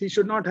past, he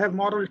should not have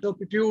moral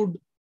turpitude,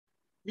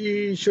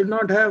 he should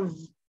not have,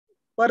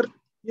 पर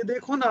ये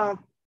देखो ना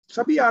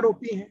सभी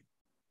आरोपी हैं।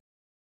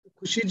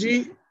 खुशी जी,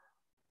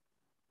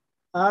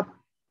 आप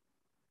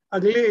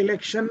अगले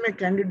इलेक्शन में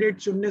कैंडिडेट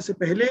चुनने से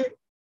पहले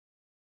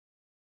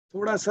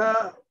थोड़ा सा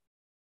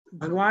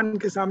भगवान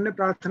के सामने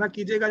प्रार्थना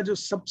कीजिएगा, जो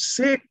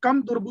सबसे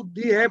कम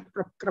दुर्बुद्धि है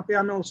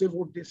कृपया मैं उसे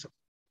वोट दे सकूं,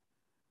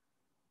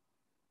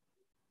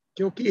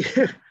 क्योंकि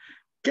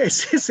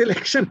कैसे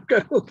सिलेक्शन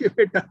करोगे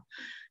बेटा,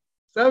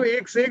 सब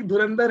एक से एक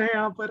धुरंधर है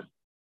यहाँ पर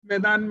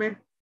मैदान में,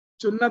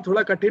 चुनना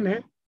थोड़ा कठिन है।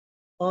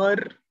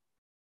 और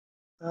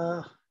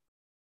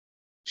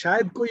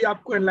शायद कोई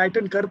आपको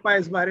एनलाइटन कर पाए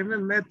इस बारे में।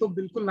 मैं तो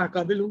बिल्कुल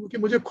नाकाबिल हूँ, क्योंकि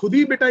मुझे खुद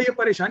ही बेटा ये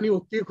परेशानी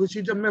होती है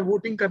खुशी, जब मैं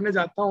वोटिंग करने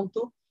जाता हूँ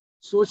तो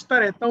सोचता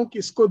रहता हूँ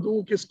किसको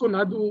दूं किसको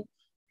ना दूं,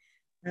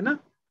 है ना।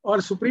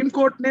 और सुप्रीम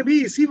कोर्ट ने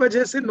भी इसी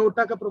वजह से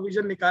नोटा का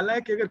प्रोविजन निकाला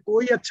है कि अगर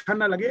कोई अच्छा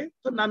ना लगे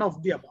तो नन ऑफ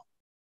द अबव।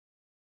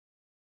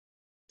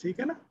 ठीक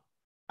है ना।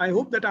 I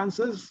hope that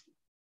answers,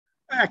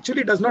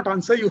 actually does not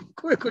answer you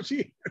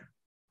खुशी।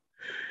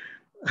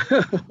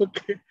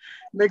 Okay,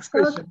 next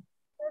question.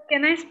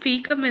 Can I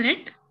speak a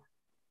minute?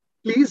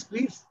 Please.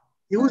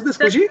 Who is this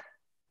Khushi?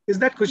 Is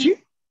that Khushi?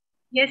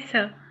 Yes,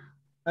 sir.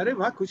 अरे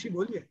वाह खुशी,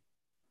 बोलिए।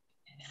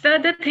 Sir,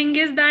 the thing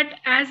is that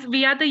as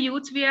we are the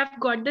youths, we have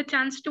got the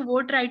chance to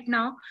vote right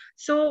now.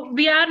 So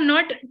we are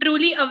not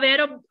truly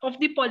aware of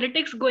the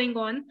politics going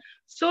on.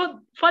 So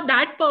for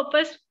that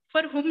purpose,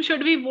 for whom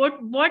should we vote?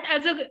 What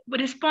as a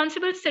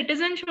responsible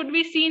citizen should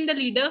we see in the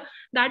leader?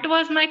 That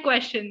was my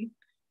question.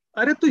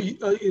 अरे तो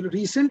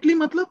recently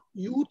मतलब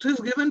youth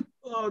is given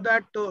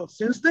that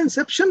since the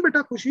Inception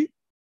बेटा खुशी।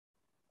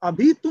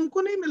 अभी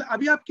तुमको नहीं मिला,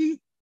 अभी आपकी,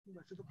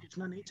 वैसे तो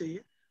पूछना नहीं चाहिए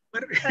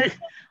पर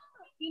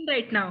 18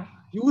 right now.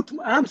 Youth,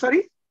 I am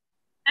sorry,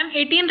 I'm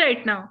 18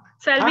 right now.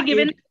 So I'll be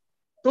given.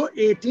 तो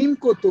 18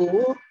 को तो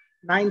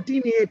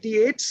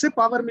 1988 से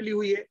पावर मिली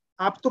हुई है।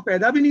 आप तो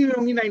पैदा भी नहीं हुई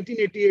होंगी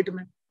 1988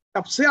 में,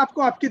 तब से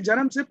आपको, आपके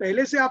जन्म से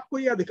पहले से आपको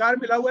ये अधिकार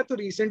मिला हुआ है, तो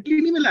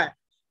रिसेंटली नहीं मिला है।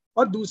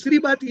 और दूसरी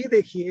बात ये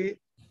देखिए,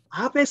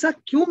 आप ऐसा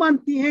क्यों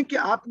मानती हैं कि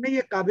आप में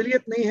ये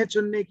काबिलियत नहीं है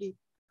चुनने की?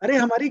 अरे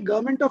हमारी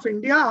गवर्नमेंट ऑफ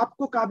इंडिया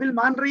आपको काबिल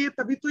मान रही है,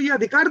 तभी तो ये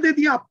अधिकार दे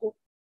दिया आपको।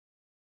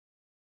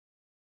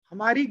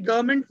 हमारी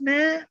गवर्नमेंट ने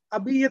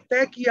अभी ये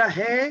तय किया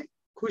है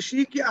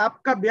खुशी कि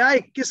आपका ब्याह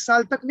 21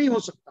 साल तक नहीं हो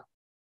सकता,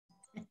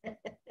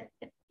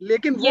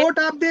 लेकिन वोट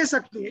आप दे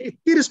सकती हैं।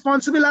 इतनी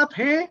रिस्पॉन्सिबल आप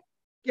हैं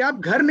कि आप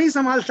घर नहीं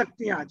संभाल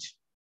सकती हैं आज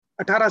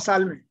 18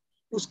 साल में,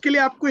 उसके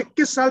लिए आपको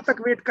 21 साल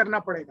तक वेट करना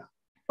पड़ेगा।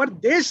 पर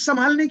देश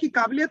संभालने की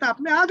काबिलियत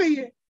आप में आ गई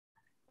है,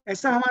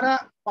 ऐसा हमारा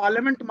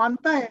पार्लियामेंट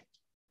मानता है।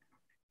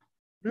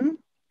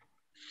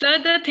 Sir,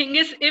 the thing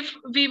is, if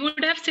we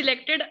would have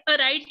selected the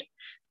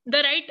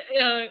right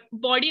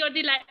body or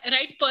the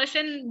right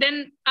person,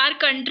 then our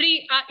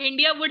country,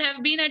 India, would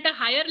have been at a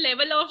higher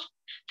level of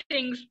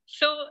things.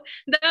 So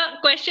the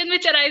question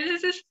which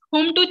arises is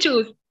whom to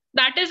choose.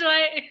 That is why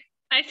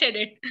I said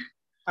it.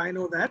 I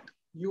know that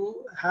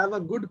you have a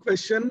good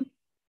question,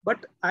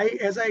 but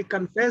as I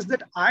confess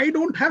that I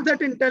don't have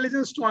that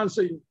intelligence to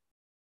answer you.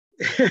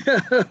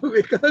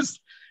 Because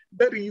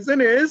the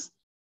reason is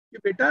कि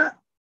बेटा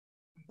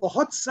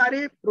बहुत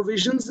सारे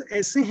provisions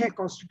ऐसे हैं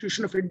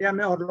constitution of India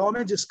में और law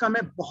में जिसका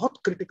मैं बहुत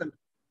critical,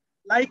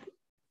 like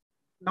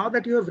now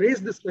that you have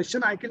raised this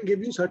question, I can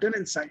give you certain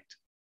insight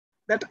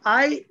that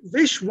I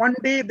wish one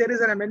day there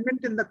is an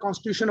amendment in the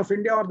Constitution of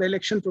India or the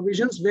election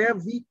provisions where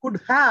we could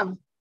have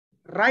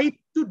right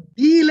to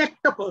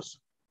de-elect a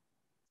person.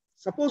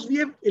 Suppose we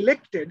have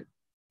elected,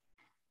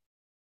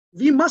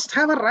 we must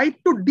have a right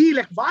to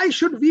de-elect. Why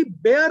should we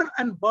bear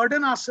and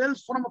burden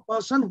ourselves from a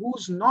person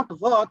who's not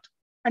worth,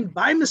 and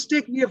by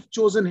mistake we have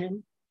chosen him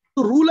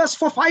to rule us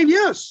for 5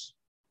 years?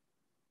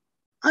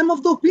 I'm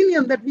of the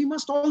opinion that we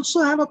must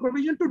also have a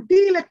provision to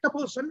de-elect a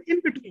person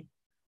in between.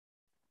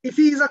 If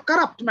he is a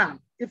corrupt man,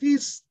 if he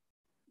is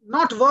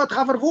not worth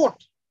our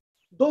vote,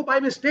 though by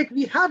mistake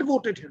we had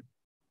voted him.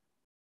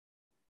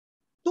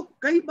 तो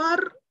कई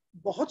बार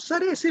बहुत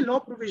सारे ऐसे law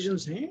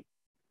provisions हैं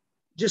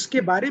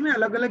जिसके बारे में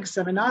अलग अलग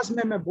सेमिनार्स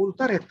में मैं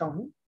बोलता रहता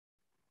हूं,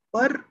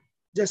 पर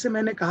जैसे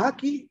मैंने कहा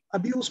कि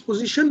अभी उस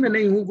पोजीशन में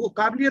नहीं हूं, वो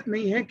काबिलियत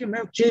नहीं है कि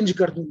मैं चेंज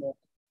कर दूं लॉ।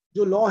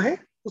 जो लॉ है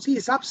उसी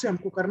हिसाब से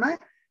हमको करना है,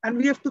 and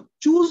we have to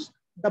choose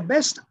the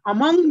best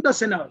among the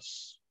Sinners,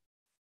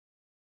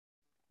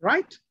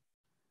 right?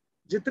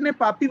 जितने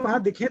पापी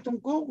वहां दिखे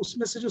तुमको,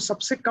 उसमें से जो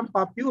सबसे कम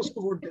पापी हो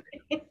उसको वोट दे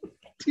देना,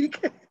 ठीक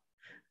है?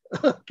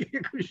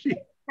 ओके खुशी,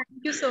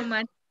 Thank you so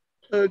much.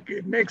 Okay,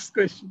 next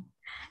question.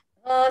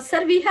 Sir,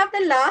 we have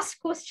the last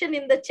question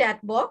in the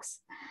chat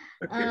box.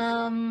 Okay.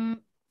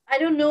 I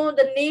don't know,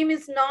 the name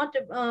is not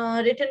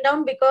written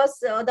down because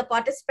the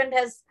participant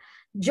has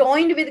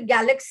joined with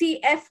Galaxy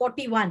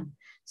F41.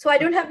 So I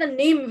don't have the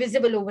name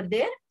visible over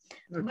there.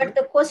 Okay. But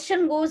the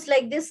question goes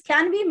like this: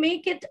 can we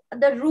make it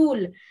the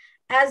rule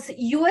as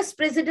US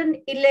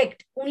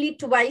president-elect only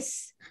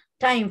twice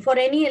time for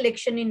any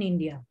election in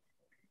India?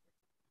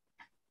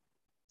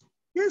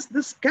 Yes,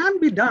 this can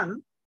be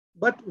done,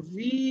 but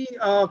we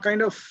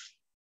kind of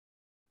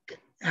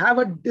have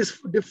a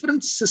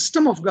different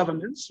system of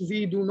governance.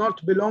 We do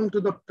not belong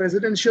to the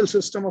presidential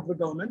system of the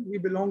government. We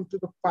belong to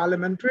the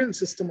parliamentarian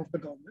system of the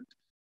government.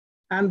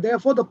 And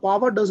therefore, the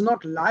power does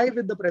not lie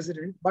with the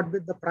president, but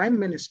with the prime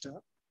minister.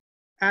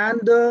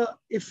 And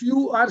if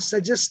you are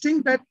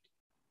suggesting that,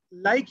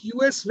 like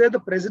US, where the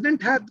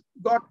president had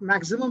got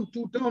maximum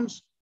 2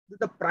 terms,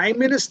 the prime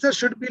minister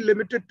should be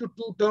limited to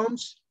 2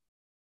 terms,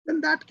 then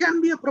that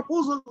can be a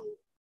proposal,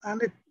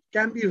 and it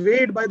can be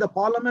weighed by the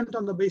parliament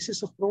on the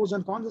basis of pros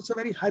and cons. It's a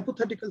very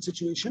hypothetical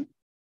situation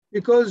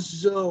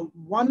because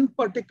one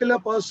particular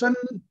person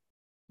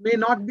may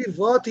not be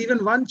worth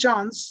even 1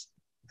 chance,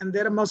 And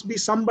there must be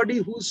somebody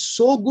who's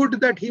so good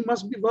that he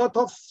must be worth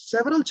of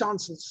several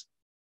chances.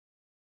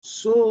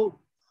 So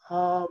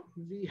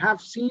we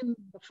have seen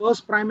the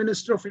first Prime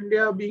Minister of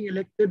India being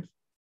elected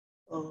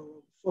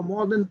for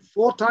more than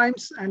 4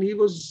 times, and he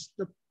was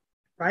the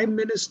Prime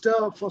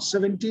Minister for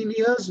 17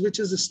 years, which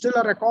is still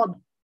a record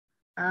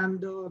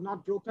and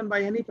not broken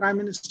by any Prime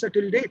Minister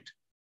till date.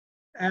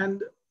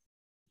 And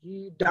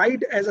he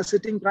died as a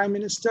sitting Prime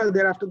Minister.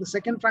 Thereafter, the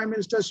second Prime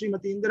Minister,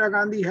 Srimati Indira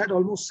Gandhi, had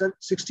almost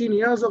 16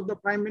 years of the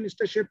Prime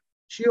Ministership.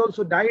 She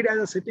also died as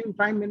a sitting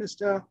Prime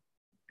Minister.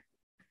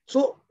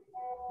 So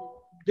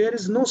there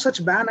is no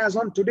such ban as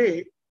on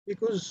today,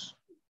 because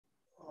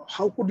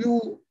how could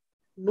you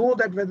know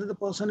that whether the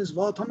person is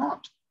worth or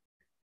not?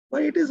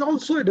 But it is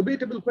also a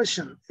debatable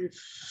question. If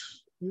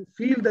you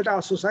feel that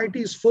our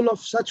society is full of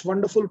such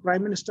wonderful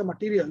Prime Minister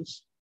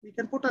materials, we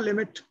can put a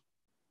limit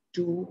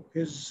to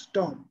his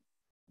term.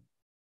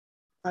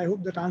 I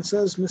hope that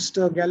answers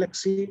Mr.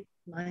 Galaxy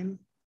 9,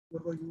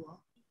 whoever you are.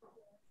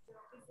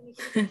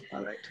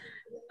 All right.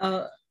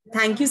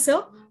 Thank you,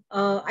 sir.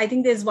 I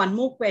think there's one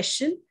more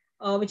question,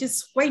 which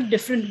is quite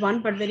different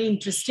one, but very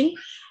interesting.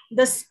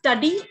 The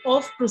study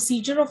of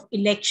procedure of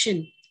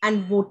election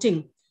and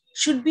voting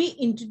should be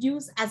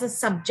introduced as a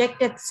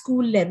subject at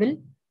school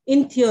level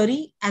in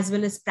theory as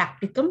well as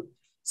practicum,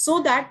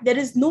 so that there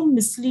is no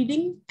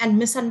misleading and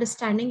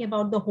misunderstanding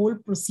about the whole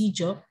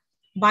procedure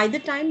by the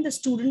time the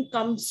student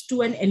comes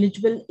to an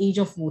eligible age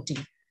of voting.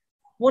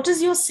 What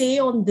is your say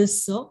on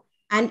this, sir?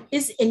 And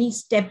is any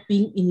step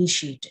being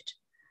initiated?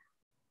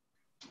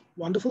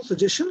 Wonderful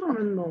suggestion. I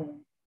mean,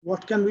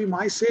 what can we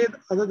say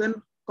other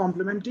than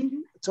complimenting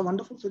you? It's a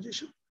wonderful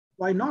suggestion.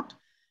 Why not?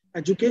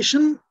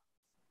 Education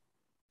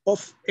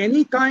of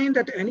any kind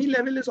at any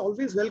level is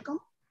always welcome.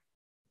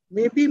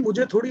 Maybe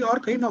मुझे थोड़ी और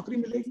कहीं नौकरी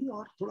मिलेगी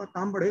और थोड़ा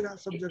काम बढ़ेगा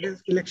सब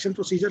जगह इलेक्शन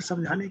प्रोसीजर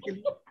समझाने के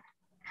लिए.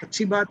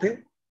 अच्छी बात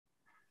है.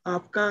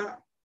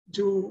 आपका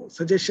जो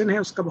सजेशन है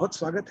उसका बहुत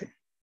स्वागत है.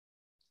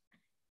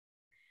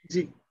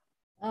 जी.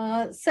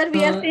 Sir,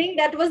 we are saying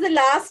that was the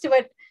last,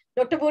 but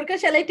Dr. Borkar,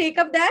 shall I take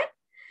up that?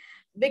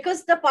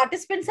 Because the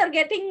participants are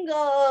getting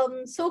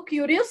so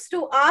curious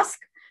to ask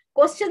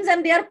questions,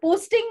 and they are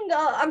posting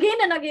again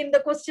and again.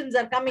 The questions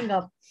are coming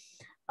up.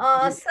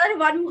 Sir,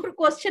 one more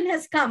question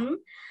has come.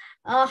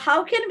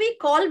 How can we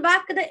call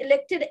back the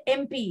elected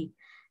MP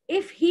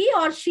if he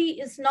or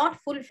she is not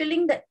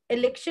fulfilling the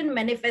election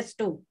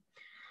manifesto?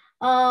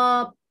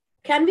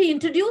 Can we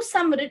introduce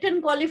some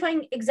written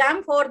qualifying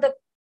exam for the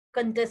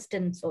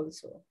contestants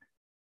also?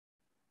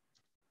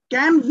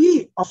 Can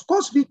we? Of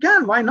course we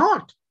can. Why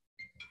not?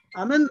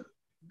 I mean,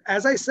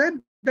 as I said,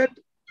 that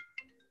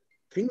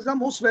things are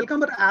most welcome.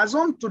 But as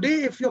on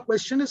today, if your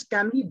question is,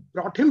 can we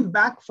brought him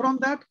back from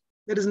that?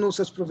 There is no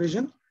such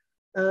provision.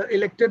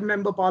 Elected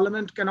member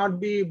parliament cannot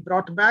be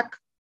brought back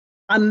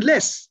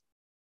unless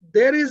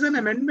there is an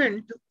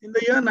amendment in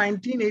the year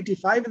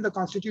 1985 in the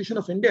Constitution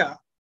of India.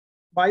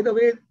 By the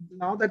way,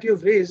 now that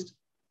you've raised,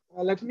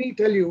 let me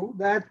tell you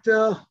that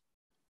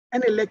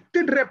an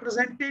elected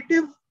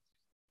representative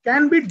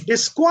can be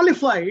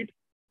disqualified,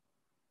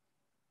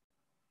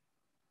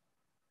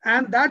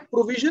 and that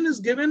provision is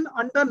given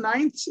under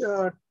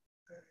 10th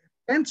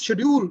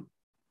schedule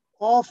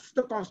of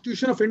the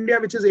Constitution of India,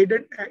 which is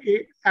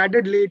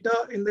added later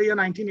in the year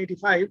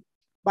 1985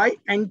 by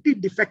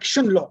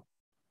anti-defection law.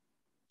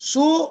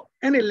 So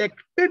an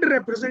elected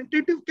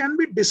representative can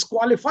be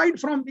disqualified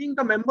from being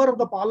the member of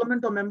the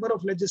parliament or member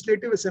of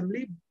legislative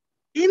assembly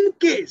in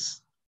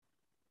case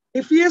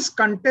if he is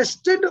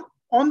contested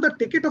on the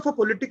ticket of a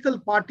political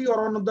party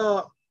or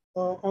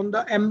on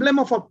the emblem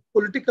of a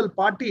political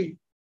party,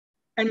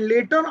 and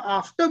later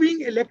after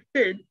being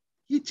elected,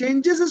 he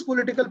changes his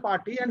political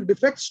party and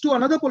defects to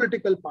another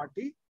political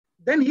party,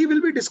 then he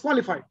will be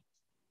disqualified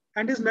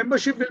and his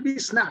membership will be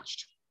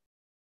snatched.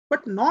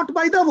 But not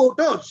by the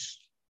voters.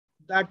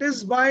 That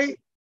is by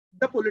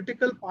the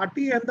political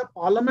party and the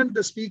parliament.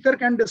 The speaker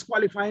can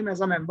disqualify him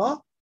as a member.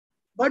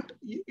 But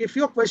if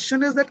your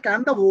question is that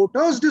can the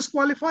voters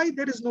disqualify,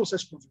 there is no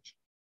such provision.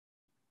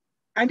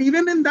 And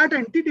even in that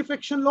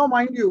anti-defection law,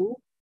 mind you,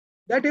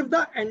 that if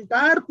the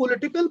entire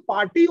political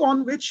party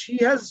on which he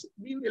has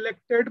been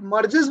elected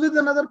merges with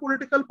another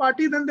political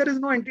party, then there is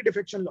no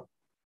anti-defection law.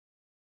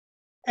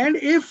 And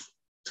if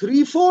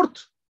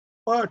 3/4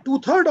 or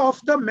 2/3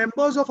 of the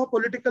members of a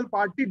political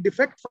party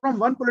defect from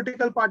one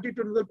political party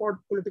to another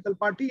political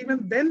party,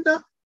 even then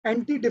the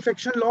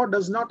anti-defection law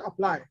does not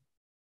apply.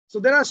 So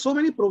there are so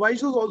many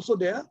provisos also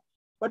there.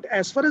 But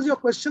as far as your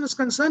question is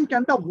concerned,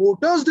 can the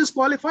voters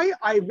disqualify?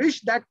 I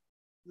wish that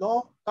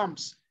law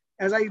comes.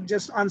 As I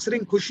just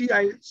answering Khushi,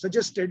 I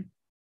suggested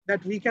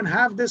that we can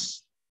have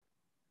this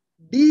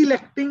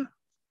de-electing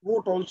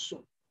vote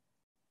also.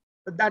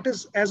 But that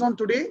is, as on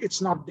today,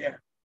 it's not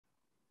there.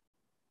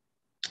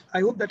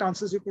 I hope that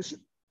answers your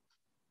question.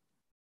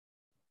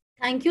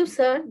 Thank you,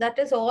 sir. That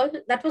is all.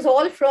 That was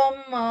all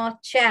from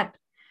chat.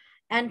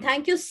 And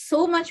thank you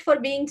so much for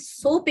being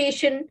so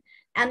patient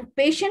and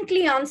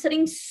patiently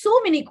answering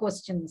so many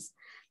questions.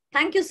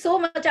 Thank you so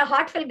much. A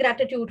heartfelt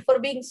gratitude for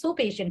being so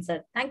patient,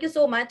 sir. Thank you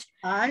so much.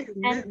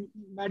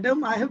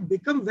 Madam, I have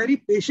become very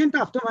patient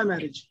after my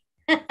marriage.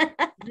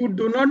 You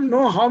do not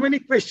know how many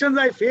questions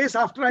I face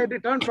after I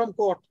return from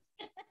court.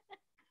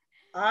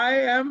 I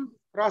am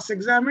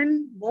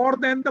cross-examined more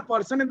than the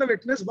person in the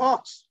witness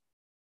box.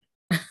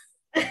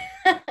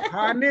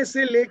 खाने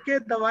से लेके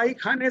दवाई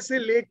खाने से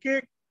लेके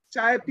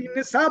चाय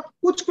पीने सब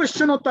कुछ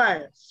क्वेश्चन होता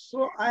है.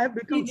 So I have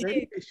become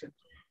very patient.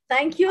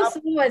 Thank you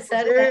so much,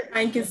 sir.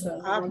 Thank you,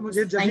 sir. आप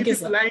मुझे जब भी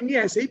बुलाएंगे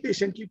ऐसे ही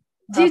पेशेंटली.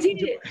 जी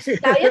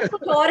शायद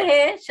कुछ और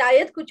है,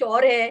 शायद कुछ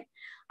और है.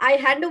 I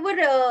hand over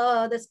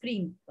the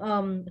screen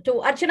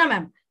to Archana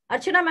ma'am.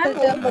 Archana ma'am.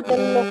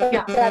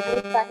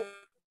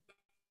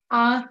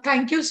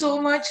 Thank you so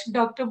much,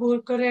 Dr.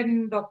 Borkar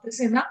and Dr.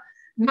 Sinha.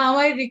 Now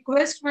I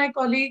request my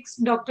colleagues,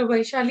 Dr.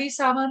 Vaishali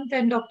Sawant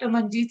and Dr.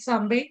 Manjeet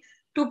Sambe,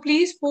 to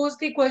please post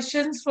the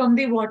questions from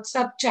the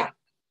WhatsApp chat.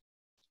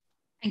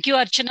 Thank you,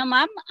 Archana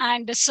ma'am.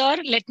 And sir,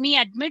 let me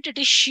admit it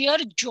is sheer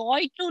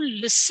joy to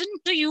listen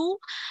to you,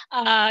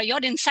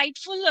 your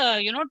insightful,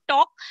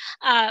 talk,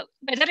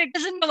 whether it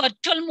is in the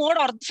virtual mode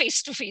or the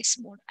face-to-face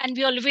mode. And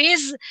we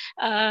always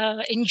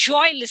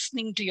enjoy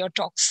listening to your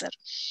talk, sir.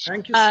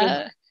 Thank you,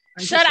 sir.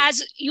 Sir,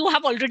 as you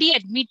have already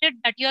admitted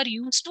that you are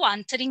used to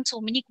answering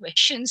so many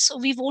questions, so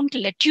we won't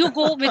let you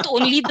go with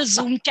only the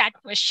Zoom chat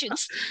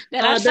questions.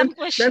 There are some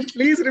questions. Then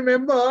please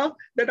remember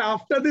that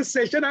after this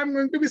session, I'm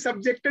going to be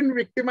subjected and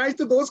victimized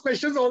to those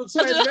questions also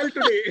as well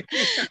today.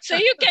 So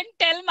you can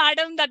tell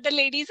madam that the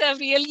ladies have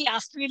really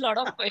asked me a lot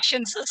of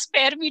questions, so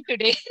spare me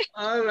today.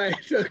 All right,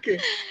 okay.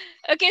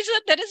 Okay, so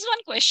there is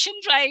one question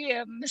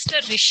by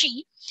Mr.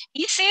 Rishi.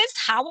 He says,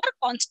 how are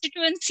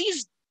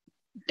constituencies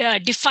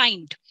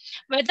defined?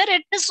 Whether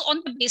it is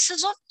on the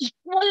basis of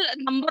equal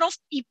number of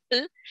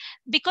people,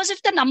 because if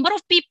the number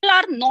of people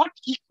are not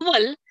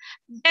equal,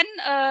 then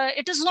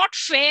it is not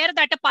fair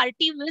that a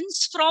party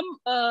wins from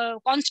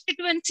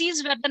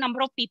constituencies where the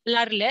number of people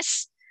are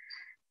less.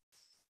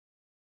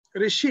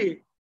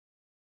 Rishi,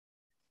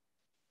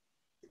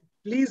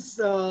 please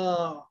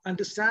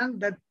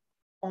understand that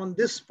on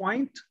this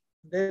point,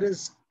 there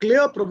is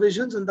clear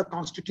provisions in the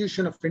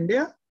Constitution of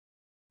India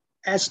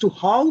as to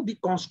how the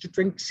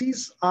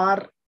constituencies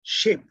are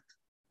shaped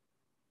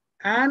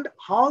and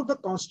how the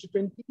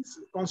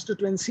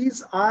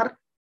constituencies are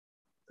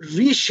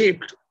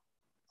reshaped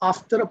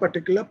after a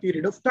particular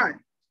period of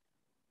time.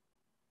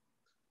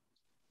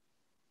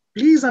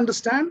 Please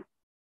understand,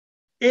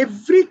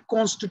 every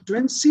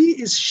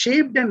constituency is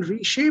shaped and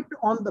reshaped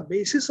on the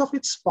basis of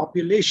its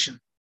population,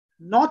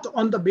 not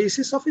on the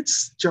basis of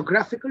its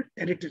geographical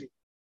territory.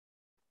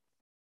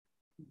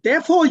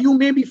 Therefore, you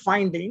may be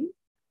finding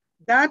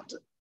that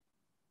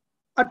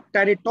a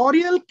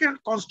territorial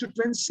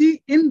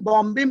constituency in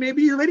Bombay may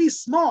be very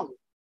small,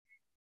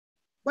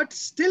 but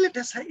still it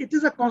is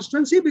a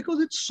constituency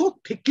because it's so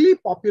thickly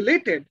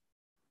populated.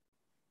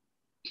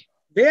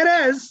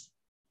 Whereas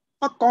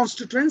a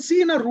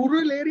constituency in a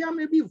rural area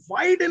may be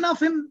wide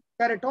enough in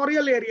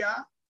territorial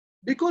area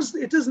because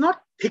it is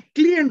not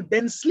thickly and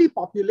densely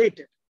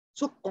populated.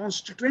 So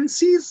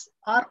constituencies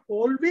are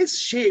always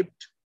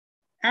shaped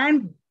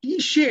and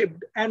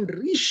de-shaped and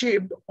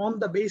reshaped on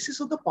the basis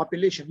of the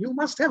population. You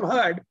must have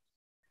heard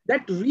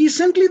that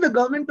recently the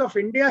government of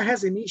India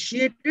has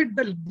initiated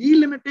the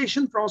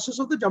delimitation process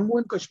of the Jammu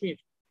and Kashmir.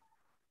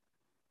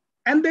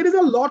 And there is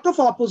a lot of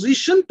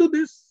opposition to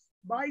this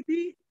by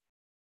the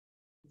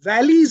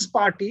valleys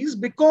parties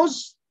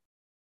because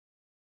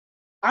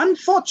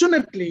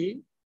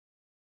unfortunately,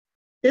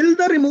 till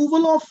the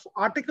removal of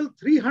Article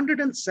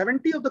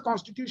 370 of the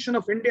Constitution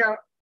of India,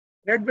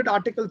 read with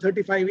Article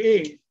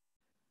 35A,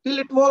 till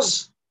it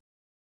was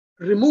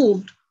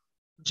removed,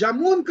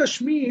 Jammu and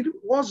Kashmir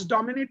was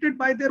dominated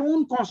by their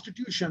own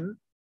constitution,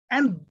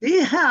 and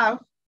they have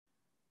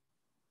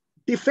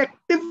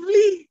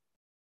defectively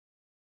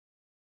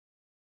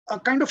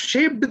kind of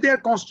shaped their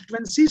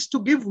constituencies to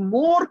give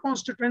more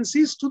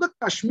constituencies to the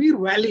Kashmir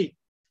Valley,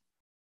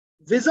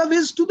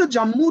 vis-a-vis to the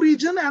Jammu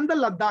region and the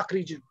Ladakh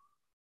region.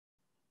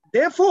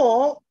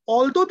 Therefore,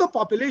 although the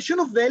population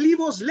of Valley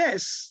was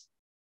less,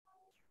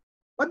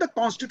 but the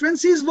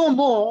constituencies were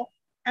more,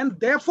 and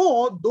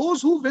therefore,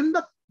 those who win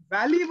the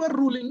Valley were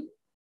ruling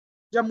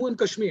Jammu and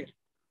Kashmir.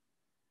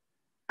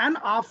 And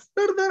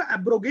after the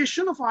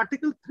abrogation of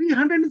Article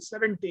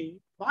 370,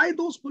 why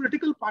those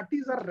political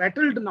parties are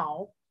rattled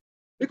now?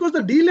 Because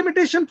the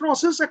delimitation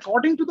process,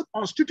 according to the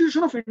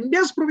Constitution of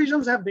India's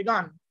provisions, have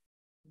begun,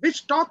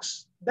 which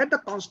talks that the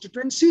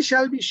constituency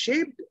shall be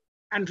shaped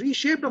and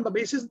reshaped on the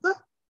basis of the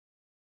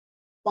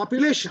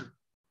population.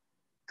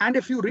 And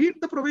if you read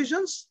the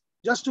provisions,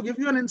 just to give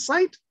you an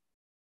insight,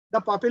 the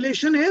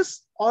population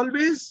is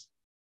always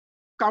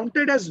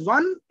counted as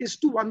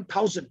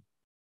 1:1,000.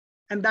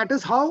 And that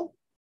is how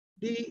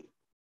the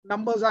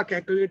numbers are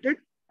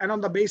calculated and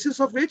on the basis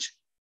of which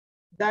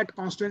that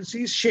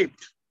constituency is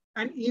shaped.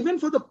 And even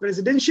for the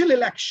presidential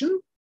election,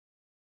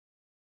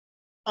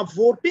 a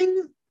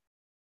voting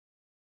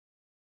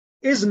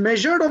is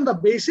measured on the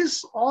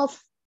basis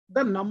of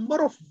the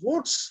number of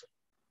votes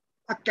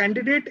a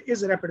candidate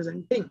is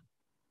representing.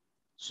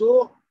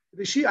 So,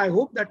 Rishi, I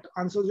hope that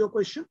answers your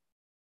question.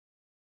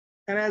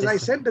 And as I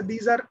said, that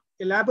these are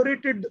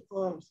elaborated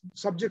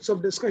subjects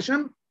of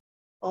discussion.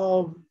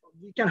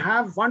 We can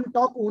have one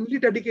talk only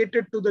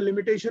dedicated to the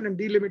limitation and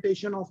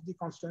delimitation of the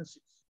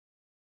constituencies.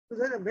 So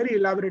that's a very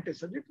elaborated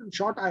subject. In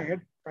short, I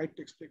had tried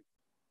to explain.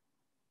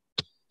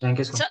 Thank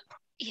you, sir.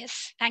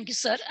 Yes, thank you,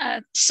 sir.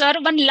 Sir,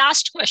 one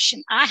last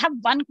question. I have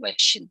one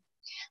question.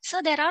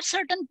 Sir, there are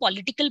certain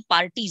political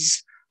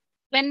parties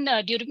when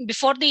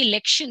before the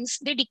elections,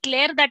 they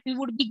declare that we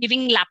would be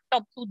giving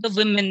laptop to the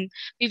women,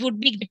 we would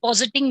be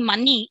depositing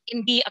money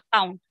in the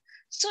account.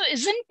 So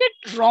isn't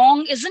it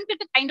wrong? Isn't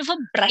it a kind of a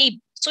bribe?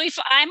 So if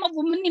I'm a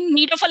woman in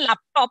need of a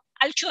laptop,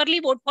 I'll surely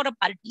vote for a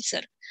party,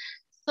 sir.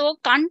 So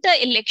can't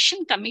the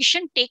Election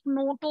Commission take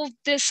note of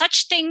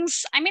such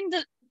things? I mean,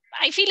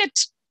 I feel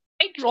it's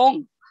quite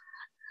wrong.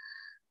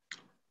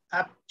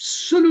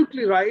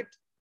 Absolutely right.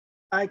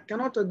 I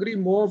cannot agree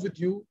more with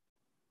you.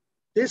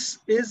 This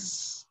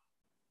is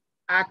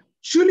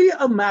actually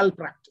a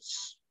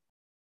malpractice.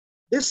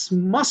 This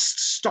must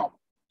stop.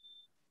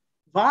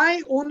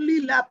 Why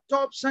only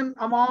laptops and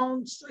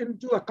amounts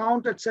into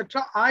account,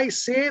 etc.? I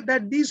say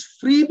that these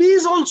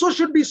freebies also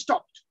should be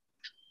stopped.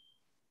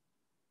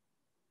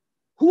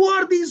 Who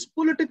are these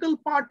political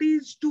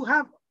parties to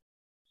have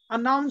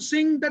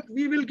announcing that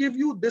we will give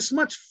you this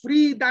much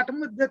free, that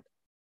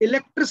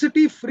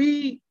electricity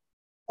free,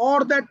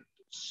 or that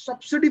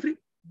subsidy free?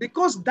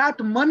 Because that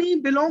money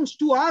belongs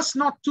to us,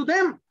 not to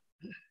them.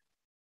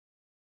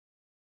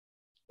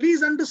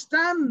 Please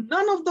understand,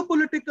 none of the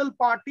political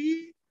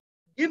party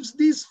gives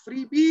these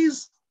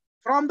freebies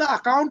from the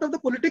account of the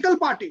political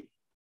party.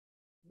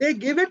 They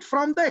give it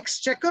from the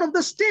exchequer of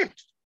the state.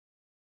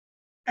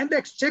 And the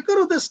exchequer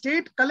of the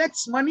state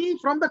collects money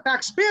from the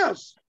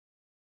taxpayers.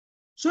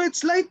 So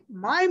it's like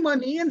my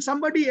money and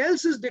somebody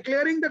else is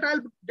declaring that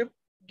I'll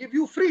give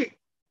you free.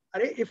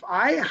 If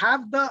I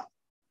have the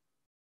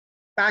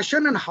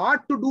passion and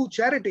heart to do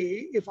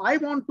charity, if I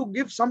want to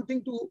give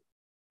something to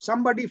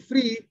somebody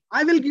free,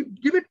 I will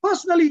give it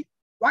personally.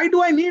 Why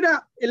do I need an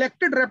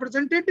elected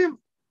representative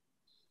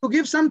to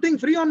give something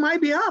free on my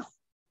behalf?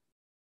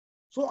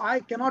 So I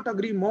cannot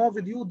agree more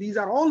with you. These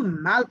are all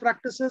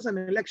malpractices, and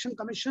Election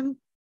Commission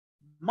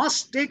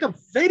must take a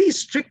very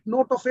strict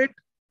note of it.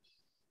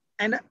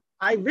 And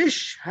I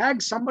wish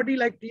had somebody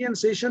like T.N.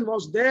 Seshan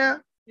was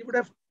there, he would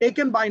have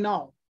taken by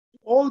now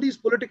all these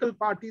political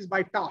parties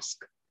by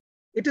task.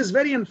 It is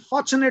very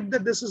unfortunate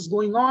that this is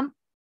going on.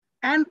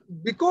 And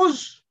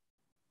because,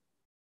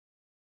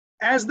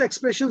 as the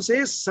expression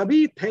says,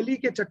 sabhi theli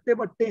ke chatte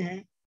batte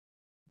hain,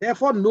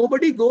 therefore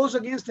nobody goes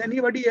against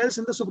anybody else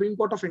in the Supreme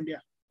Court of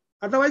India.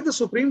 Otherwise, the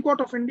Supreme Court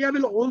of India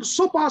will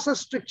also pass a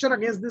stricture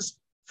against this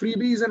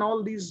freebies and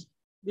all these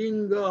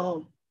being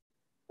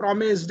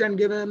promised and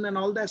given and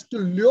all that to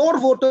lure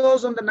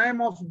voters on the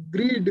name of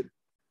greed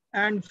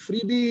and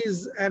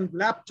freebies and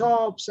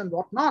laptops and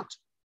whatnot.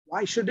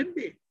 Why should it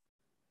be?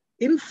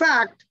 In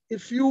fact,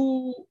 if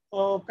you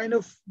kind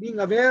of being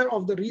aware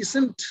of the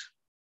recent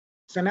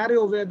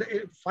scenario where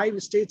the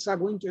 5 states are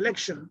going to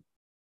election,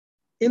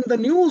 in the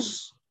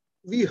news,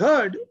 we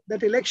heard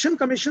that Election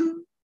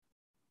Commission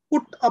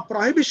put a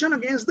prohibition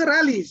against the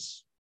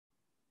rallies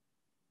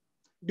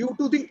due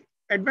to the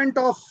advent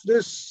of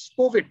this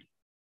COVID,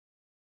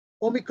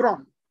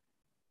 Omicron.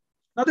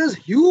 Now there's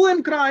hue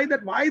and cry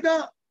that why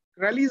the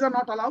rallies are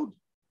not allowed.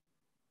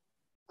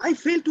 I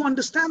fail to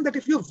understand that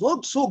if you've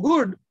worked so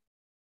good,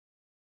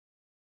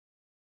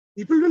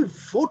 people will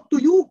vote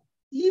to you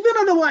even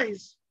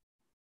otherwise.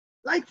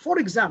 Like, for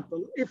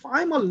example, if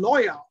I'm a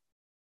lawyer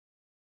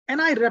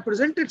and I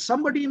represented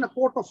somebody in a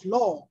court of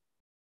law,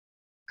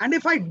 and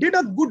if I did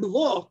a good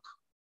work,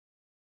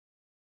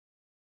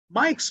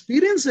 my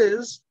experience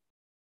is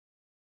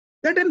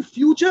that in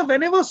future,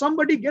 whenever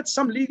somebody gets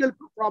some legal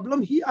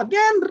problem, he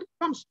again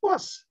comes to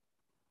us.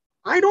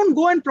 I don't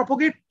go and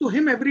propagate to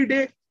him every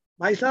day,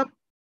 भाई साहब,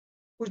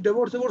 कुछ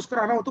divorce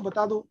कराना हो तो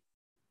बता दो,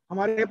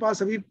 हमारे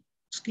पास अभी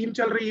स्कीम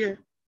चल रही है,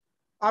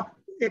 आप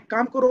एक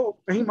काम करो,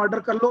 कहीं मर्डर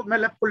कर लो, मैं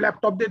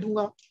लैपटॉप दे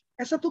दूंगा.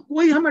 ऐसा तो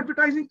कोई हम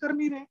एडवर्टाइजिंग कर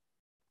नहीं रहे.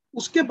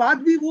 उसके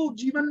बाद भी वो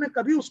जीवन में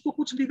कभी उसको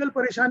कुछ लीगल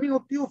परेशानी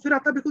होती है, फिर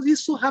आता because he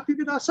is so happy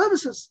with our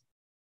services.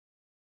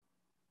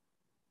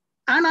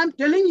 And I'm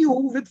telling you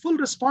with full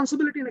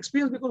responsibility and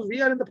experience, because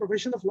we are in the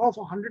profession of law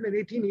for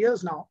 118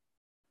 years now,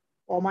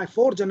 or my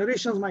 4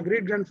 generations, my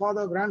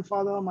great-grandfather,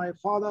 grandfather, my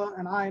father,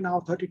 and I now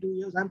 32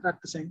 years, I'm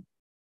practicing.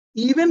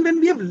 Even when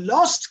we have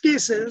lost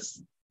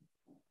cases,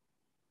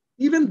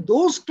 even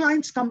those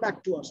clients come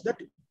back to us that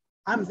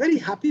I'm very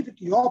happy with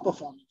your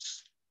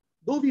performance.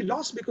 Though we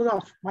lost because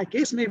of my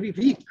case may be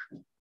weak,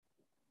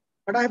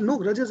 but I have no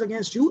grudges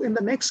against you. In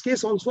the next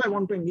case also, I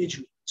want to engage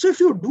you. So if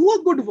you do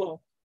a good work,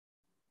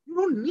 you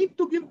don't need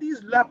to give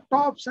these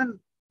laptops and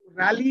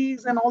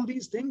rallies and all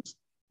these things.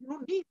 You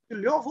don't need to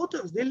lure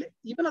voters. They'll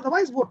even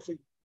otherwise vote for you.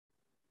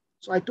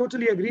 So I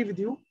totally agree with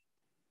you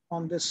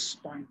on this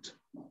point.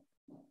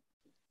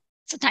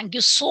 So thank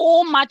you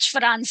so much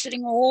for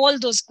answering all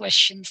those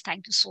questions.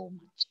 Thank you so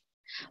much.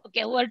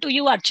 Okay, over to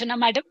you, Archana,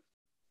 madam.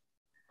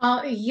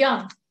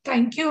 Yeah,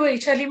 thank you,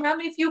 Vaishali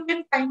ma'am. If you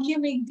can kindly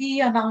make the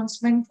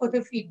announcement for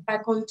the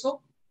feedback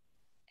also.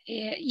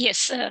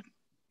 Yes,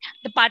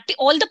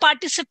 all the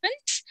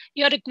participants,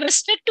 you're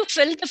requested to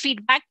fill the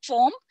feedback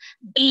form.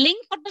 The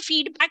link for the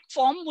feedback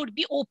form would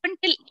be open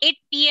till 8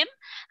 p.m.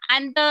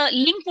 and the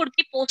link would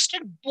be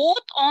posted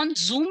both on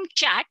Zoom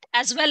chat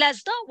as well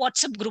as the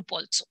WhatsApp group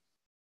also.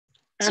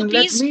 So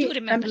please do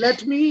remember. And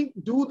let me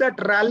do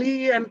that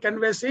rally and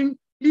canvassing.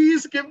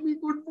 Please give me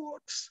good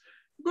votes,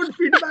 good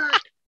feedback.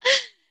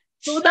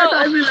 So that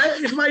I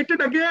will invited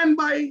again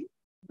by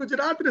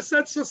Gujarat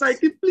Research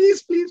Society.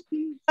 Please, please,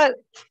 please.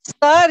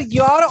 Sir,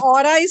 your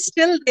aura is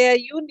still there.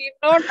 You need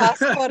not ask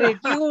for it.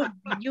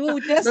 You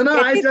just no,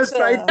 I just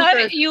tried to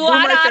sir, you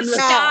are our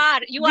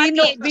star. You are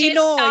the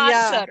star,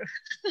 yeah. sir.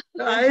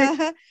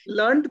 I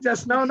learned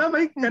just now ना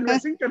भाई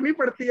canvassing करनी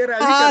पड़ती है,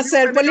 rally हाँ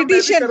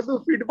करनी sir,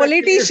 पड़ेगी,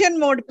 politician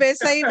mode पे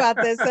सही बात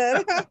है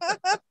sir.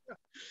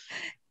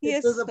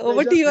 Yes,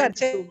 over to you,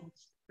 Archit.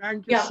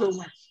 Thank you so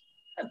much.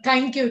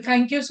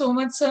 Thank you so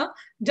much, sir.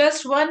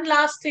 Just one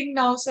last thing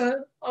now,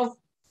 sir, of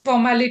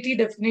formality,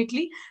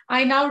 definitely.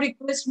 I now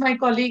request my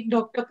colleague,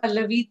 Dr.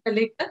 Pallavi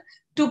Talekar,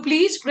 to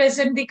please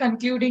present the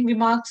concluding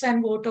remarks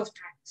and vote of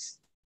thanks.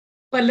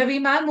 Pallavi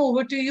ma'am,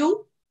 over to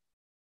you.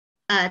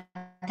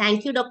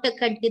 Thank you, Dr.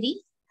 Kadgeri.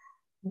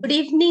 Good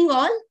evening,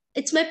 all.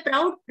 It's my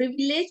proud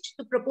privilege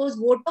to propose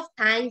vote of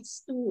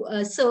thanks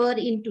to sir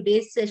in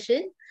today's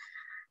session.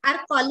 Our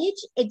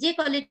college, AJ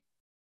College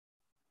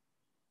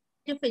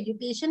of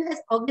Education, has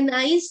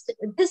organized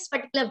this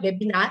particular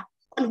webinar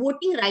on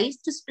voting rights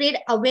to spread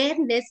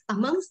awareness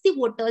amongst the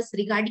voters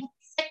regarding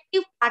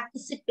effective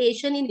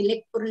participation in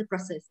electoral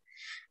process.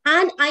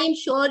 And I am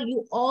sure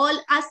you all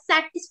are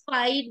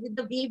satisfied with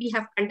the way we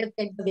have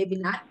conducted the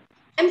webinar.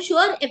 I'm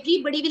sure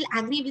everybody will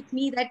agree with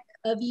me that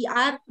we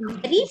are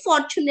very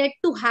fortunate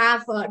to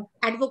have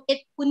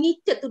Advocate Puneet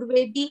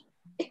Chaturvedi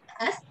with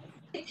us,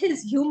 with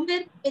his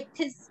humor, with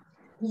his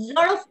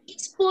lot of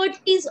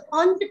expertise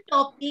on the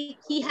topic.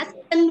 He has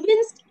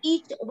convinced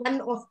each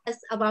one of us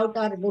about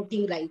our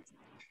voting rights.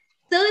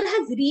 Sir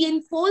has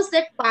reinforced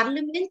that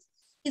Parliament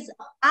is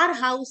our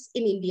house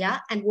in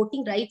India and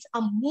voting rights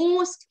are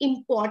most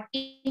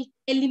important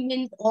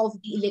element of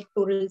the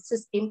electoral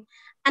system.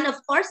 And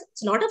of course,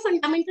 it's not a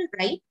fundamental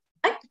right,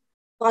 but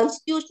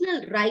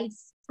constitutional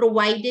rights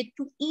provided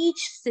to each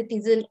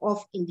citizen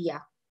of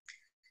India.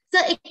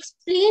 Sir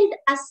explained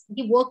us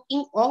the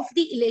working of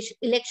the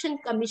Election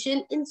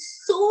Commission in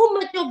so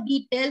much of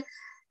detail.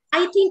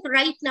 I think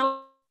right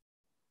now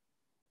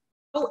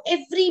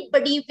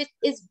everybody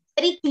is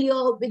very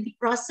clear with the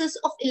process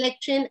of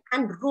election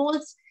and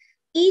roles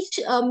each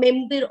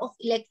member of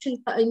election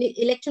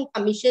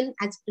commission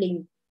has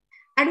played.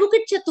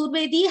 Advocate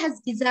Chaturvedi has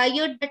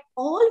desired that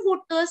all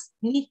voters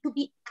need to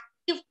be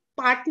active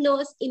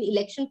partners in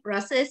election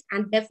process,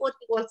 and therefore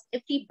he wants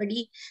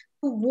everybody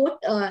to vote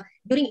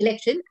during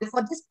election. And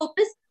for this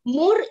purpose,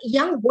 more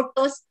young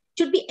voters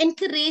should be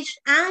encouraged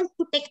and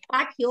to take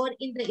part here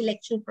in the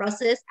election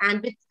process.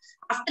 And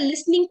after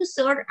listening to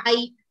Sir,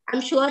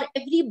 I'm sure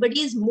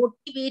everybody is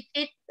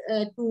motivated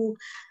to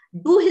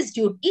do his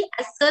duty.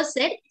 As Sir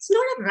said, it's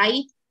not a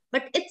right,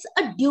 but it's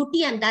a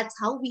duty, and that's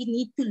how we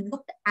need to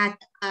look at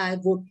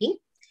voting.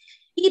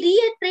 He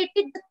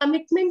reiterated the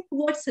commitment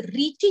towards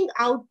reaching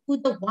out to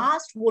the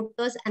vast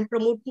voters and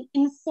promoting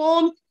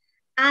informed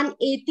and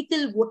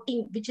ethical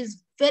voting, which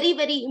is very,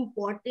 very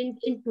important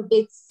in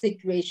today's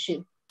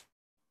situation.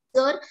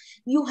 Sir,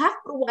 you have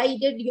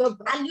provided your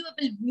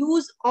valuable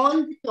views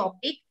on the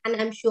topic,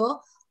 and I'm sure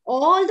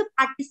all the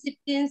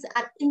participants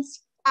are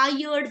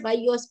inspired by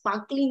your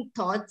sparkling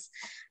thoughts,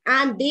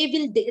 and they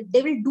will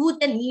do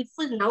the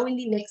needful now in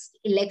the next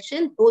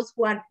election. Those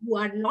who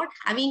are not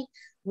having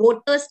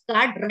voters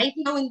card right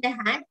now in their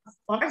hand, of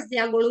course they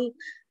are going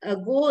to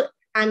go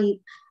and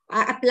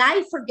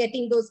apply for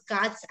getting those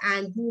cards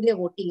and do their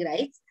voting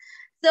rights.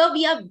 So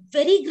we are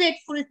very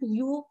grateful to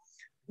you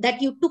that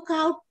you took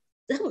out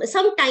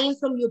some time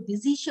from your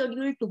busy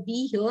schedule to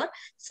be here.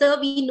 Sir,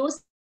 we know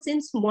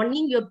since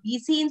morning you're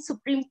busy in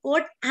Supreme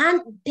Court,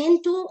 and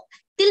then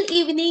till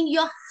evening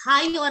you're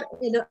high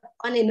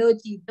on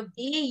energy. The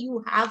way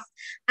you have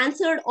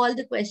answered all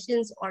the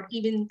questions or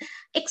even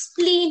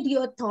explained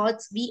your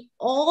thoughts, we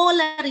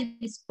all are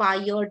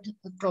inspired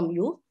from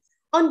you.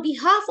 On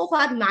behalf of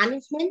our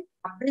management,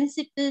 our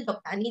principal,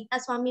 Dr. Anita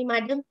Swami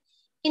Madam,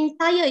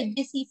 entire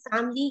HJC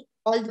family,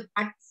 all the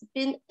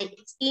participants, I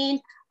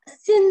extend a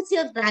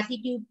sincere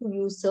gratitude to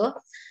you, sir.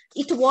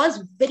 It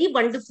was very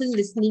wonderful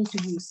listening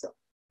to you, sir.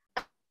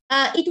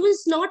 It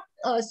was not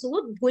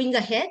so going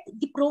ahead.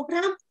 The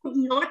program could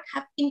not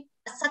have been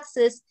a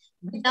success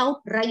without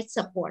right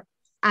support.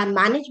 Our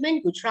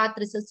management, Gujarat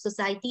Research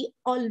Society,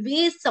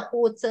 always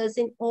supports us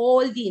in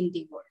all the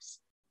endeavors.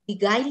 The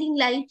guiding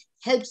light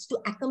helps to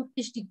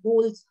accomplish the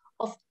goals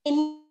of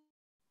any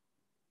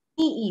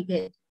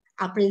event.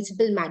 Our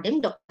principal,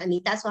 Madam Dr.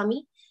 Anita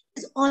Swami,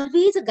 is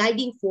always a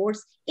guiding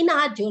force in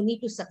our journey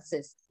to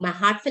success. My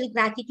heartfelt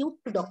gratitude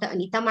to Dr.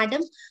 Anita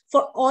Madam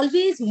for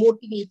always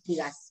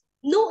motivating us.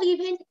 No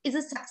event is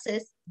a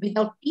success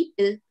without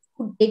people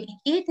who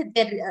dedicate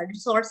their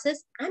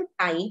resources and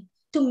time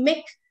to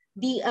make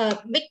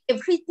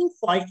everything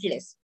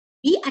faultless.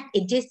 We at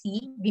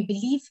HSC, we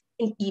believe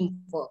in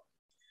teamwork.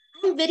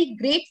 I'm very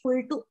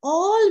grateful to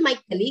all my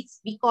colleagues,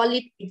 we call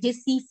it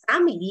HSC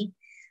family,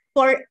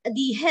 for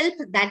the help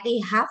that they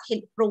have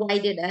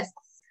provided us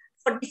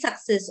for the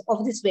success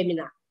of this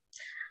webinar.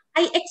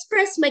 I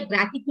express my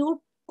gratitude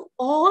to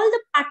all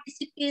the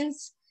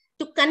participants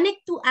to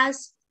connect to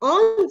us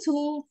on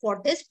Zoom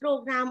for this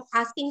program,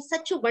 asking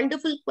such a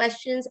wonderful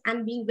questions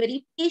and being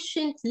very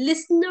patient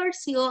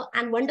listeners here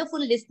and wonderful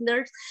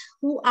listeners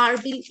who are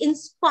being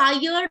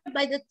inspired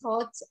by the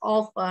thoughts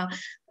of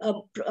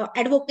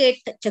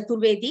Advocate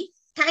Chaturvedi.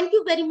 Thank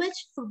you very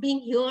much for being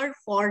here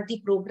for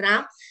the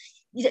program.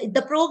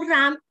 The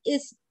program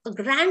is a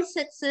grand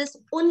success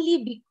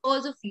only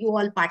because of you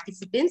all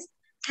participants.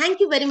 Thank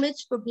you very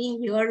much for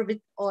being here with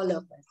all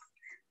of us.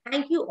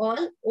 Thank you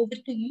all. Over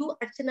to you,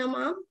 Archana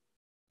ma'am.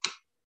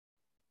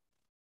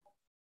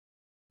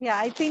 Yeah,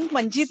 I think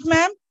Manjeet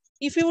ma'am,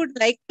 if you would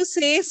like to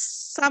say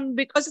some,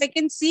 because I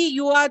can see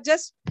you are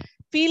just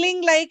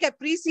feeling like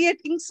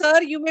appreciating,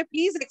 sir, you may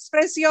please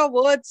express your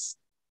words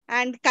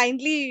and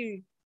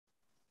kindly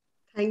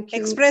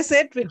express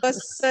it,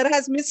 because sir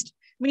has missed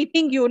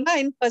meeting you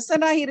in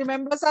person. He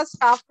remembers our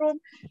staff room,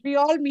 we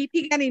all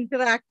meeting and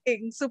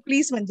interacting. So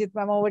please, Manjeet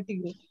ma'am, over to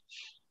you.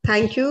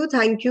 Thank you,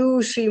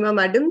 Shrima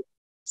madam.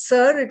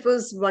 Sir, it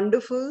was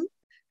wonderful.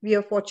 We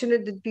are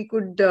fortunate that we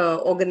could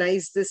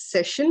organize this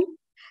session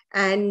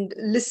and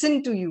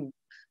listen to you,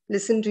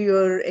 listen to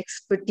your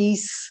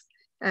expertise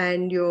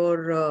and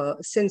your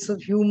sense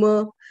of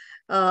humor.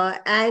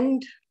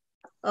 And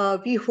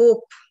we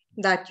hope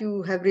that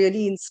you have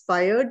really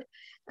inspired,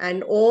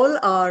 and all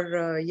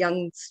our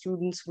young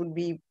students would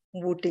be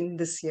voting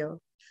this year.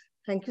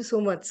 Thank you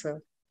so much,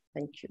 sir.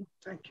 Thank you.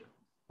 Thank you.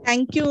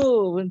 Thank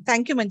you.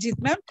 Thank you, Manjeet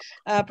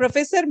ma'am.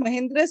 Professor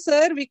Mahendra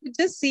sir, we could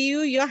just see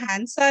you, your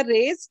hands are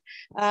raised.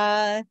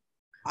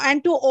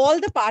 And to all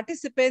the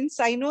participants,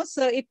 I know,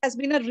 sir, it has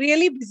been a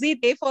really busy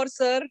day for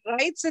sir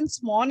right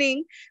since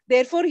morning.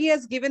 Therefore, he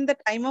has given the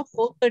time of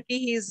 4:30.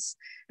 He's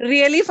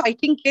really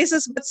fighting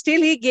cases, but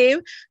still he gave.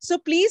 So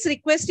please,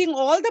 requesting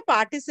all the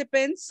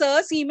participants,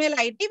 sir's email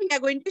ID, we are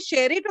going to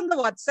share it on the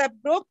WhatsApp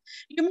group.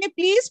 You may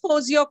please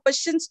pose your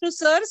questions to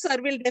sir. Sir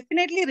will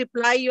definitely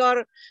reply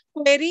your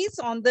queries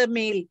on the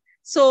mail.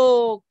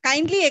 So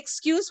kindly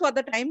excuse for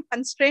the time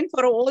constraint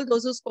for all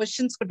those whose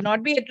questions could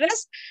not be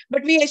addressed,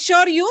 but we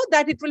assure you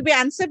that it will be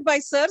answered by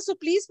sir. So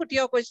please put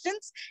your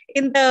questions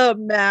in the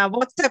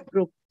WhatsApp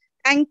group.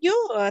 Thank you.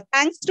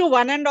 Thanks to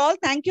one and all.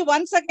 Thank you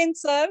once again,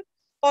 sir,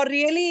 for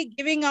really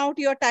giving out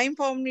your time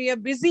from your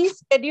busy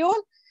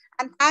schedule.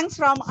 And thanks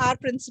from our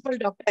principal,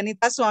 Dr.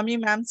 Anita Swami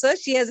ma'am, sir.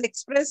 She has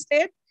expressed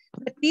it.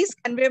 But please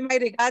convey my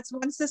regards.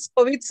 Once this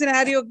COVID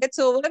scenario gets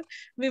over,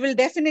 we will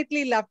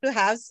definitely love to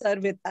have sir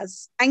with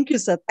us. Thank you,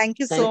 sir. Thank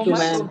you so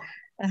much.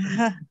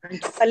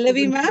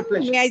 Pallavi ma'am,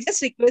 may I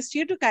just request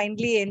you to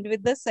kindly end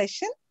with the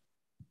session?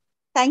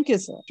 Thank you,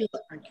 sir.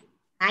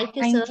 Thank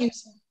you, sir.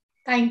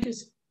 Thank you,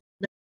 sir.